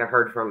 I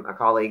heard from a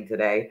colleague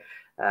today,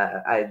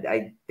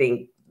 I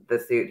think the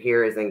suit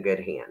here is in good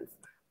hands.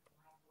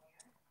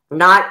 I'm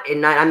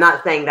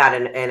not saying that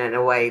in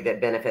a way that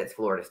benefits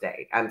Florida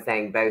State. I'm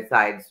saying both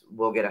sides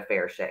will get a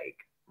fair shake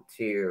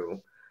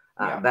too.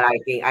 But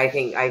I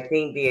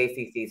think the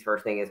ACC's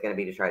first thing is going to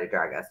be to try to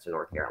drag us to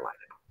North Carolina.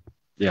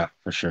 Yeah,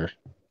 for sure.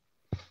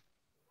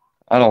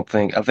 I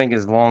think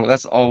as long,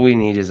 that's all we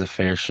need is a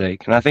fair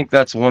shake. And I think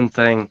that's one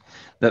thing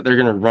that they're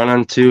going to run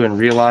into and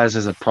realize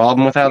is a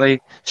problem with how they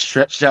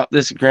stretched out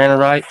this grant of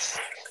rights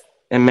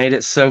and took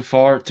it so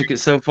far,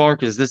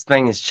 because this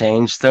thing has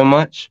changed so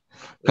much.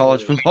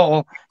 College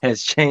football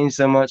has changed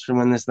so much from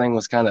when this thing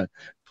was kind of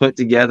put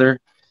together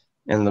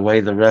and the way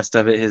the rest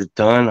of it is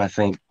done. I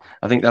think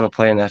that'll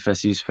play in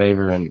FSU's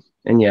favor.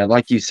 And yeah,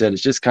 like you said,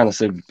 it's just kind of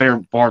so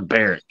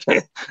barbaric.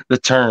 The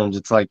terms,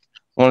 it's like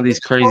one of these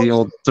crazy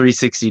old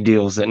 360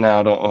 deals that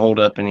now don't hold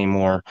up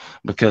anymore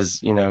because,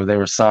 they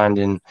were signed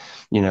in,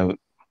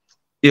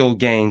 ill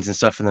gains and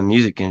stuff in the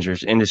music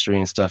industry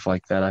and stuff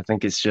like that. I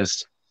think it's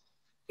just.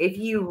 If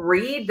you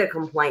read the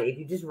complaint, if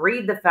you just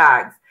read the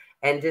facts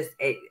and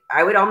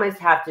I would almost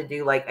have to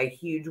do like a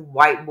huge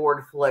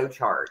whiteboard flow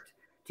chart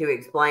to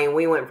explain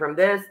we went from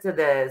this to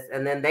this,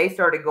 and then they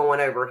started going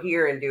over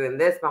here and doing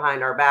this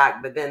behind our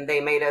back, but then they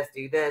made us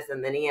do this,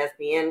 and then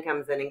ESPN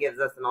comes in and gives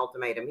us an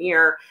ultimatum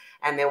here,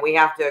 and then we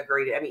have to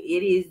agree to. I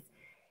mean,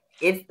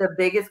 it's the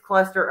biggest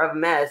cluster of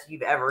mess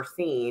you've ever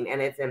seen,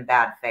 and it's in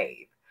bad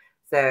faith.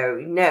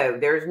 So no,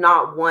 there's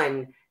not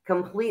one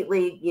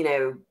completely,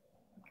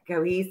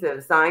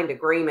 cohesive signed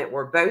agreement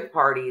where both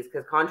parties,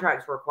 because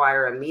contracts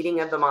require a meeting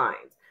of the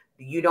minds.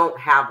 You don't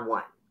have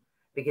one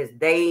because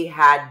they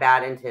had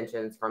bad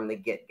intentions from the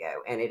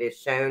get-go, and it is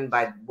shown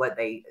by what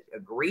they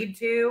agreed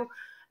to,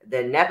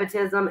 the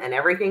nepotism and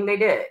everything they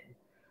did.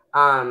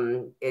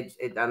 I'm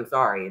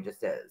sorry, it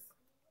just is.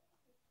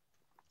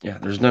 Yeah,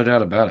 there's no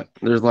doubt about it.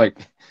 There's like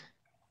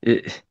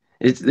it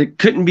it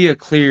couldn't be a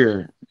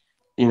clear,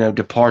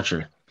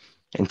 departure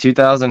in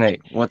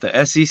 2008. What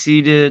the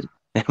SEC did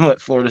and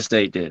what Florida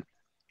State did.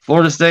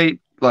 Florida State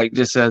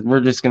just said,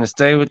 we're just going to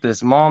stay with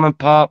this mom and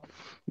pop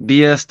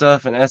BS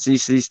stuff, and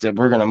SEC stuff.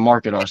 We're going to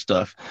market our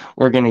stuff.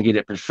 We're going to get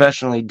it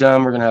professionally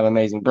done. We're going to have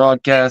amazing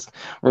broadcasts.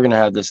 We're going to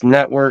have this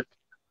network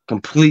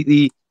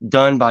completely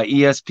done by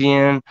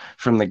ESPN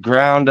from the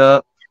ground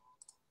up.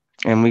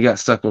 And we got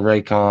stuck with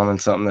Raycom and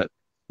something that.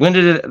 When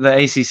did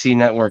the ACC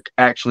network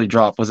actually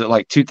drop? Was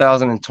it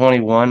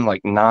 2021,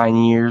 9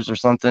 years or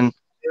something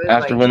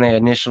after when they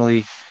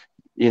initially,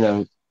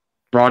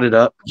 brought it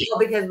up? Well,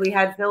 because we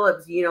had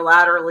Phillips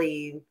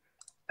unilaterally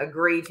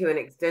agree to an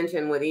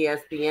extension with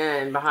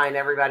ESPN behind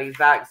everybody's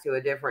backs to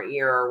a different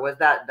year, or was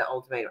that the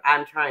ultimatum?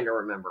 I'm trying to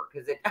remember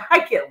because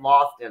I get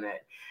lost in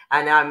it,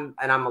 and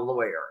I'm a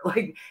lawyer, but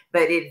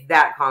it's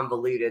that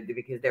convoluted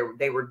because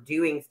they were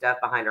doing stuff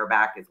behind our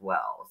back as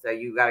well. So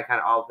you got to kind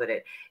of all put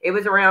it. It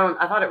was around.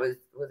 I thought it was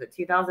it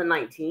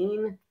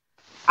 2019?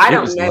 I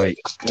don't know.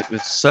 It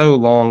was so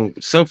long,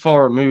 so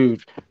far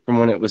removed from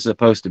when it was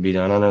supposed to be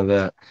done. I know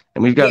that,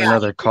 and we've got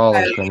another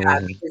caller coming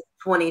in.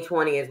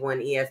 2020 is when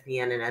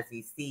ESPN and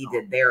SEC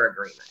did their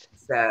agreement.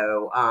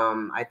 So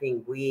I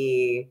think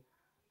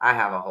I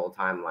have a whole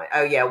timeline.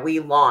 Oh yeah, we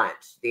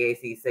launched the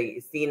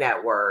ACC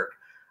network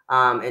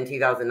in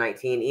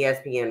 2019.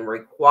 ESPN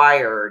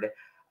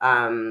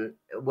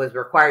was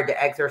required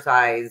to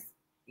exercise,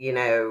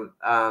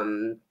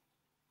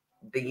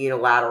 the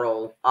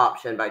unilateral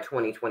option by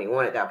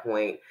 2021 at that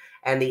point,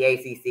 and the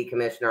ACC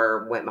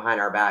commissioner went behind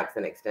our backs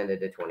and extended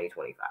to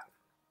 2025.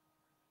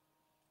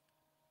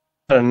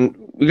 And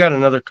we got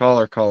another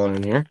caller calling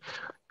in here.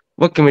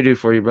 What can we do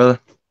for you, brother?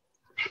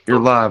 You're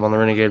live on the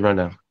Renegade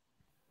Rundown.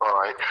 All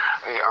right.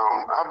 Hey,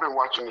 I've been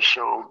watching the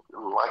show,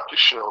 like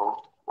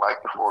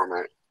the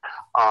format.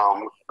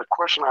 The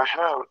question I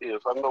have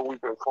is, I know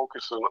we've been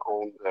focusing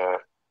on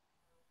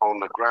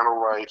the grant of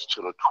rights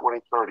to the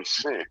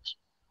 2036,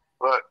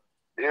 but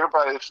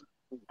everybody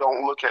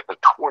don't look at the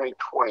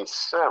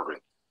 2027.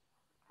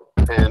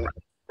 And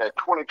that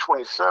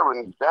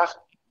 2027, that's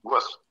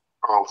what's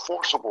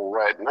forcible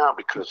right now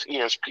because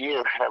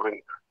ESPN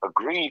haven't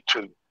agreed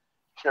to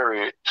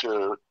carry it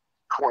to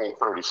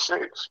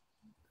 2036.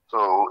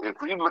 So if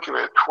we're looking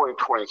at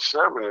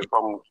 2027, if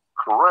I'm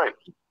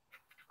correct,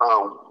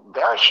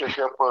 that should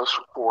help us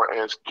for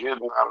as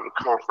getting out of the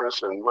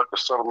conference and what the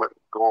settlement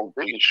going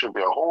to be. It should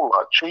be a whole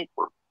lot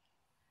cheaper.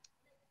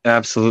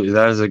 Absolutely.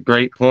 That is a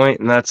great point.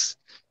 And that's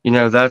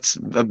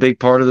a big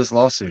part of this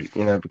lawsuit,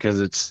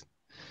 because it's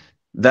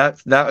that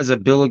was a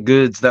bill of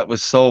goods that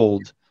was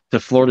sold to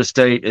Florida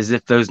State as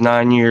if those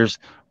 9 years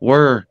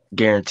were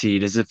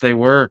guaranteed, as if they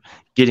were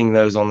getting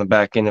those on the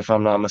back end, if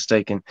I'm not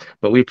mistaken.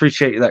 But we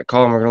appreciate that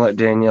call, and we're going to let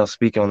Danielle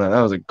speak on that.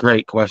 That was a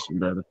great question,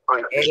 brother.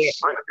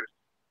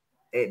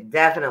 It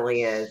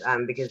definitely is,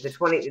 because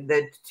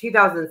the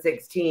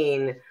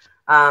 2016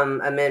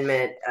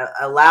 amendment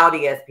allowed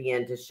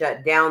ESPN to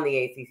shut down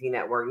the ACC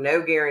network.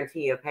 No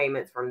guarantee of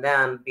payments from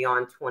them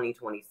beyond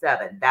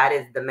 2027. That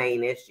is the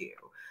main issue.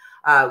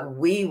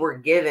 We were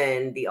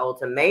given the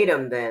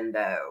ultimatum then,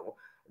 though,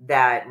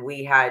 that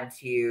we had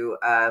to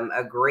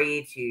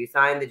agree to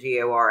sign the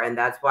GOR, and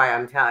that's why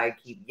I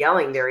keep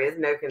yelling, there is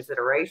no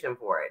consideration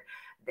for it.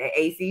 The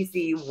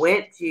ACC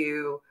went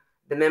to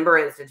the member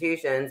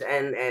institutions,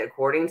 and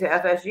according to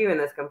FSU in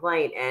this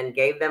complaint, and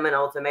gave them an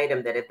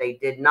ultimatum that if they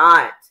did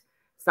not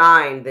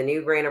sign the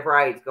new grant of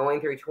rights going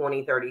through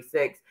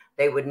 2036,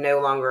 they would no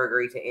longer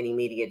agree to any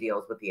media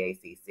deals with the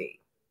ACC.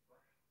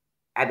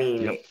 I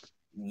mean, yep.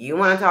 You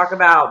want to talk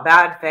about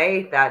bad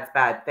faith? That's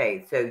bad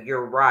faith. So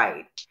you're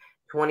right.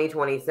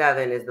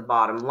 2027 is the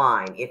bottom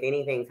line. If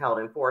anything's held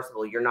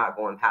enforceable, you're not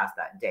going past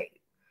that date.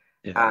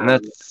 Yeah, and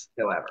that's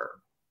however.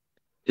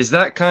 Is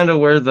that kind of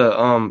where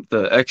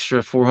the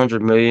extra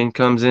 400 million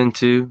comes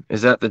into?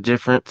 Is that the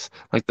difference?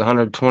 Like the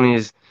 120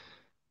 is,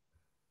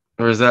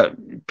 or is that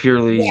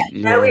purely? Yeah,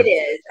 no, it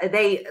is.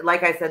 They,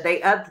 like I said,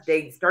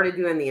 they started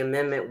doing the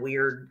amendment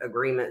weird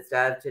agreement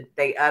stuff.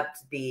 They upped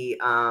the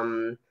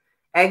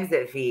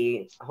exit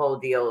fee whole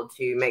deal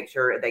to make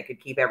sure they could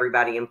keep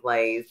everybody in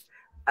place.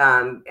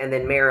 And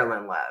then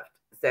Maryland left.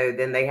 So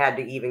then they had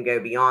to even go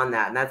beyond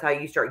that. And that's how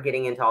you start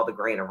getting into all the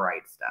grant of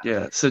rights stuff.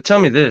 Yeah. So tell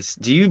me this.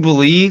 Do you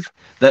believe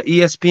that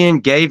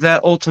ESPN gave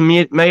that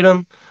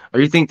ultimatum? Or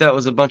you think that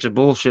was a bunch of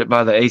bullshit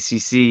by the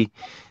ACC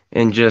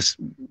and just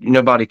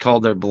nobody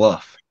called their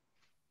bluff?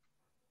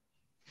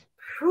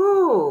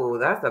 Whew,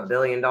 that's $1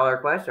 billion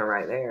question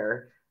right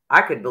there.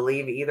 I could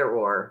believe either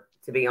or.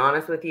 To be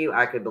honest with you,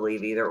 I could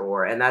believe either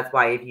or. And that's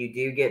why if you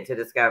do get to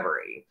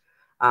discovery,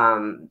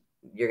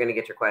 you're going to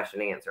get your question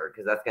answered,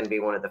 because that's going to be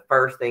one of the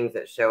first things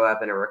that show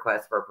up in a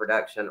request for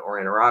production or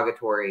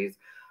interrogatories,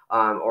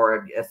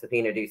 or a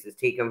subpoena duces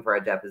tecum for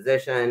a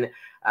deposition.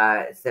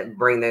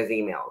 Bring those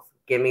emails.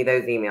 Give me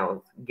those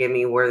emails. Give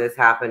me where this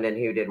happened and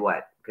who did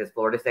what, because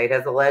Florida State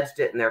has alleged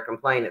it in their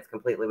complaint. It's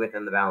completely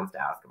within the bounds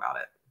to ask about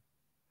it.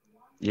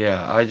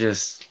 Yeah,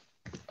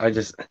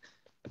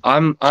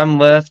 I'm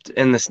left,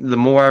 and the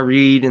more I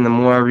read and the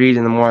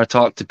more I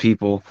talk to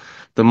people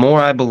the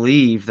more I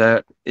believe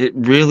that it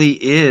really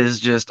is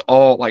just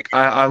all like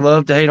I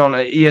love to hate on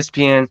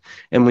ESPN,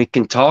 and we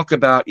can talk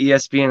about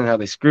ESPN and how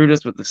they screwed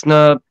us with the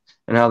snub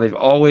and how they've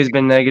always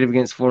been negative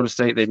against Florida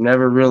State. They've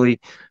never really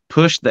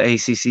pushed the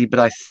ACC, but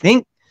I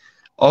think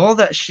all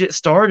that shit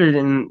started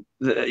in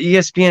the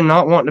ESPN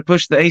not wanting to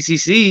push the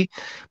ACC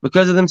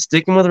because of them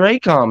sticking with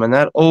Raycom and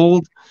that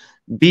old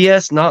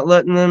BS not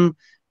letting them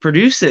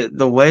produce it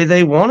the way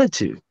they wanted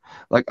to.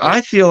 Like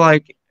I feel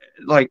like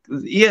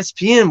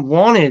ESPN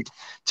wanted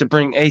to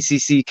bring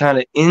ACC kind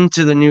of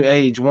into the new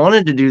age,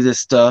 wanted to do this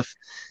stuff,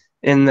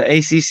 and the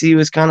ACC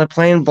was kind of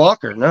playing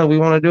blocker. No, we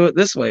want to do it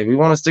this way. We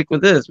want to stick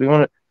with this. We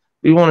want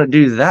to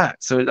do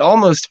that. So it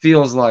almost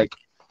feels like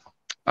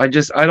I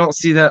don't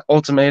see that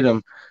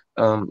ultimatum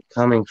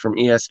coming from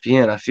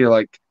ESPN. I feel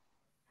like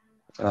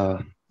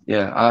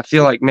I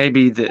feel like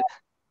maybe the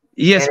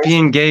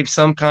ESPN gave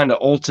some kind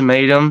of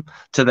ultimatum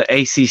to the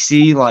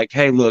ACC, like,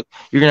 hey, look,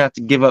 you're going to have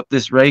to give up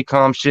this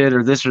Raycom shit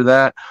or this or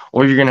that,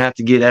 or you're going to have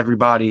to get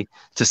everybody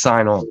to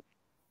sign on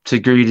to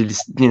agree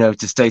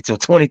to stay till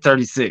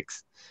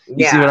 2036.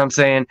 You see what I'm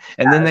saying?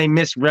 And then they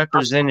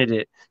misrepresented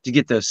it to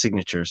get those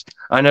signatures.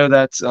 I know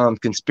that's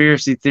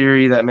conspiracy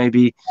theory that may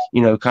be,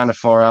 kind of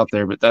far out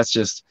there, but that's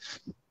just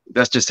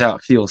how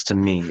it feels to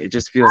me. It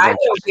just feels like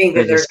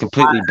they're just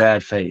completely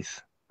bad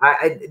faith.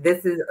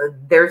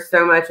 There's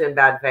so much in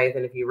bad faith,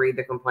 and if you read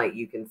the complaint,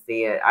 you can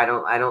see it. I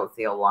don't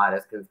see a lot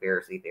of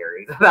conspiracy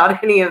theories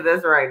about any of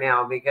this right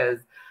now because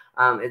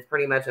it's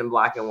pretty much in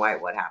black and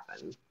white what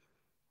happened.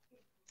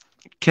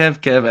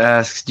 Kev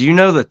asks, do you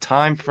know the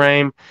time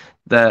frame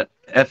that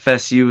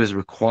FSU is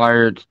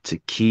required to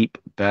keep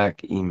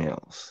back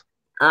emails?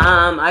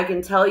 I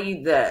can tell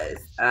you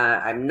this.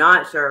 I'm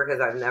not sure because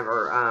I've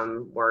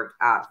never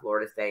worked at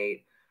Florida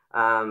State.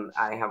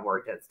 I have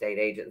worked at state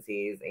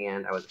agencies,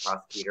 and I was a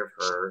prosecutor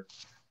for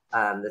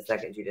the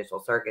Second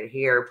Judicial Circuit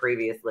here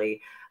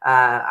previously.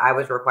 I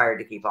was required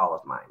to keep all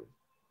of mine.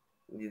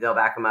 They'll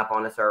back them up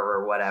on a server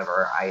or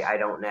whatever. I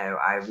don't know.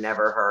 I've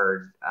never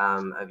heard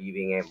of you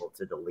being able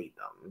to delete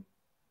them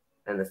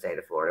in the state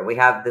of Florida. We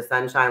have the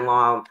Sunshine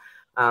Law,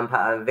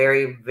 a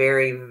very,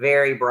 very,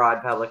 very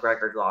broad public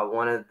records law.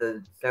 One of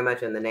the so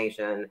much in the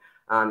nation.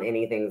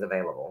 Anything's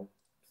available.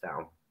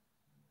 So.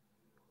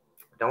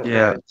 Don't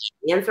know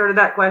the answer to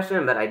that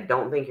question, but I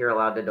don't think you're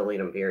allowed to delete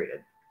them,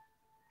 period.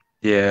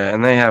 Yeah,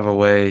 and they have a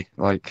way,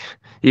 like,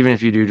 even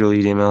if you do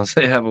delete emails,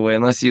 they have a way,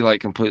 unless you, like,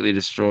 completely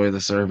destroy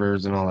the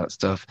servers and all that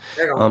stuff.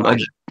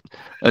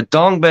 A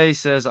Dongbei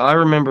says, I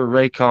remember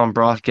Raycom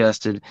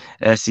broadcasted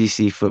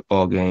SEC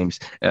football games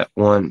at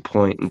one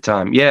point in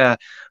time. Yeah,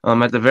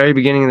 at the very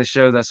beginning of the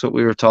show, that's what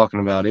we were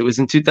talking about. It was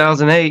in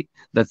 2008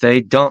 that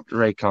they dumped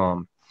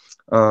Raycom.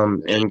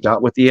 And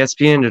got with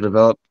ESPN to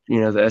develop,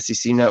 the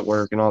SEC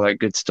network and all that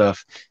good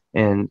stuff.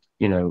 And,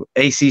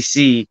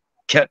 ACC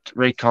kept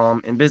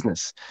Raycom in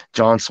business.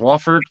 John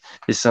Swofford,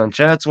 his son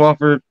Chad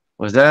Swofford,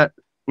 was at,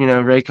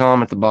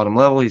 Raycom at the bottom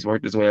level. He's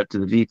worked his way up to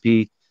the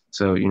VP.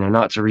 So,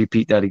 not to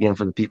repeat that again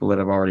for the people that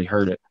have already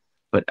heard it.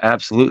 But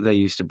absolutely, they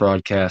used to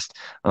broadcast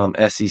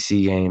SEC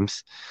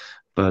games.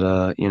 But,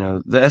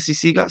 the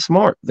SEC got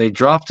smart. They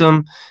dropped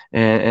them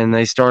and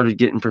they started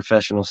getting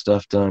professional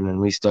stuff done. And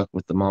we stuck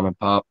with the mom and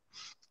pop.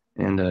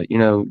 And,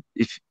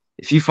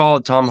 if you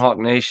followed Tomahawk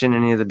Nation,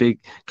 any of the big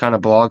kind of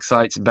blog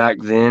sites back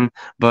then,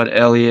 Bud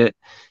Elliott,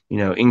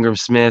 Ingram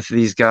Smith,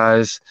 these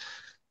guys,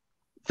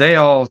 they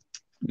all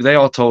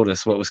told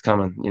us what was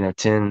coming,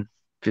 10,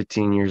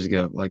 15 years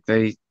ago. Like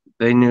they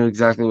knew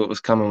exactly what was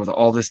coming with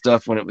all this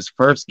stuff when it was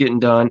first getting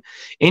done.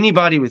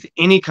 Anybody with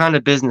any kind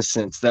of business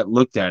sense that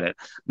looked at it.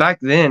 Back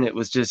then, it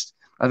was just,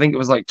 I think it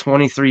was like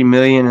 23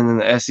 million, and then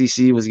the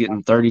SEC was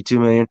getting 32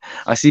 million.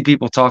 I see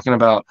people talking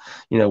about,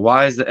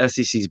 why is the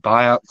SEC's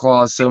buyout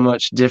clause so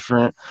much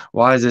different?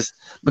 Why is this?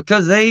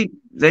 Because they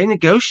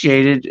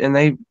negotiated, and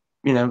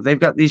they've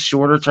got these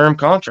shorter term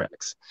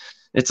contracts.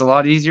 It's a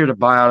lot easier to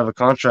buy out of a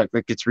contract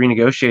that gets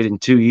renegotiated in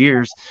 2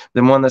 years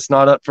than one that's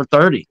not up for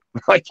 30.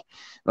 Like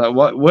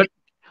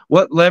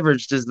what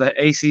leverage does the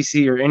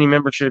ACC or any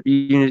membership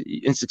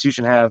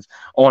institution have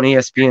on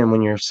ESPN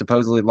when you're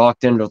supposedly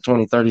locked in until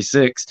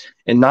 2036?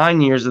 In 9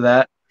 years of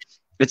that,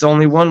 it's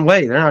only one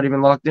way. They're not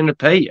even locked in to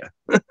pay you.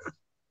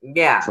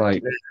 Yeah, it's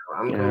like,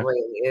 I'm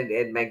completely.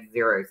 It makes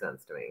zero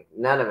sense to me.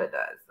 None of it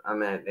does. I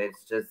mean,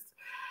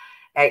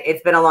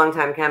 it's been a long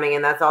time coming,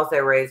 and that's also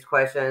raised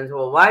questions.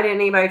 Well, why didn't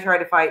anybody try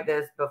to fight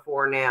this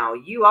before now?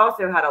 You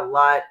also had a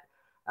lot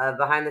of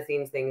behind the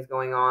scenes things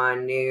going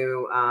on,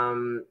 new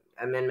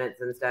amendments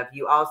and stuff.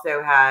 You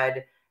also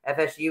had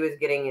FSU is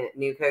getting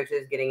new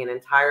coaches, getting an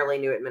entirely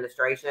new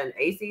administration.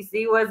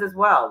 ACC was as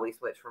well. We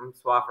switched from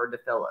Swofford to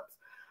Phillips.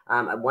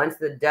 Once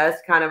the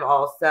dust kind of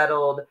all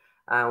settled,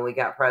 we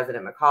got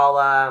President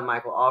McCullough.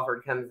 Michael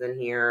Alford comes in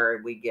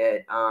here. We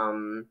get,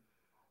 Coach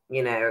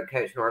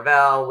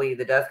Norvell.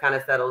 The dust kind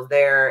of settles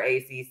there.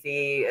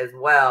 ACC as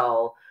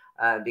well,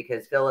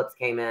 because Phillips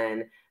came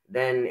in.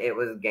 Then it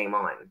was game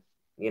on.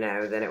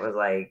 Then it was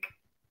like,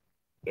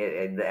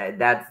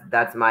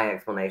 that's my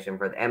explanation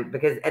for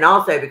and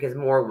also because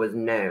more was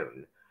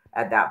known.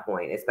 at that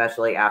point,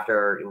 especially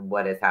after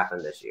what has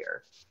happened this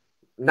year.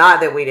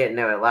 Not that we didn't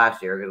know it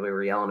last year because we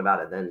were yelling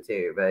about it then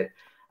too, but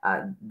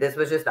this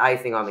was just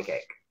icing on the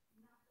cake.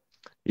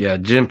 Yeah,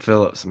 Jim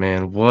Phillips,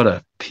 man, what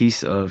a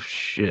piece of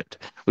shit.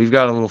 We've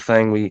got a little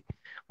thing. We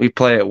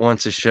play it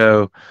once a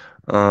show.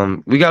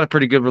 We got a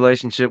pretty good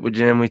relationship with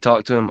Jim. We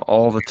talk to him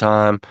all the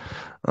time.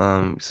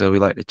 So we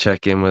like to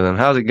check in with him.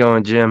 How's it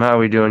going, Jim? How are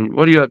we doing?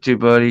 What are you up to,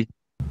 buddy?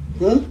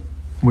 Hmm?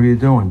 What are you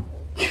doing?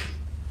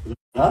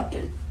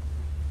 Nothing.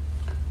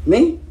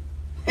 Me?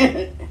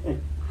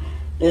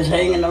 Just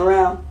hanging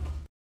around.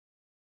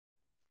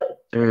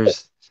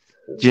 There's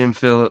Jim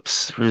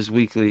Phillips for his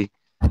weekly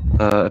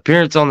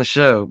appearance on the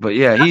show. But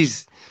yeah,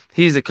 he's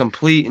a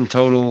complete and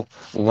total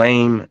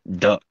lame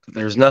duck.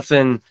 There's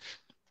nothing,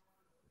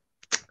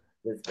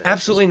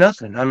 absolutely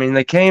nothing. I mean,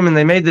 they came and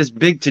they made this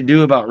big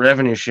to-do about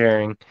revenue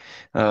sharing,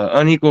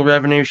 unequal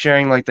revenue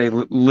sharing, like they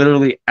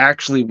literally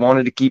actually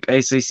wanted to keep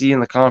ACC in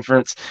the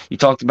conference. You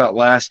talked about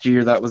last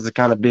year, that was the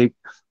kind of big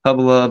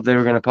hubbub. They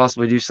were going to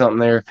possibly do something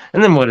there.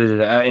 And then what did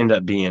it end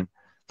up being?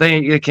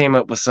 They came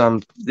up with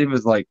some, it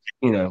was like,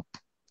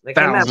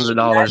 thousands of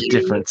dollars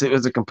difference. It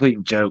was a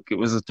complete joke. It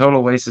was a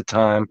total waste of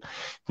time,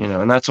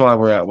 and that's why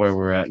we're at where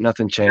we're at.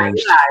 Nothing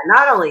changed. Yeah,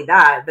 not only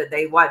that, but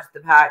they watched the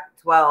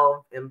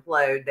Pac-12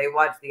 implode. They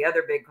watched the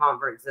other big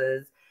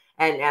conferences,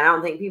 and I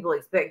don't think people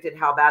expected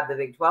how bad the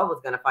Big 12 was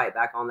going to fight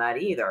back on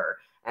that either.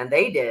 And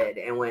they did,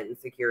 and went and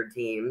secured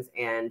teams,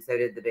 and so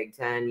did the Big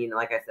 10.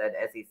 Like I said,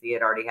 SEC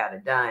had already had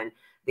it done.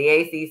 The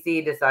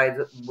ACC decides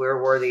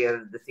we're worthy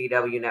of the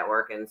CW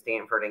network and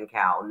Stanford and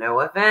Cal. No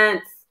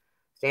offense.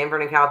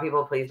 Stanford and Cal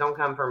people, please don't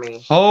come for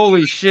me.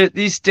 Holy shit,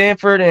 these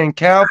Stanford and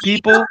Cal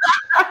people,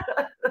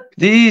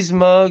 these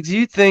mugs,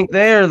 you think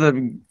they're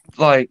the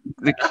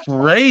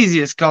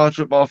craziest college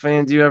football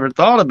fans you ever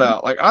thought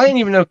about. Like, I didn't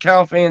even know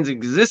Cal fans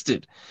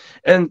existed.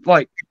 And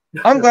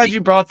I'm glad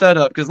you brought that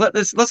up, because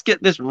let's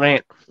get this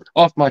rant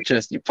off my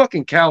chest. You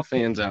fucking Cal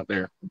fans out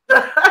there.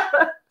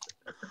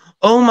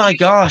 Oh my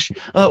gosh,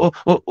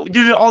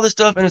 did all this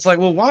stuff, and it's like,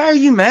 well, why are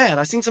you mad?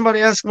 I seen somebody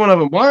ask one of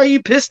them, why are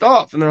you pissed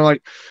off? And they're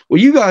like, well,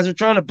 you guys are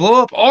trying to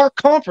blow up our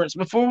conference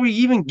before we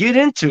even get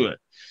into it.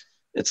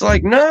 It's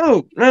like,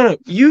 no,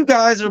 you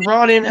guys are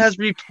brought in as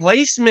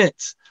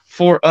replacements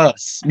for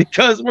us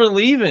because we're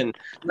leaving.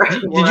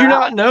 Did you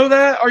not know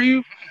that? Are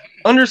you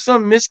under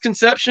some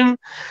misconception?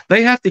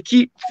 They have to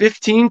keep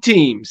 15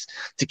 teams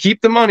to keep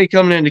the money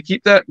coming in, to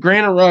keep that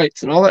grant of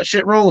rights and all that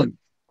shit rolling.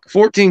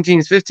 14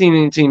 teams,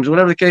 15 teams,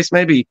 whatever the case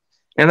may be.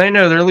 And they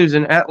know they're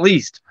losing at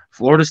least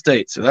Florida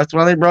State. So that's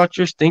why they brought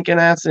your stinking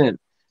ass in.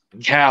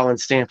 Cal and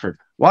Stanford.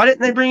 Why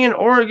didn't they bring in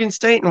Oregon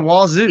State and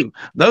Wazoo?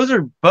 Those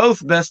are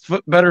both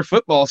better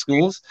football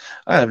schools.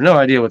 I have no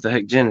idea what the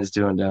heck Jen is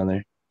doing down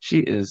there.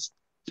 She is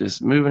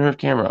just moving her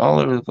camera all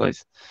over the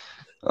place.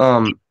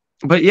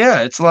 But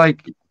yeah, it's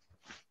like,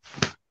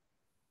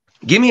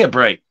 give me a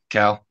break,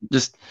 Cal.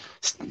 Just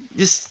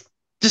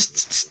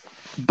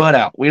butt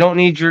out. We don't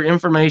need your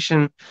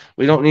information.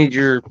 We don't need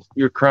your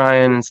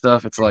crying and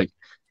stuff. It's like,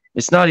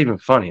 it's not even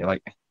funny.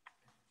 Like,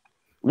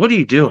 what are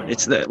you doing?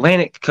 It's the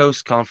Atlantic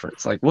Coast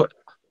Conference. Like, what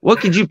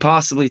could you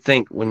possibly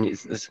think when you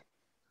this?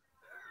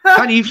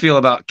 How do you feel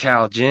about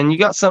Cal, Jen? You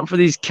got something for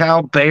these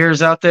Cal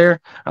Bears out there?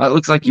 It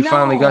looks like you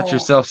finally got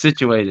yourself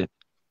situated.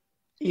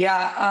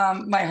 Yeah,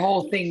 my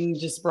whole thing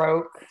just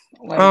broke.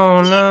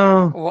 Oh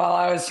no! While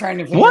I was trying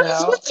to figure it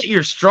out. What's it?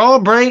 Your straw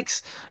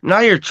breaks? Now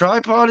your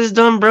tripod is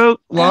done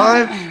broke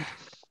live?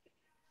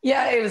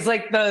 Yeah, it was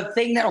like the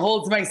thing that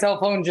holds my cell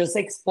phone just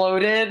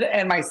exploded,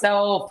 and my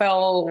cell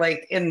fell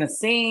in the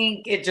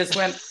sink. It just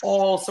went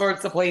all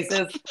sorts of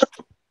places.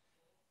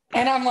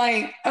 And I'm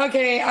like,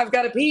 okay, I've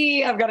got to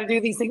pee. I've got to do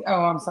these things.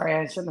 Oh, I'm sorry.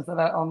 I shouldn't have said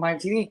that on my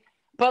TV.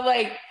 But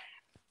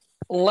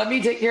let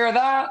me take care of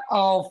that.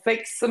 I'll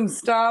fix some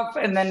stuff,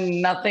 and then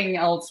nothing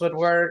else would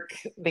work.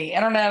 The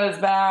internet is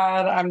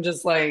bad. I'm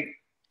just I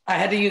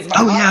had to use my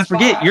hotspot. Yeah, I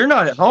forget. You're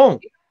not at home.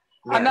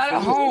 I'm not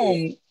at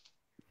home.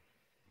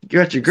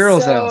 You're at your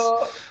girl's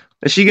house.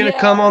 Is she going to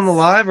come on the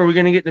live? Are we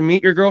going to get to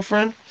meet your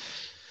girlfriend?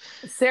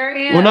 Sarah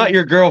Ann. Well, not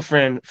your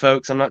girlfriend,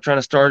 folks. I'm not trying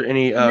to start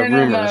any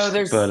rumors. No,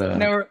 there's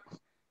no.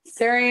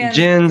 Sarah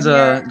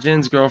Ann,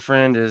 Jen's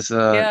girlfriend is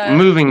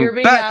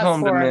moving back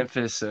home to for.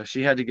 Memphis, so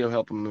she had to go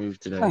help him move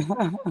today.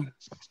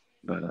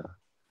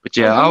 but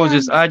yeah,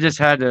 I just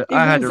had to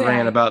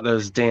rant about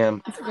those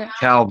damn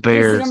Cal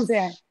Bears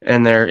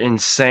and their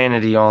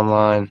insanity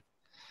online.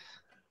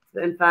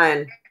 It's been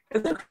fun.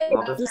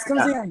 Just come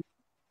say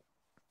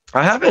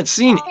I haven't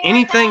seen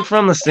anything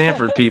from the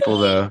Stanford people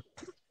though.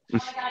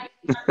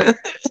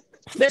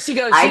 There she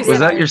goes. Was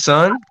that your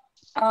son?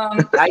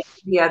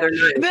 The other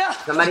night,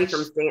 somebody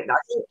from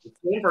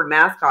Stanford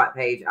mascot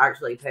page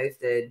actually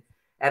posted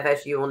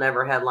FSU will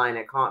never headline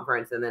a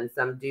conference, and then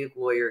some Duke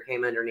lawyer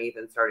came underneath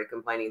and started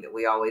complaining that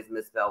we always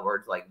misspell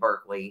words like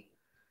Berkeley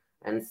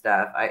and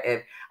stuff.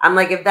 I'm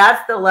like, if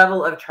that's the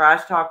level of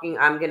trash talking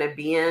I'm gonna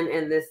be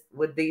in this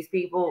with these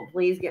people,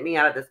 please get me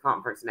out of this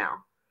conference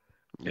now.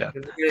 Yeah,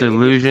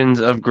 delusions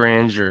of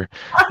grandeur.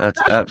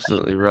 That's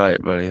absolutely right,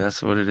 buddy.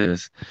 That's what it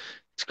is.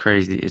 It's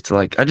crazy. It's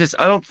like I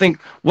don't think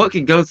what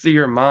could go through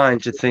your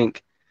mind to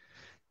think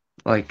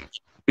like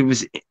it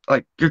was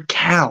like your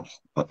Cal.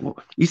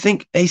 You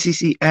think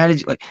ACC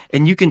added like,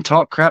 and you can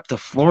talk crap to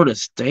Florida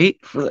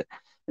State for the,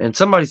 and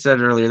somebody said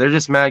earlier they're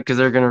just mad because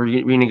they're going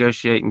to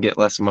renegotiate and get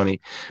less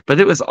money. But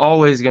it was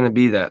always going to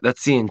be that.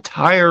 That's the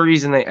entire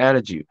reason they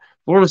added you.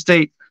 Florida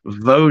State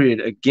voted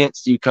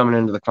against you coming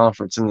into the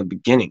conference in the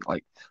beginning,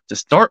 like to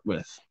start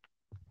with.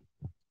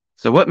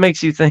 So what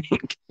makes you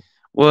think?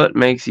 What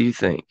makes you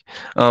think?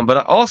 But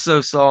I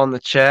also saw in the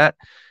chat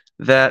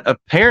that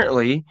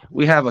apparently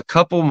we have a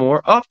couple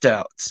more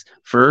opt-outs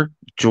for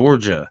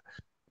Georgia.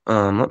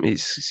 Let me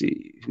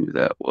see who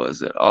that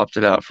was that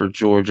opted out for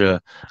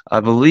Georgia.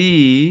 I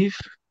believe.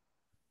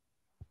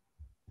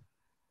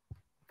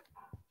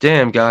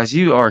 Damn, guys,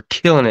 you are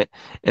killing it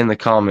in the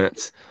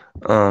comments.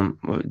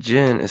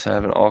 Jen is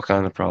having all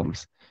kinds of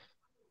problems.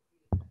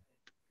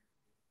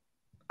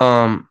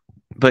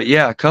 But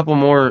yeah, a couple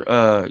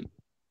more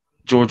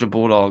Georgia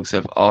Bulldogs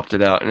have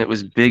opted out, and it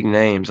was big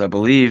names. I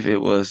believe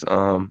it was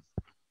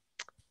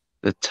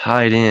the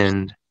tight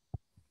end.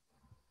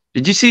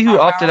 Did you see who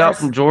opted out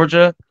from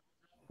Georgia?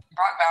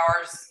 Brock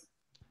Bowers.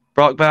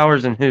 Brock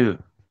Bowers and who?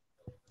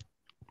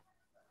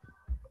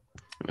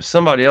 It was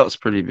somebody else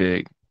pretty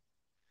big.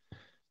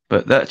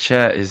 But that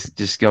chat is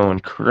just going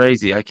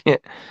crazy. I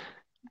can't.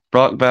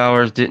 Brock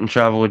Bowers didn't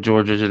travel with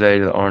Georgia today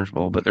to the Orange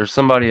Bowl, but there's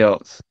somebody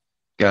else,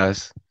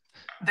 guys.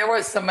 There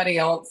was somebody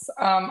else.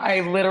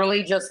 I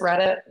literally just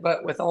read it,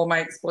 but with all my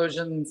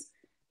explosions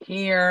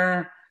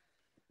here.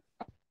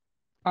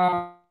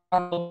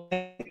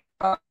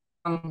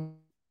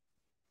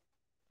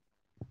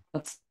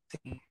 Let's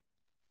see.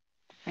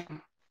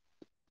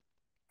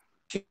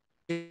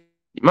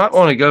 You might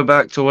want to go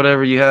back to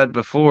whatever you had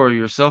before,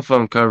 your cell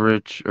phone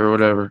coverage or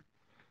whatever.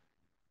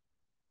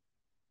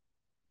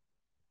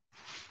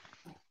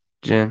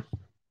 Jen?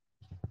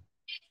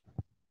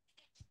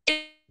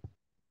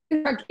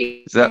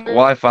 Is that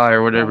Wi-Fi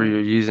or whatever you're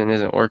using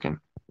isn't working?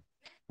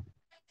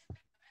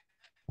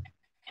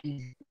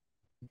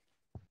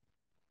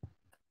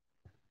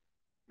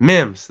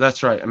 Mims,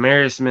 that's right,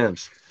 Amarius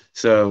Mims.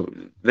 So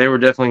they were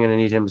definitely going to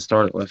need him to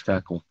start at left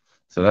tackle.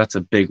 So that's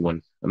a big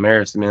one.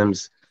 Amarius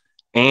Mims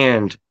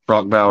and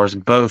Brock Bowers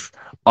both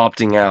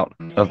opting out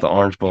of the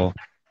Orange Bowl.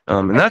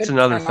 And that's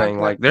another thing.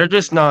 Like, they're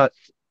just not.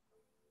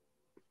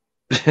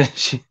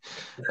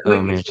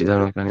 Oh, man, she's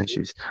having all kind of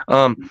issues.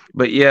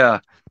 But yeah.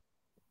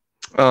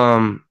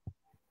 Yeah,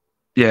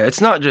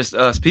 it's not just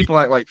us. People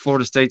act like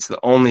Florida State's the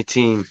only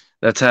team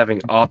that's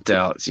having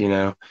opt-outs, you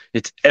know.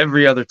 It's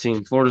every other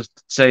team. Florida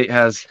State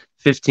has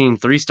 15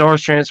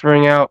 3-stars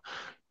transferring out.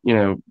 You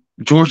know,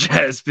 Georgia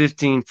has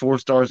 15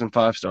 4-stars and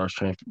 5-stars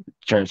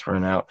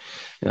transferring out.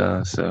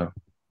 So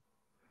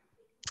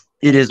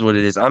it is what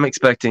it is. I'm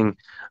expecting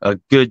a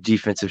good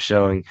defensive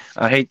showing.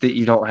 I hate that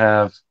you don't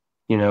have,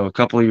 you know, a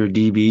couple of your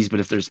DBs, but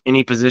if there's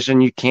any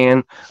position you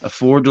can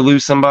afford to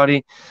lose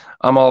somebody,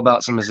 I'm all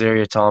about some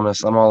Azaria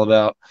Thomas. I'm all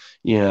about,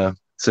 you know,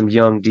 some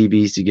young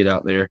DBs to get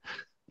out there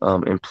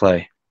and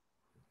play.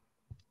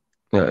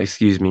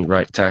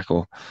 Right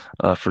tackle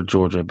for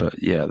Georgia.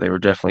 But, yeah, they were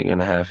definitely going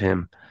to have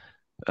him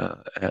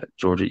at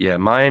Georgia. Yeah,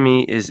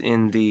 Miami is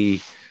in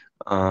the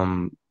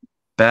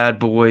Bad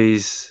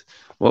Boys.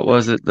 What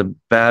was it? The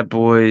Bad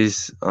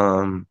Boys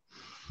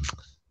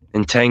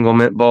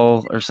Entanglement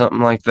Bowl or something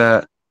like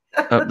that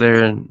up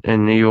there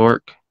in New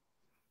York.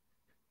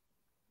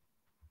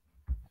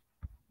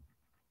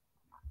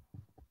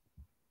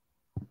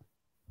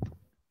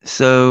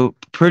 So,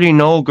 Pretty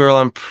Knoll Girl,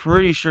 I'm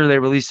pretty sure they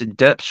released a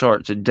depth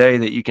chart today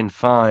that you can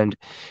find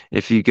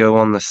if you go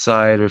on the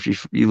site or if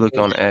you look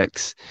on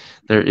X.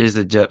 There is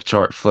a depth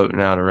chart floating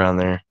out around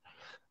there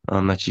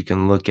that you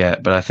can look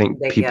at. But I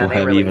think people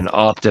have even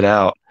opted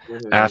out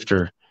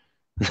after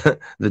the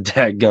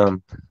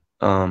dadgum,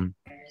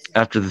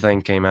 after the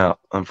thing came out,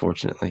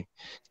 unfortunately.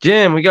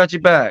 Jim, we got you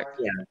back.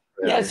 Yeah.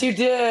 Yes, you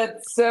did.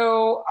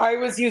 So I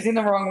was using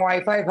the wrong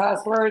Wi-Fi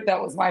password.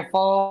 That was my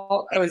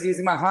fault. I was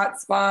using my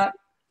hotspot.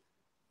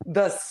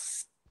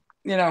 Thus,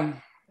 you know,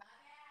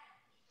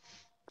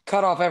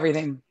 cut off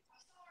everything.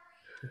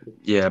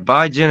 Yeah,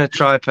 buy Jen a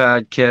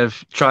tripod,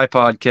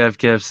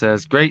 Kev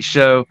says. Great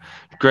show.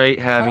 Great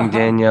having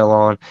Danielle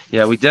on.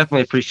 Yeah, we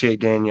definitely appreciate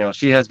Danielle.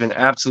 She has been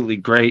absolutely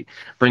great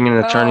bringing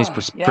an attorney's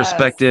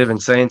perspective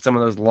and saying some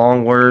of those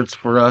long words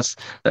for us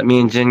that me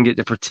and Jen get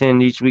to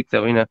pretend each week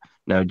that we know.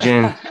 No,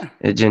 Jen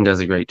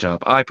does a great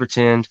job. I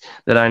pretend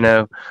that I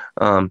know.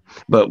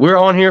 But we're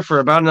on here for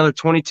about another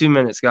 22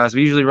 minutes, guys.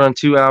 We usually run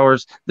 2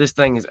 hours. This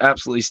thing is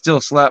absolutely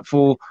still slap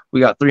full. We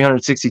got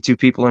 362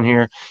 people in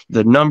here.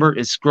 The number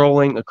is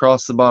scrolling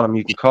across the bottom.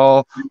 You can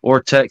call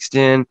or text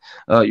in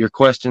your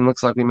question.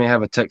 Looks like we may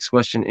have a text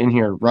question in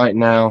here right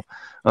now.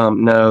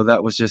 No,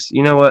 that was just,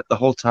 you know what? The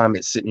whole time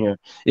it's sitting here,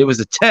 it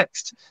was a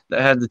text that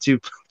had the two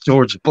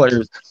Georgia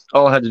players.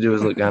 All I had to do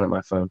was look down at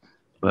my phone.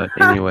 But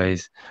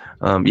anyways,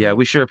 yeah,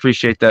 we sure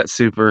appreciate that,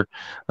 super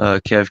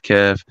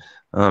Kev.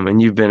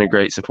 And you've been a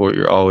great support.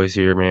 You're always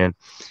here, man.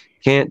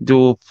 Can't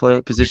dual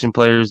position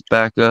players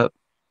back up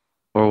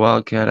or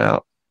wildcat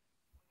out?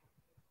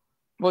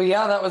 Well,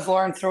 yeah, that was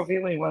Lawrence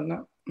Trofili,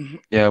 wasn't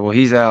it? Yeah, well,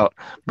 he's out.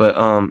 But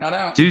I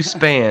know. Deuce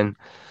Spann,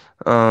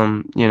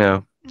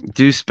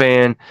 Deuce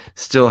Spann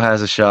still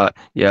has a shot.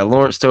 Yeah,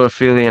 Lawrence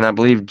Toafili and I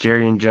believe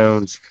Jerry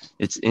Jones,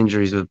 it's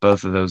injuries with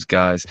both of those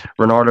guys.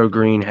 Renardo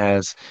Green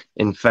has,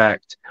 in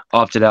fact,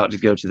 opted out to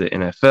go to the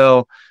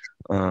NFL.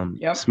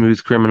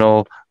 Smooth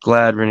Criminal,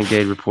 glad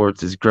Renegade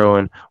Reports is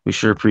growing. We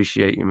sure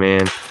appreciate you,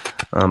 man.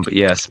 But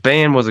yeah,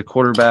 Spann was a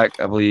quarterback,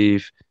 I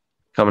believe,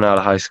 coming out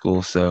of high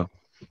school. So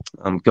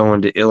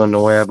going to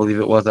Illinois, I believe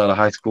it was, out of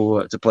high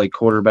school to play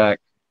quarterback.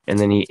 And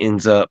then he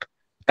ends up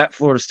at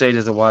Florida State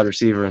as a wide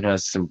receiver and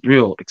has some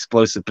real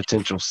explosive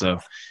potential. So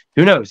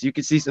who knows? You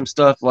could see some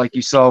stuff like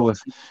you saw with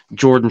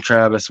Jordan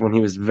Travis when he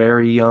was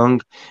very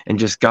young and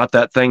just got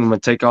that thing and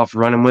would take off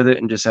running with it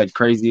and just had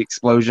crazy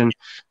explosion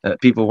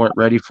that people weren't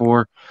ready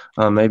for.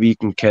 Maybe you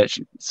can catch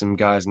some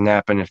guys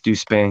napping if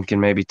Deuce Spann can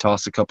maybe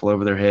toss a couple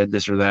over their head,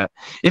 this or that,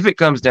 if it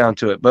comes down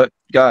to it. But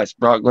guys,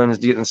 Brock Glenn is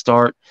getting the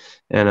start,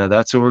 and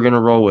that's who we're going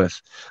to roll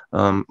with.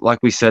 Like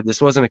we said,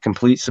 this wasn't a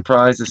complete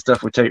surprise. This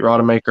stuff with Tate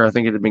Rodemaker, I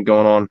think it had been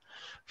going on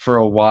for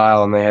a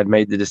while, and they had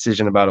made the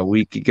decision about a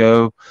week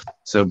ago.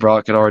 So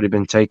Brock had already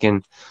been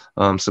taking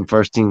some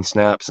first-team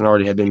snaps and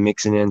already had been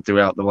mixing in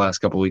throughout the last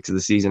couple of weeks of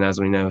the season, as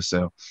we know.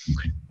 So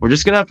we're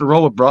just going to have to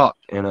roll with Brock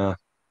and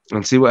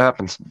see what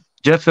happens.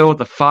 Jeff Hill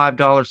with a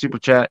 $5 super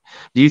chat.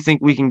 Do you think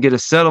we can get a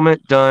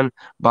settlement done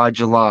by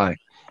July?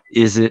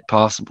 Is it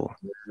possible?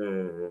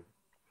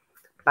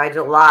 By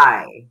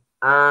July.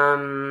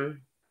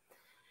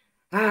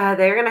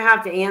 They're going to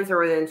have to answer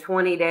within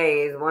 20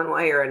 days, one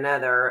way or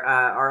another,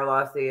 our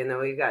lawsuit, and then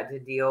we've got to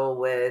deal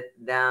with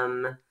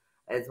them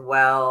as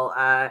well.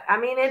 I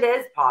mean, it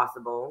is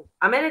possible.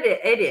 I mean,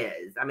 it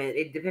is. I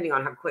mean, depending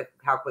on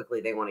how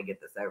quickly they want to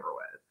get this over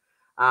with.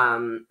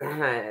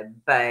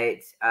 But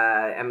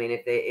I mean,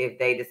 if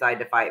they decide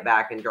to fight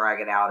back and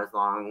drag it out as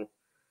long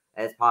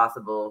as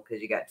possible,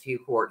 because you got two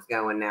courts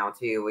going now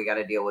too, we got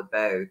to deal with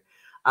both.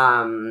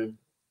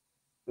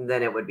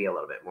 Then it would be a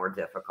little bit more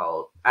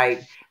difficult.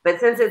 But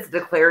since it's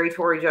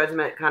declaratory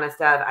judgment kind of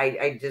stuff,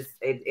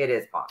 it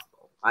is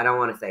possible. I don't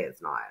want to say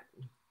it's not.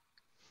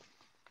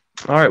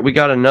 All right, we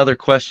got another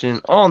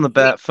question on the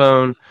bat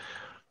phone.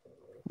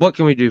 What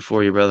can we do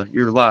for you, brother?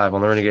 You're live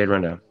on the Renegade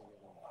Rundown.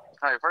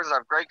 All right, first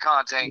off, great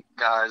content,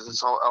 guys.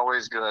 It's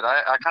always good.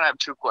 I kind of have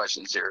two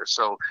questions here.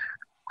 So,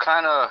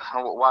 kind of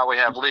why we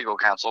have legal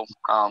counsel.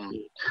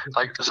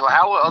 So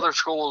how will other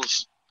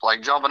schools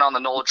jumping on the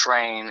NOLA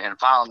train and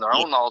filing their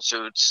own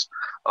lawsuits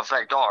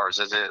affect ours?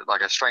 Is it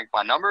like a strength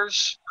by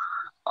numbers?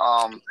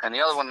 And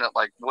the other one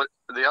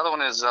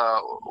is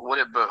would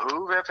it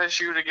behoove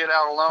FSU to get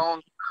out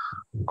alone,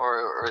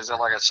 or is it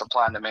like a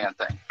supply and demand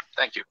thing?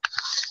 Thank you.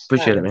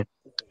 Appreciate it, man.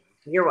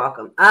 You're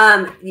welcome.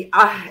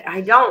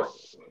 I don't.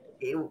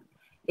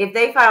 If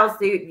they file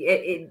suit,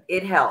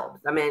 it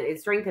helps. I mean,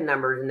 strength in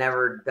numbers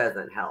never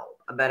doesn't help.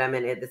 But I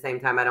mean, at the same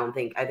time, I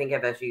think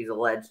FSU's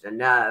alleged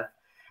enough.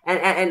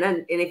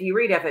 And if you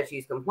read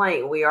FSU's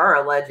complaint, we are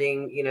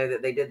alleging,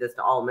 that they did this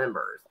to all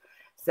members.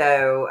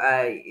 So,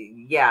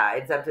 yeah,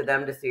 it's up to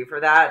them to sue for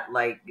that.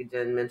 Like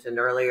Jen mentioned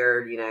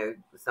earlier,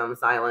 some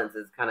silence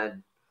is kind of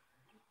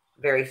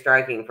very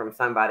striking from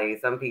some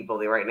people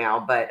right now.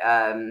 But,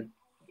 I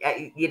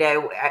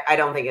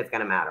don't think it's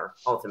going to matter.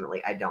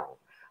 Ultimately, I don't.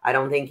 I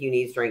don't think you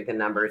need strength in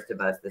numbers to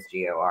bust this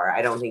GOR.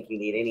 I don't think you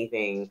need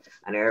anything.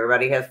 I know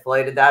everybody has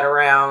floated that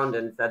around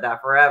and said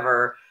that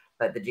forever.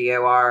 But the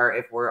GOR,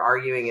 if we're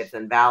arguing it's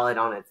invalid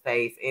on its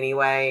face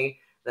anyway,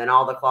 then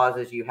all the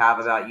clauses you have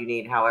about you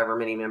need however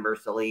many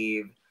members to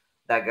leave,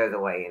 that goes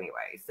away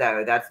anyway.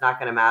 So that's not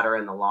going to matter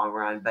in the long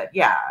run. But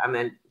yeah, I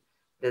mean,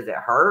 does it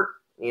hurt,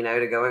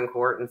 to go in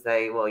court and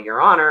say, well,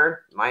 Your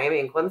Honor, Miami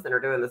and Clemson are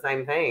doing the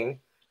same thing?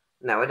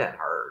 No, it doesn't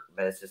hurt,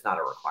 but it's just not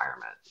a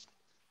requirement.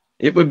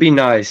 It would be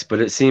nice, but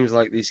it seems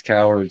like these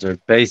cowards are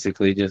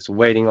basically just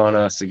waiting on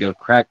us to go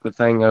crack the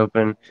thing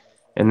open,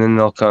 and then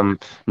they'll come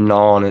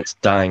gnaw on its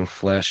dying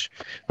flesh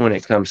when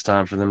it comes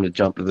time for them to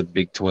jump to the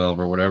Big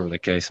 12 or whatever the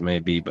case may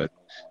be. But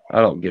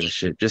I don't give a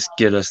shit. Just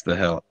get us the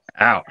hell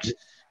out.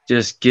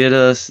 Just get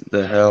us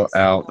the hell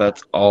out.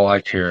 That's all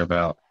I care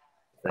about.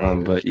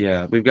 But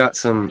yeah, we got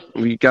some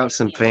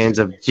fans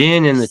of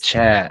Jen in the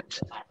chat.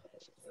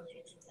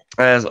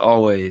 As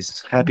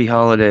always, happy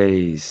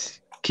holidays.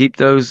 Keep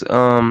those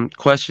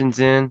questions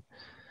in.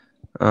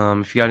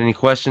 If you got any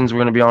questions, we're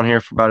going to be on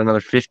here for about another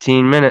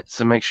 15 minutes.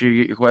 So make sure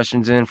you get your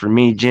questions in for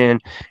me, Jen,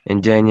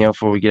 and Danielle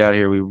before we get out of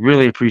here. We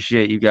really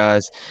appreciate you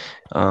guys.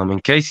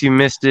 In case you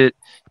missed it,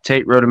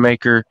 Tate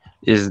Rodemaker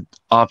is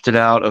opted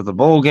out of the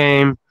bowl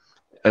game,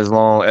 as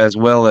well as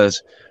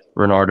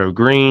Renardo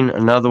Green,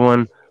 another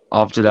one,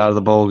 opted out of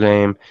the bowl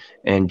game.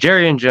 And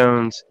Jerry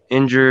Jones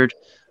injured.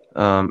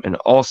 And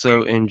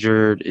also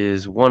injured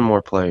is one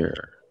more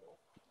player.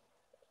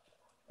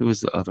 Who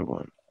was the other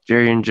one?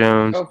 Jerry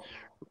Jones.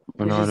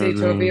 Did you say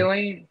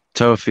Tovilli?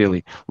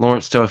 Toafili.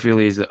 Lawrence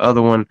Toafili is the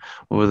other one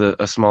with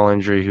a small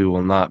injury who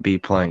will not be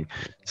playing.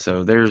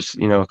 So there's,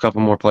 a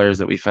couple more players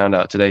that we found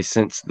out today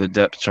since the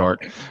depth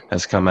chart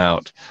has come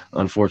out.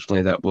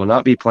 Unfortunately, that will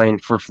not be playing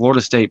for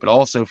Florida State, but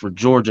also for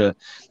Georgia.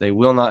 They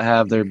will not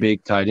have their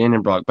big tight end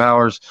in Brock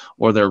Bowers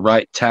or their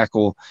right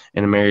tackle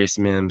in Amarius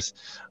Mims.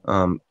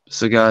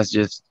 So guys,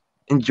 just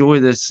enjoy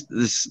this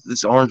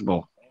Orange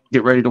Bowl.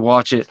 Get ready to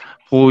watch it.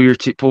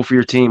 Pull for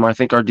your team. I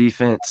think our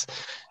defense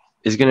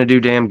is going to do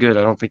damn good.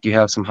 I don't think you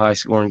have some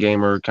high-scoring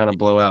game or kind of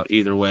blowout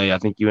either way. I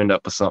think you end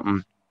up with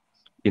something,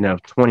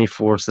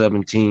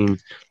 24-17,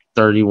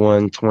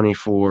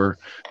 31-24,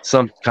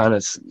 some kind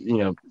of,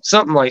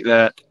 something like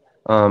that.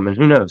 And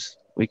who knows?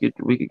 We could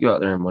go out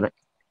there and win it.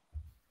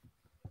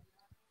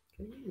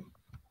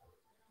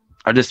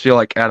 I just feel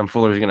like Adam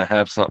Fuller is going to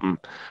have something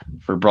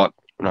for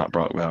not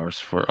Brock Bowers,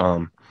 for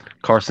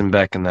Carson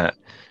Beck and that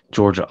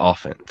Georgia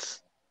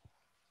offense,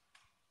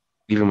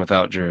 even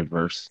without Jared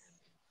Verse.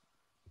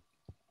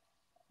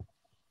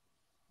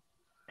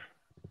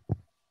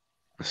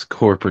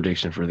 Score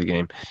prediction for the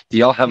game. Do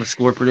y'all have a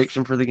score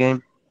prediction for the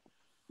game?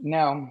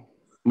 No.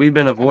 We've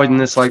been avoiding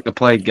this like the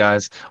plague,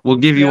 guys. We'll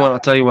give you one. I'll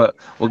tell you what.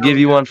 We'll give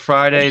you one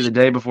Friday, the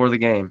day before the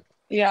game.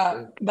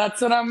 Yeah,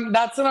 that's when I'm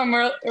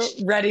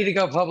ready to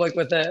go public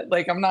with it.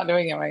 Like, I'm not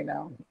doing it right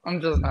now.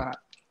 I'm just not.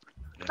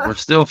 We're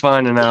still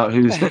finding out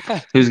who's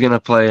going to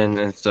play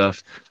and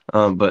stuff.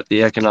 But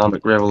the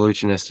economic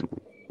revolutionists,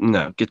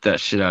 no, get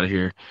that shit out of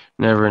here.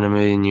 Never in a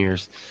million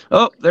years.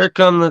 Oh, there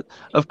come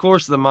of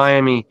course, the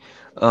Miami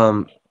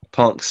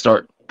punks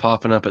start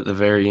popping up at the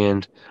very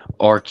end.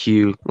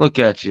 RQ, look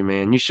at you,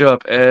 man. You show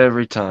up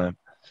every time.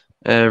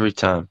 Every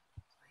time.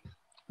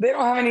 They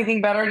don't have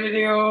anything better to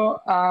do.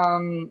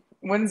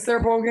 When's their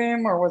bowl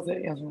game, or was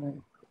it yesterday?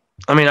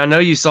 I mean, I know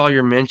you saw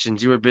your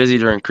mentions. You were busy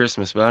during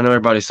Christmas, but I know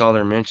everybody saw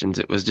their mentions.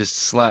 It was just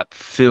slap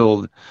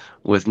filled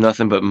with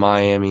nothing but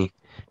Miami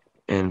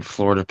and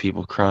Florida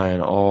people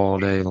crying all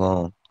day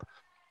long.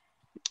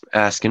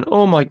 Asking,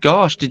 oh my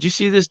gosh, did you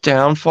see this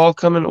downfall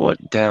coming?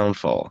 What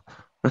downfall?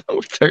 We're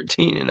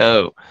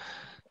 13-0.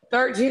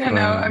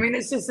 13-0. I mean,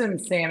 it's just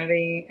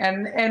insanity.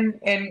 And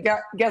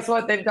guess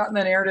what? They've gotten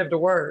the narrative to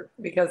work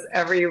because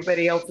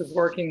everybody else is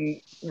working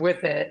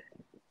with it.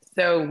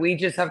 So we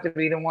just have to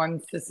be the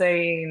ones to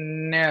say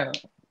no.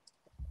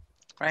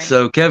 Right?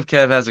 So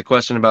Kev has a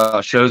question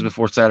about shows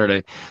before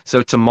Saturday.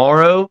 So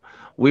tomorrow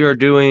we are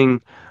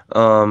doing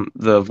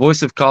the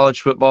Voice of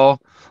College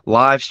Football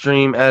live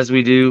stream as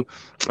we do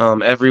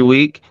every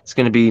week. It's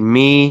going to be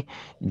me,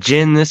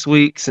 Jen this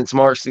week. Since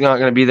Mark's not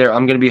going to be there,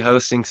 I'm going to be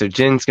hosting. So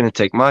Jen's going to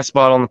take my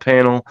spot on the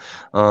panel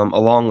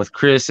along with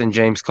Chris and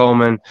James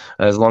Coleman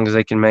as long as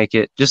they can make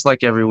it, just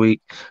like every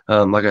week.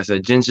 Like I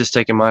said, Jen's just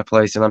taking my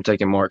place and I'm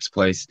taking Mark's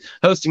place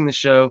hosting the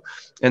show.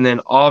 And then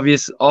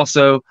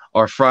also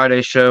our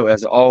Friday show,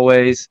 as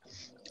always,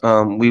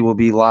 we will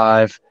be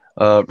live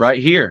right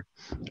here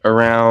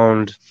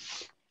around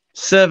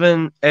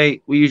 7,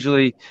 8. We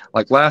usually,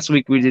 like last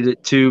week, we did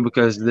it 2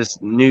 because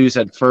this news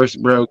had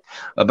first broke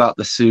about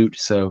the suit.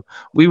 So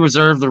we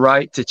reserve the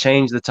right to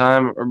change the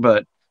time,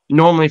 but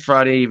normally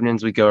Friday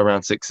evenings we go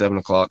around 6, 7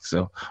 o'clock.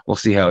 So we'll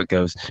see how it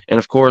goes. And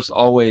of course,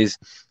 always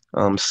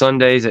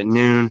Sundays at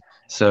noon.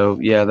 So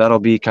yeah, that'll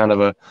be kind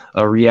of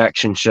a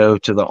reaction show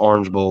to the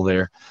Orange Bowl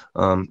there.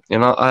 And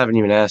I haven't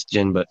even asked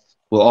Jen, but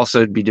I'll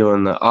also be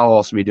doing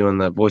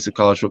the Voice of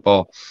College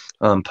Football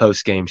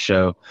post-game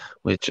show,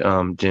 which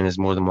Jen is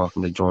more than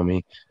welcome to join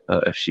me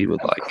if she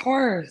would like. Of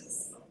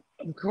course,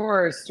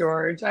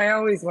 George. I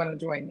always want to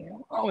join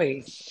you.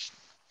 Always.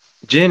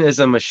 Jen is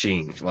a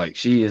machine.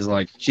 She's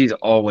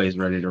always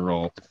ready to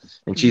roll,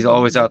 and she's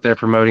always out there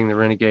promoting the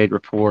Renegade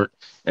Report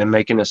and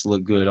making us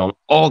look good on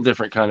all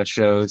different kind of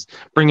shows,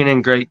 bringing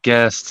in great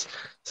guests.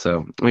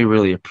 So we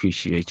really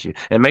appreciate you,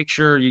 and make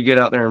sure you get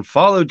out there and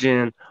follow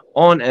Jen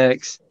on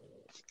X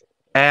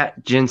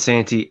at Jen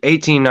Santee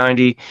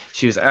 1890.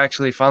 She was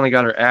actually finally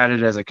got her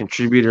added as a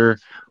contributor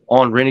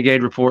on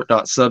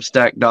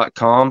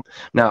renegadereport.substack.com.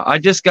 Now, I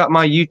just got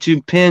my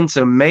YouTube pin,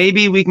 so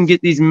maybe we can get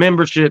these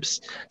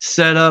memberships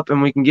set up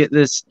and we can get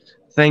this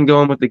thing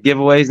going with the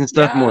giveaways and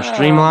stuff more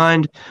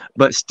streamlined.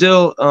 But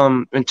still,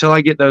 until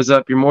I get those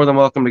up, you're more than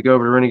welcome to go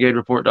over to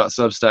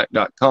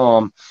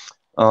renegadereport.substack.com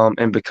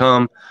and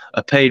become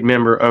a paid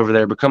member over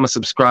there, become a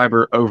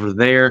subscriber over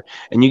there,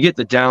 and you get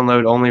the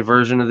download only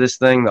version of this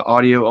thing, the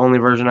audio only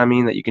version,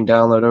 that you can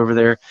download over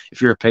there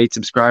if you're a paid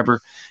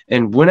subscriber.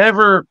 And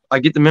whenever I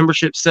get the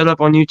membership set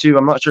up on YouTube,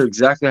 I'm not sure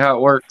exactly how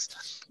it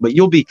works, but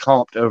you'll be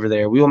comped over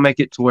there. We will make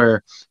it to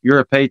where you're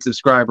a paid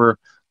subscriber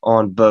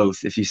on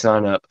both if you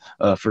sign up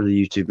for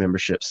the YouTube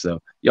membership.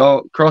 So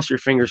y'all cross your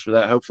fingers for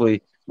that.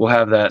 Hopefully we'll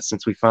have that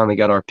since we finally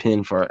got our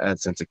pin for our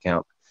AdSense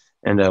account.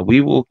 And we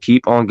will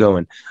keep on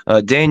going.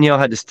 Danielle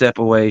had to step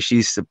away.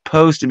 She's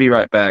supposed to be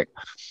right back.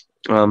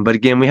 But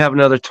again, we have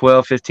another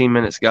 12, 15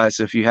 minutes, guys.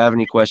 So if you have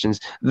any questions,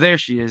 there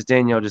she is.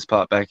 Danielle just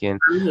popped back in.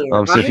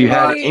 So if you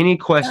had any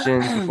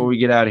questions before we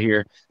get out of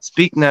here,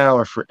 speak now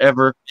or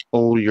forever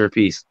hold your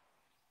peace.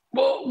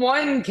 Well,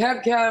 one,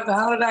 Kev,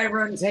 how did I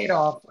run Tate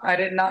off? I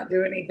did not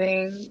do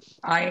anything.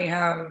 I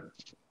have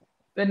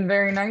been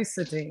very nice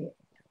to Tate.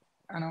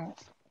 I don't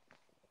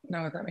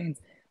know what that means.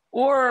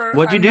 Or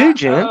What'd you I'm do, not.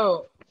 Jen?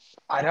 Oh,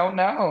 I don't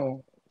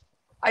know.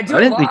 I do I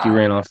a didn't think you lot.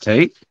 ran off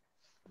Tate.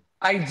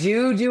 I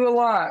do a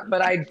lot,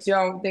 but I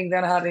don't think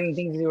that had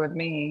anything to do with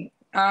me.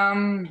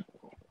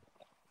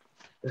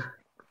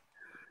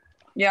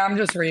 Yeah, I'm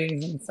just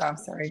reading some stuff.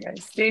 Sorry,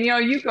 guys.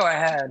 Danielle, you go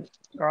ahead.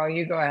 Girl,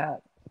 you go ahead.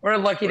 We're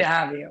lucky to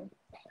have you.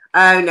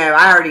 Oh no,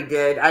 I already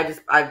did.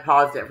 I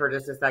paused it for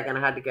just a second.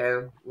 I had to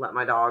go let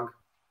my dog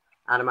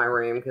out of my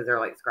room because they're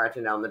like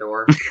scratching down the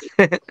door.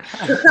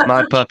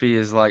 My puppy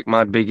is like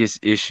my biggest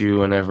issue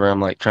whenever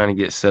I'm like trying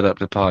to get set up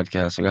to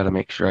podcast. I got to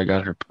make sure I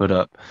got her put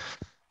up.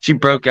 She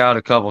broke out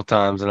a couple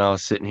times and I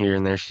was sitting here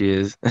and there she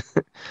is.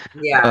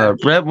 Yeah.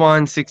 Red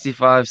Wine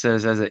 65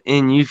 says, as an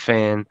NU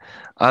fan,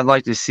 I'd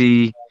like to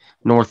see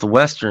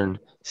Northwestern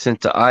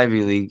sent to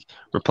Ivy League,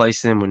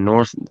 replace them with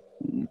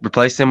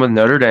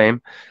Notre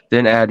Dame,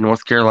 then add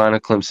North Carolina,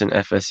 Clemson,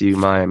 FSU,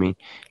 Miami,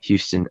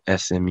 Houston,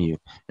 SMU,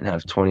 and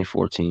have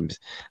 24 teams.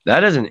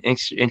 That is an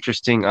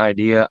interesting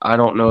idea. I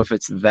don't know if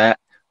it's that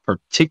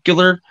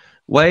particular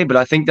way, but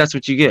I think that's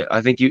what you get.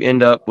 I think you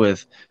end up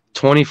with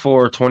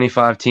 24 or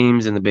 25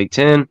 teams in the Big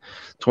Ten,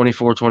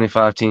 24,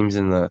 25 teams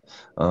in the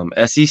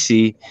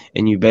SEC,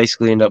 and you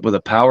basically end up with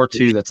a Power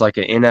 2 that's like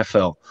an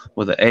NFL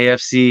with an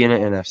AFC and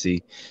an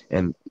NFC.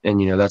 And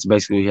you know, that's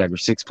basically you have your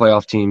 6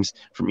 playoff teams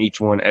from each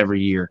one every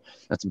year.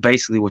 That's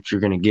basically what you're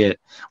going to get.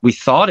 We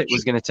thought it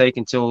was going to take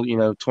until,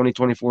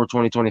 2024,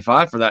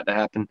 2025 for that to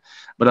happen.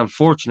 But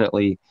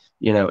unfortunately,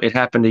 it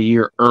happened a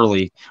year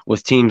early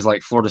with teams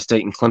like Florida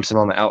State and Clemson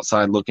on the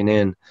outside looking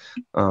in.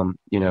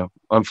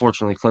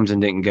 Unfortunately, Clemson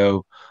didn't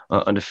go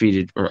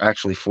undefeated, or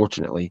actually,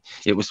 fortunately,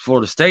 it was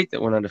Florida State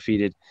that went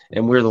undefeated,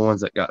 and we're the ones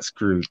that got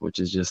screwed, which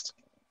is just,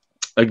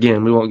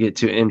 again, we won't get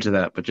too into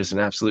that, but just an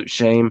absolute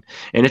shame.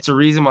 And it's a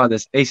reason why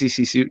this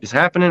ACC suit is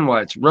happening,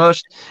 why it's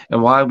rushed,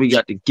 and why we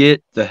got to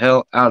get the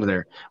hell out of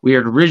there. We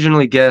had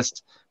originally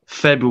guessed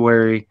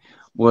February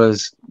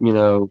was,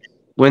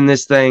 when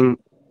this thing,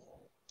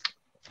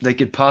 they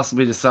could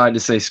possibly decide to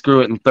say screw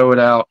it and throw it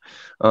out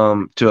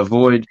to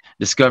avoid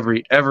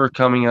discovery ever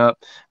coming up.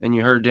 And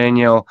you heard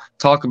Danielle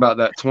talk about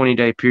that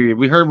 20-day period.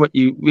 We heard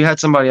we had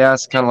somebody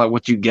ask kind of like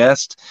what you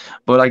guessed,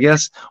 but I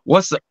guess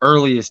what's the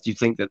earliest you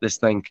think that this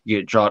thing could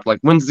get dropped? Like,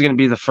 when's going to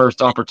be the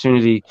first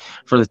opportunity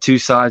for the two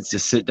sides to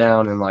sit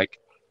down and, like,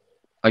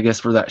 I guess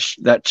for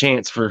that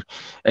chance for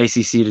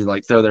ACC to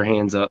like throw their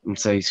hands up and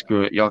say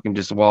screw it, y'all can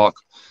just walk,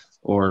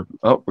 or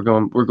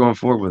we're going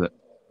forward with it.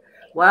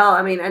 Well,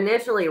 I mean,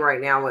 initially right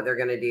now, what they're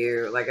going to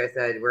do, like I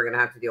said, we're going to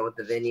have to deal with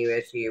the venue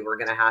issue. We're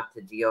going to have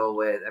to deal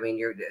with, I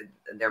mean,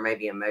 there may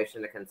be a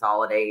motion to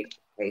consolidate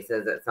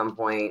cases at some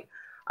point.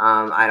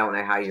 I don't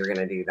know how you're going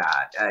to do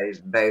that.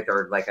 Both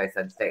are, like I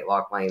said, state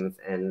law claims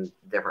in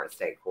different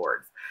state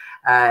courts.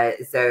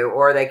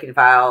 Or they can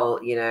file,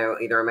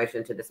 either a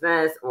motion to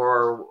dismiss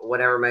or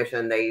whatever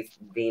motion they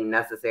deem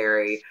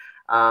necessary.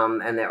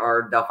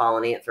 Or they'll file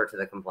an answer to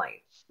the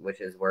complaint, which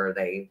is where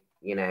they,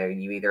 you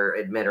either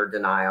admit or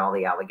deny all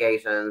the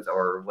allegations,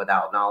 or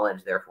without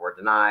knowledge, therefore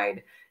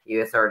denied.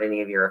 You assert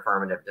any of your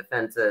affirmative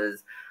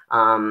defenses.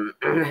 So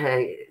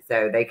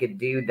they could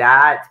do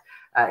that.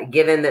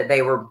 Given that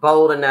they were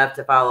bold enough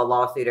to file a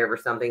lawsuit over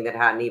something that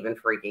hadn't even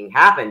freaking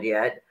happened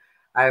yet,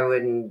 I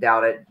wouldn't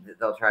doubt it.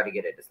 They'll try to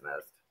get it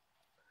dismissed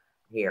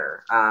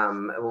here.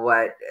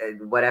 What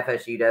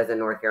FSU does in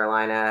North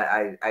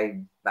Carolina, I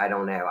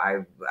don't know.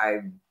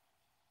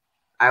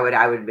 I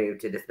would move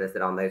to dismiss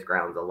it on those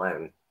grounds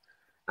alone.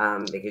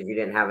 Because you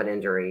didn't have an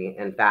injury,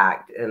 in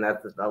fact, and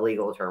that's a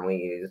legal term we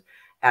use,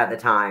 at the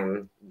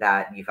time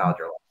that you filed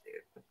your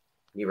lawsuit.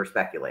 You were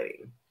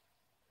speculating.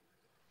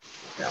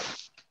 So.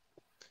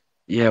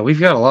 Yeah, we've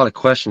got a lot of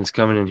questions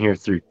coming in here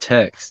through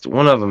text.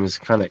 One of them is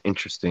kind of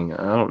interesting.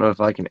 I don't know if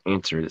I can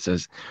answer it. It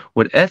says,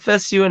 would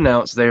FSU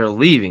announce they are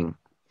leaving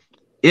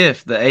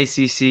if the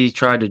ACC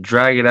tried to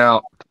drag it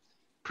out,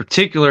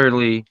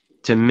 particularly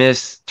to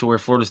where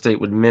Florida State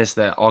would miss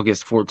that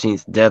August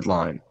 14th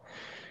deadline?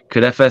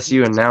 Could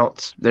FSU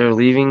announce they're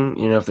leaving,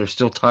 if they're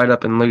still tied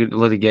up in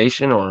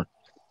litigation, or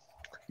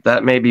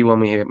that may be when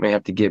we may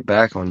have to get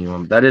back on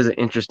you? That is an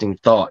interesting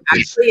thought.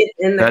 Actually,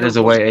 that is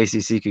a way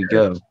ACC could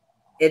go.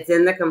 It's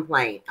in the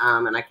complaint,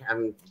 and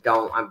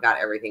I've got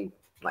everything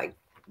like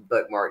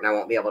bookmarked, and I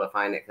won't be able to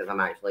find it because I'm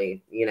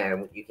actually, you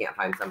can't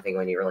find something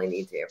when you really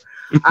need to.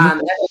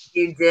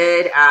 You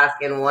did ask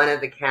in one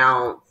of the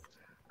counts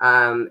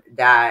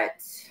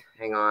that,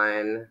 hang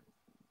on.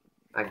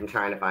 I'm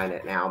trying to find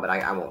it now, but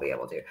I won't be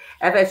able to.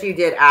 FSU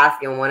did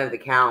ask in one of the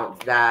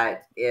counts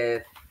that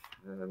if,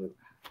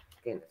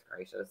 goodness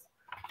gracious,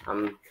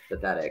 I'm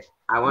pathetic.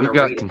 We've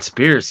got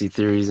conspiracy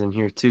theories in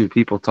here too.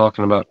 People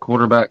talking about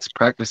quarterbacks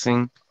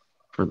practicing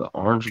for the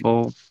Orange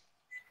Bowl.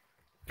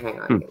 Hang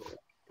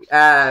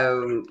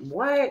on.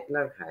 What?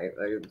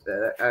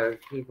 Okay.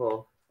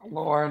 People.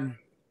 Lord.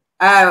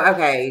 Oh,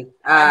 okay.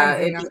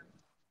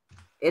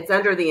 It's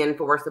under the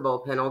enforceable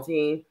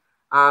penalty.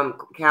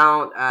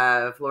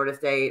 Florida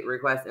State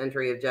requests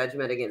entry of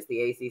judgment against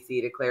the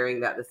ACC, declaring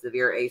that the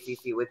severe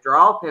ACC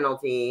withdrawal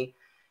penalty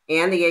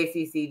and the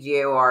ACC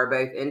GOR,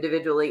 both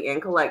individually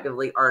and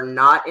collectively, are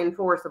not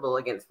enforceable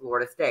against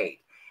Florida State.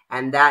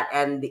 And that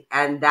in the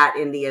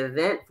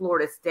event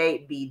Florida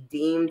State be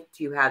deemed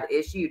to have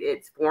issued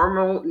its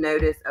formal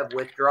notice of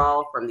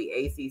withdrawal from the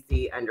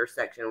ACC under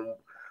Section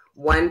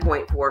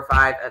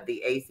 1.45 of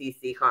the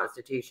ACC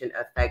Constitution,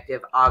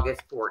 effective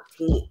August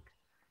 14th,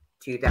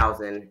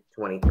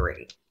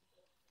 2023.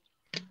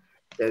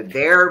 So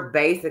they're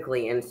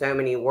basically, in so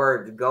many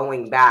words,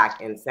 going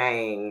back and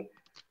saying,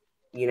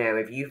 you know,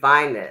 if you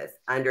find this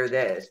under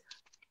this,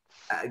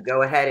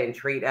 go ahead and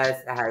treat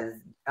us as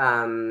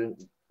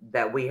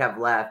that we have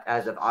left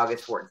as of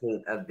August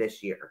 14th of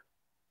this year,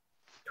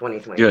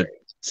 2023. Good.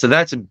 So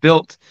that's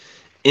built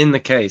in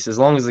the case. As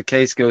long as the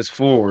case goes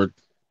forward,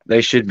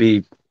 they should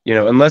be, you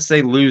know, unless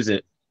they lose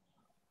it.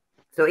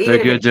 So even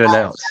they're good to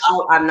announce.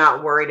 I'm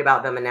not worried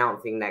about them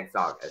announcing next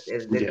August.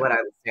 Is what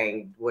I was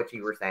saying, what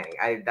you were saying.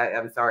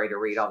 I'm sorry to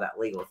read all that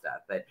legal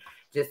stuff, but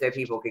just so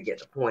people could get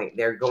the point,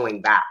 they're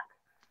going back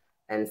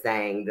and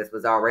saying this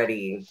was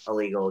already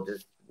illegal.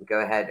 Just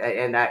go ahead,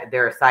 and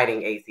they're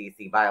citing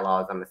ACC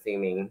bylaws, I'm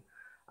assuming,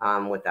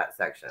 with that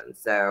section.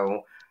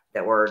 So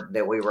we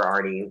were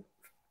already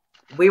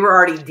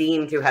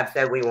deemed to have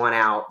said we want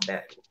out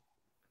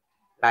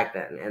back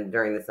then and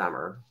during the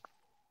summer.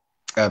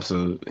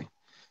 Absolutely.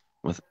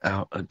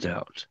 Without a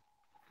doubt.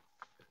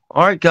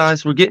 All right,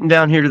 guys, we're getting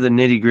down here to the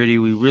nitty-gritty.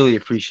 We really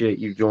appreciate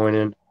you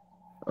joining.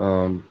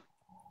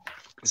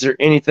 Is there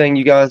anything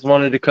you guys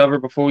wanted to cover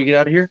before we get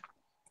out of here?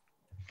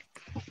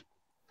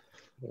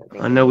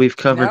 I know we've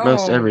covered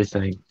most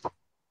everything.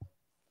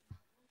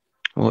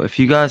 Well, if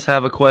you guys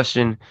have a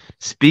question,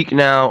 speak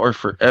now or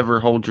forever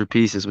hold your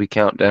peace as we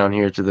count down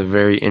here to the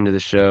very end of the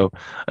show.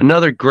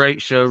 Another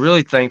great show.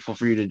 Really thankful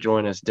for you to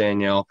join us,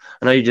 Danielle.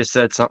 I know you just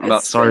said something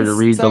about sorry to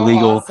read the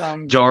legal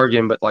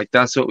jargon, but like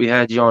that's what we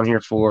had you on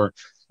here for,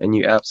 and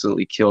you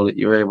absolutely killed it.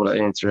 You were able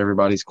to answer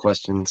everybody's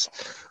questions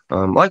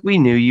like we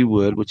knew you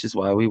would, which is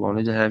why we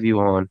wanted to have you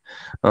on.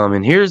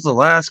 And here's the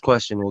last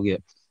question we'll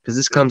get, because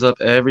this comes up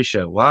every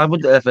show. Why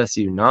would the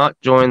FSU not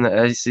join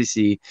the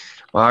ACC?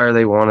 Why do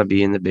they want to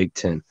be in the Big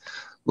Ten?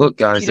 Look,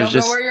 guys, you don't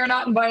go where you're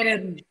not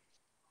invited.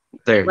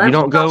 You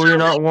don't go where you're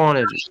not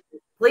wanted.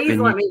 Please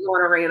let me go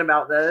on a rant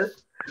about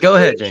this. Go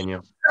ahead,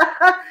 Danielle.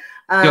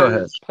 Go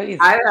ahead. Please.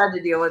 I've had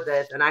to deal with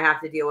this, and I have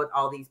to deal with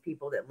all these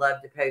people that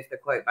love to post a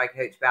quote by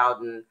Coach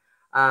Bowden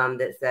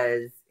that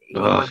says he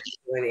wants to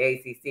join the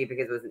ACC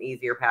because it was an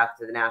easier path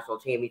to the national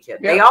championship.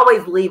 Yep. They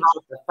always leave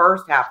off the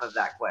first half of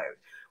that quote,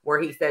 where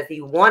he says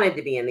he wanted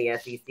to be in the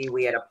SEC.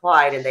 We had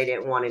applied and they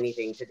didn't want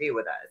anything to do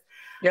with us.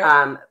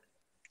 Yeah.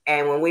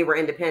 And when we were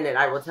independent,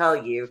 I will tell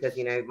you, because,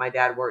 you know, my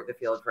dad worked the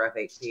field for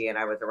FHP and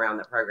I was around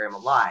the program a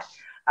lot.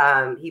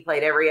 He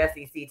played every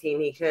SEC team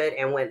he could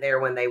and went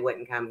there when they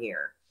wouldn't come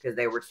here because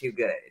they were too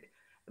good.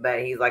 But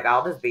he's like,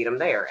 I'll just beat them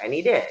there. And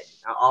he did.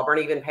 Auburn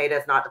even paid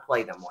us not to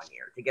play them 1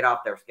 year to get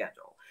off their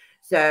schedule.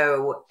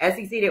 So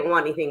SEC didn't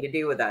want anything to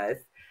do with us.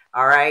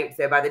 All right.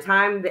 So by the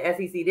time the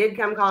SEC did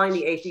come calling,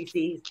 the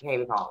ACC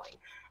came calling.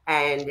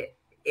 And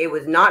it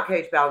was not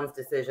Coach Bowden's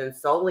decision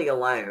solely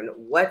alone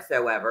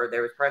whatsoever.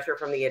 There was pressure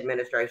from the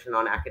administration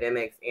on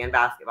academics and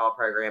basketball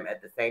program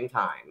at the same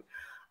time.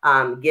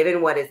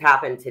 Given what has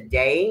happened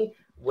today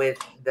with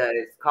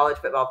the college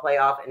football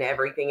playoff and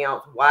everything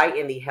else, why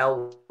in the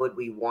hell would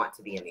we want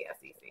to be in the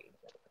SEC?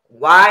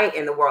 Why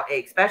in the world,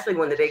 especially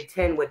when the Big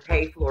Ten would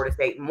pay Florida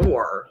State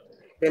more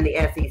than the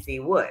SEC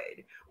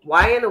would?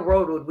 Why in the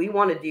world would we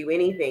want to do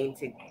anything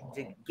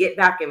to get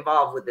back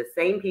involved with the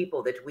same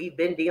people that we've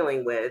been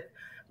dealing with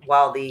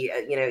while the,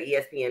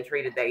 ESPN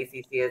treated the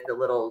ACC as the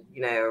little,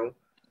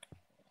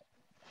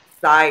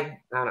 side,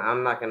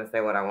 I'm not going to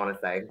say what I want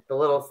to say, the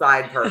little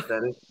side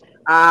person.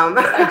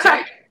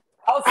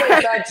 I'll say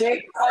that,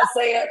 Jake. I'll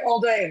say it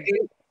all day.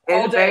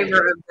 In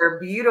favor of their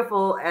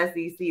beautiful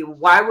SEC.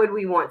 Why would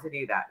we want to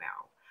do that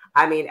now?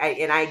 I mean,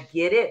 I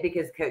get it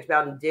because Coach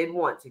Bowden did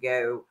want to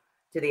go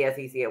to the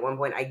SEC at one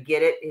point. I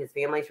get it. His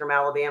family's from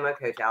Alabama.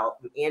 Coach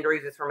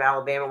Andrews is from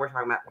Alabama. We're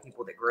talking about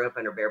people that grew up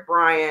under Bear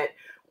Bryant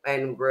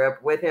and grew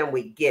up with him.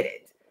 We get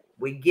it.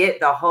 We get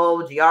the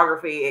whole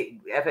geography.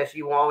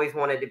 FSU always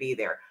wanted to be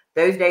there.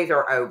 Those days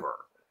are over.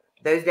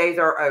 Those days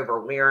are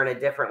over. We are in a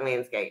different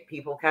landscape.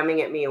 People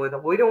coming at me with,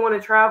 we don't want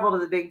to travel to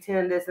the Big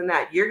Ten, this and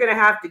that. You're going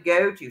to have to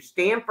go to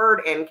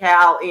Stanford and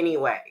Cal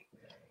anyway.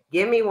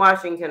 Give me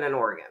Washington and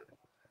Oregon.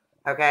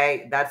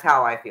 Okay? That's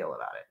how I feel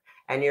about it.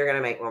 And you're going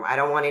to make more. I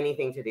don't want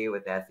anything to do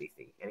with the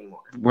SEC anymore.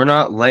 We're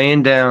not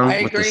laying down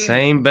with the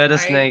same bed of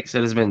snakes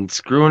that has been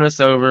screwing us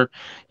over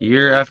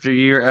year after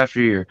year after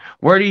year.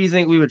 Where do you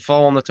think we would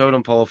fall on the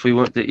totem pole if we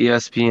went to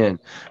ESPN?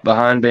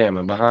 Behind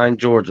Bama, behind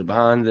Georgia,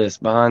 behind this,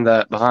 behind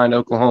that, behind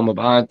Oklahoma,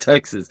 behind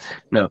Texas?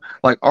 No.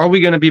 Like, are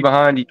we going to be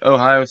behind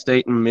Ohio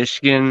State and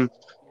Michigan,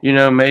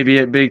 maybe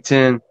at Big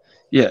Ten?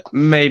 Yeah,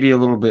 maybe a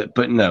little bit,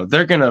 but no.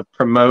 They're going to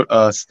promote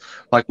us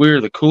like we were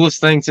the coolest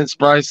thing since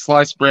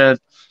sliced bread.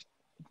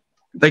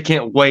 They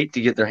can't wait to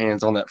get their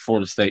hands on that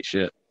Florida State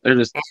shit. They're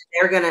just and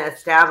they're going to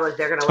establish.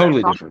 They're going to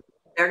totally different.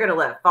 They're going to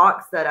let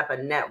Fox set up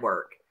a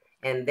network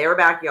in their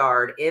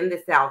backyard in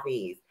the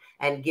Southeast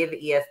and give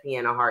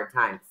ESPN a hard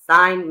time.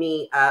 Sign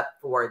me up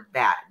for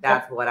that.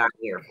 That's what I'm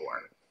here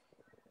for.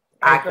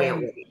 I can't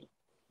wait.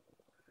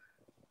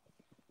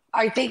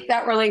 I think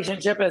that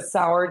relationship has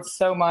soured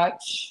so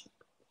much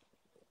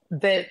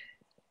that,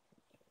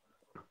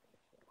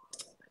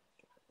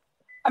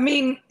 I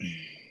mean,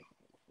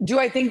 do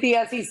I think the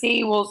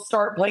SEC will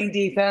start playing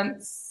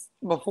defense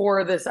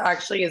before this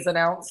actually is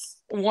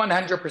announced?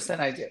 100%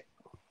 I do.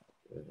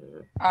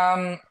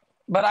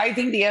 But I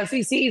think the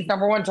SEC's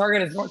number one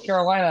target is North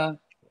Carolina,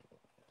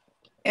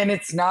 and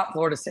it's not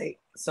Florida State.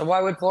 So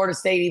why would Florida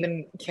State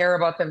even care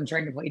about them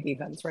trying to play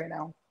defense right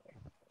now?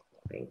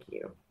 Thank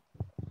you.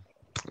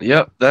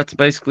 Yep, that's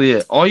basically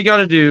it. All you got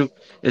to do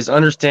is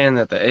understand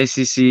that the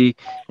ACC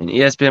and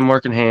ESPN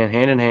work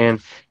hand in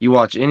hand. You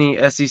watch any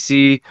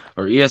SEC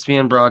or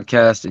ESPN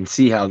broadcast and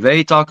see how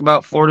they talk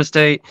about Florida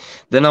State.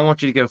 Then I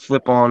want you to go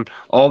flip on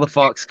all the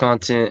Fox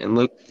content and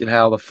look at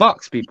how the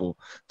Fox people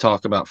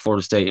talk about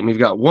Florida State. And we've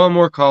got one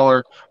more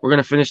caller. We're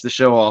going to finish the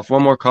show off.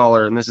 One more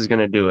caller, and this is going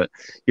to do it.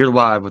 You're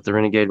live with the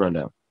Renegade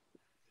Rundown.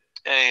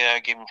 Hey,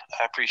 I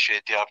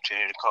appreciate the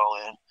opportunity to call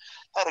in.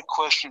 I had a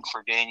question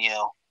for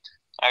Danielle.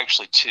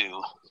 Actually,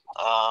 two.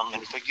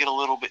 And if I get a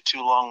little bit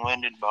too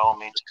long-winded, by all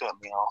means, cut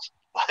me off.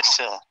 But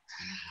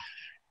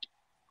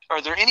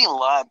are there any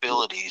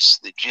liabilities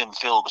that Jim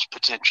Phillips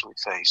potentially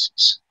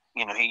faces?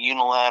 You know, he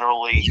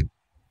unilaterally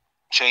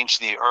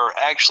changed or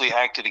actually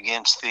acted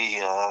against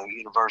the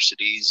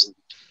universities and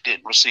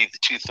didn't receive the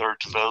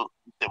 2/3 vote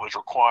that was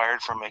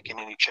required for making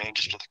any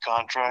changes to the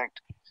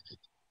contract.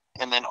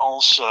 And then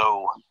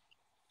also,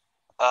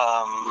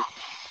 what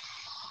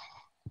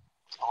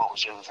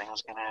was the other thing I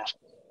was going to ask?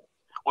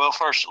 Well,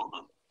 first,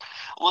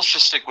 let's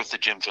just stick with the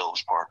Jim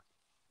Phillips part.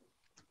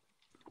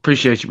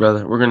 Appreciate you,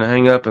 brother. We're going to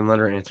hang up and let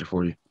her answer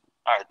for you.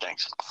 All right,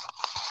 thanks.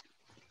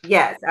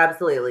 Yes,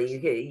 absolutely.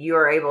 You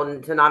are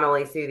able to not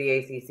only sue the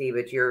ACC,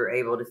 but you're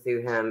able to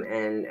sue him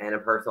in a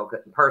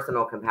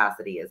personal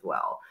capacity as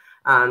well,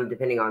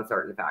 depending on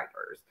certain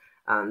factors.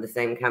 The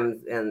same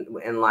comes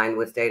in line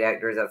with state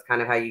actors. That's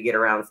kind of how you get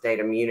around state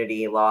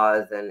immunity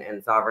laws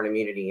and sovereign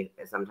immunity.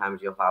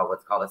 Sometimes you'll file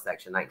what's called a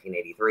Section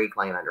 1983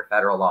 claim under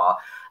federal law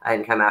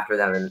and come after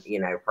them,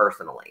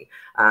 personally.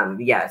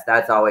 Yes,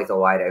 that's always a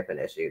wide open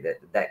issue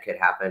that could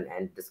happen,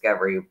 and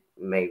discovery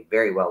may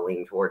very well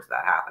lean towards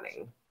that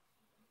happening.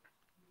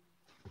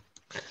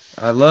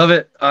 I love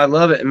it. I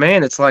love it.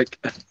 Man, it's like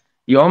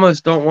you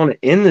almost don't want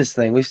to end this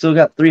thing. We still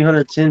got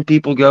 310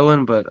 people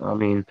going, but I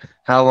mean,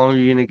 how long are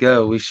you going to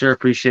go? We sure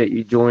appreciate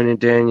you joining,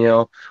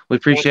 Danielle. We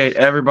appreciate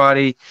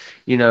everybody,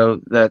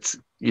 that's,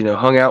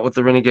 hung out with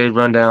the Renegade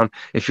Rundown.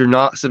 If you're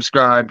not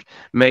subscribed,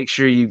 make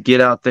sure you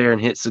get out there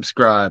and hit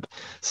subscribe.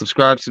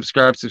 Subscribe.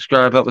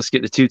 Help us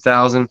get to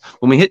 2,000.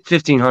 When we hit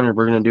 1,500,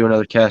 we're going to do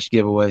another cash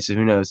giveaway. So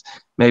who knows?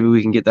 Maybe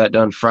we can get that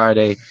done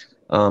Friday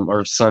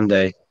or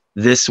Sunday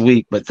this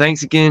week. But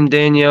thanks again,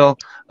 Danielle.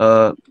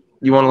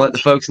 You want to let the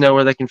folks know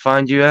where they can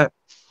find you at?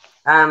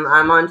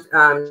 I'm on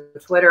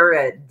Twitter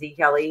at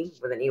dkelly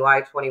with an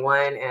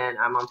EY21, and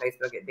I'm on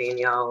Facebook at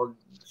Danielle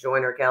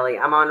Joyner Kelly.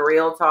 I'm on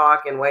Real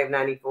Talk and Wave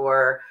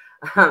 94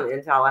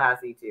 in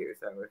Tallahassee too.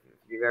 So if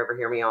you ever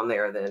hear me on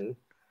there, then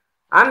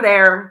I'm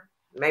there.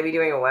 Maybe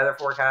doing a weather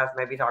forecast,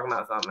 maybe talking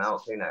about something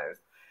else. Who knows?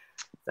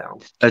 So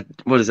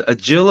what is it? A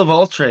Jill of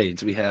all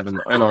trades we have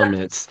in our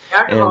midst.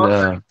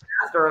 Master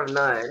of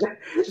none.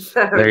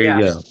 So, there you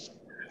go.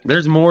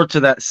 There's more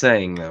to that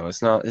saying, though.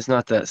 It's not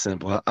that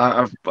simple.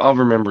 I'll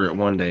remember it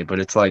one day, but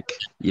it's like,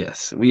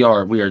 yes, we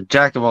are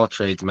jack of all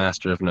trades,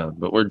 master of none,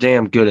 but we're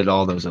damn good at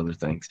all those other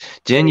things.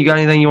 Jen, you got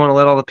anything you want to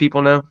let all the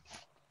people know?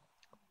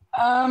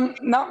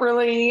 Not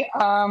really.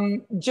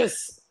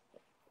 Just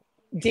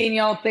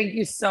Danielle, thank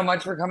you so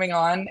much for coming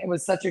on. It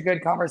was such a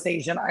good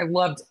conversation. I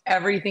loved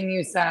everything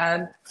you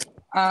said.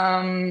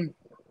 I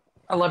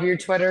love your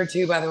Twitter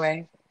too, by the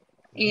way.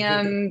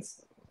 And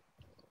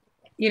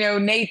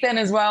Nathan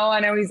as well. I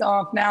know he's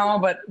off now,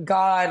 but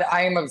God,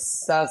 I am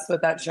obsessed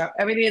with that show.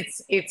 I mean,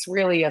 it's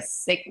really a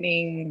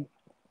sickening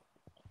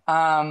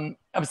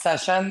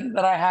obsession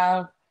that I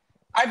have.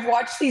 I've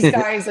watched these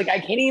guys. Like, I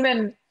can't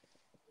even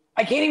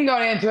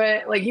go into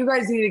it. Like, you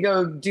guys need to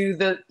go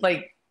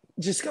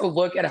just go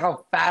look at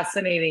how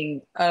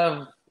fascinating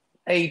of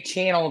a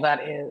channel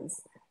that is.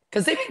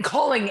 Because they've been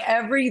calling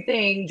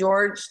everything,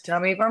 George, tell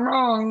me if I'm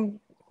wrong,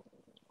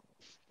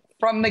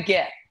 from the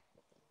get.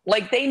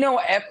 Like, they know,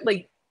 I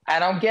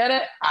don't get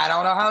it. I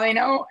don't know how they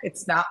know.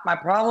 It's not my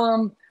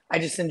problem. I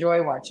just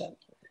enjoy watching.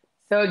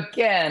 So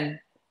again,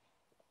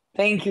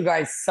 thank you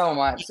guys so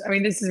much. I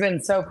mean, this has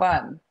been so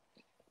fun.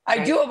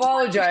 I do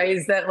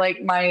apologize that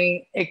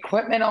my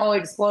equipment all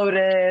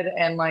exploded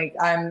and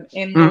I'm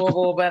in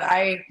Louisville, but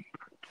I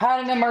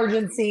had an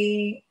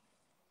emergency.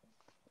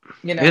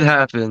 It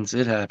happens.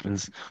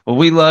 Well,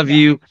 we love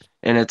you,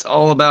 and it's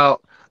all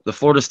about the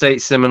Florida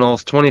State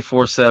Seminoles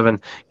 24/7.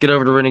 Get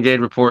over to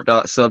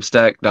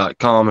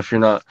renegadereport.substack.com if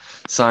you're not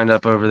signed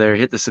up over there.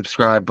 Hit the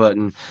subscribe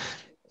button.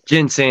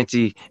 Jen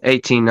Santee,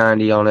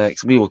 1890 on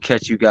X. We will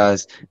catch you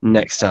guys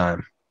next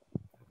time.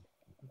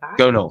 Bye.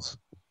 Go Noles.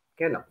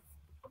 Go Noles.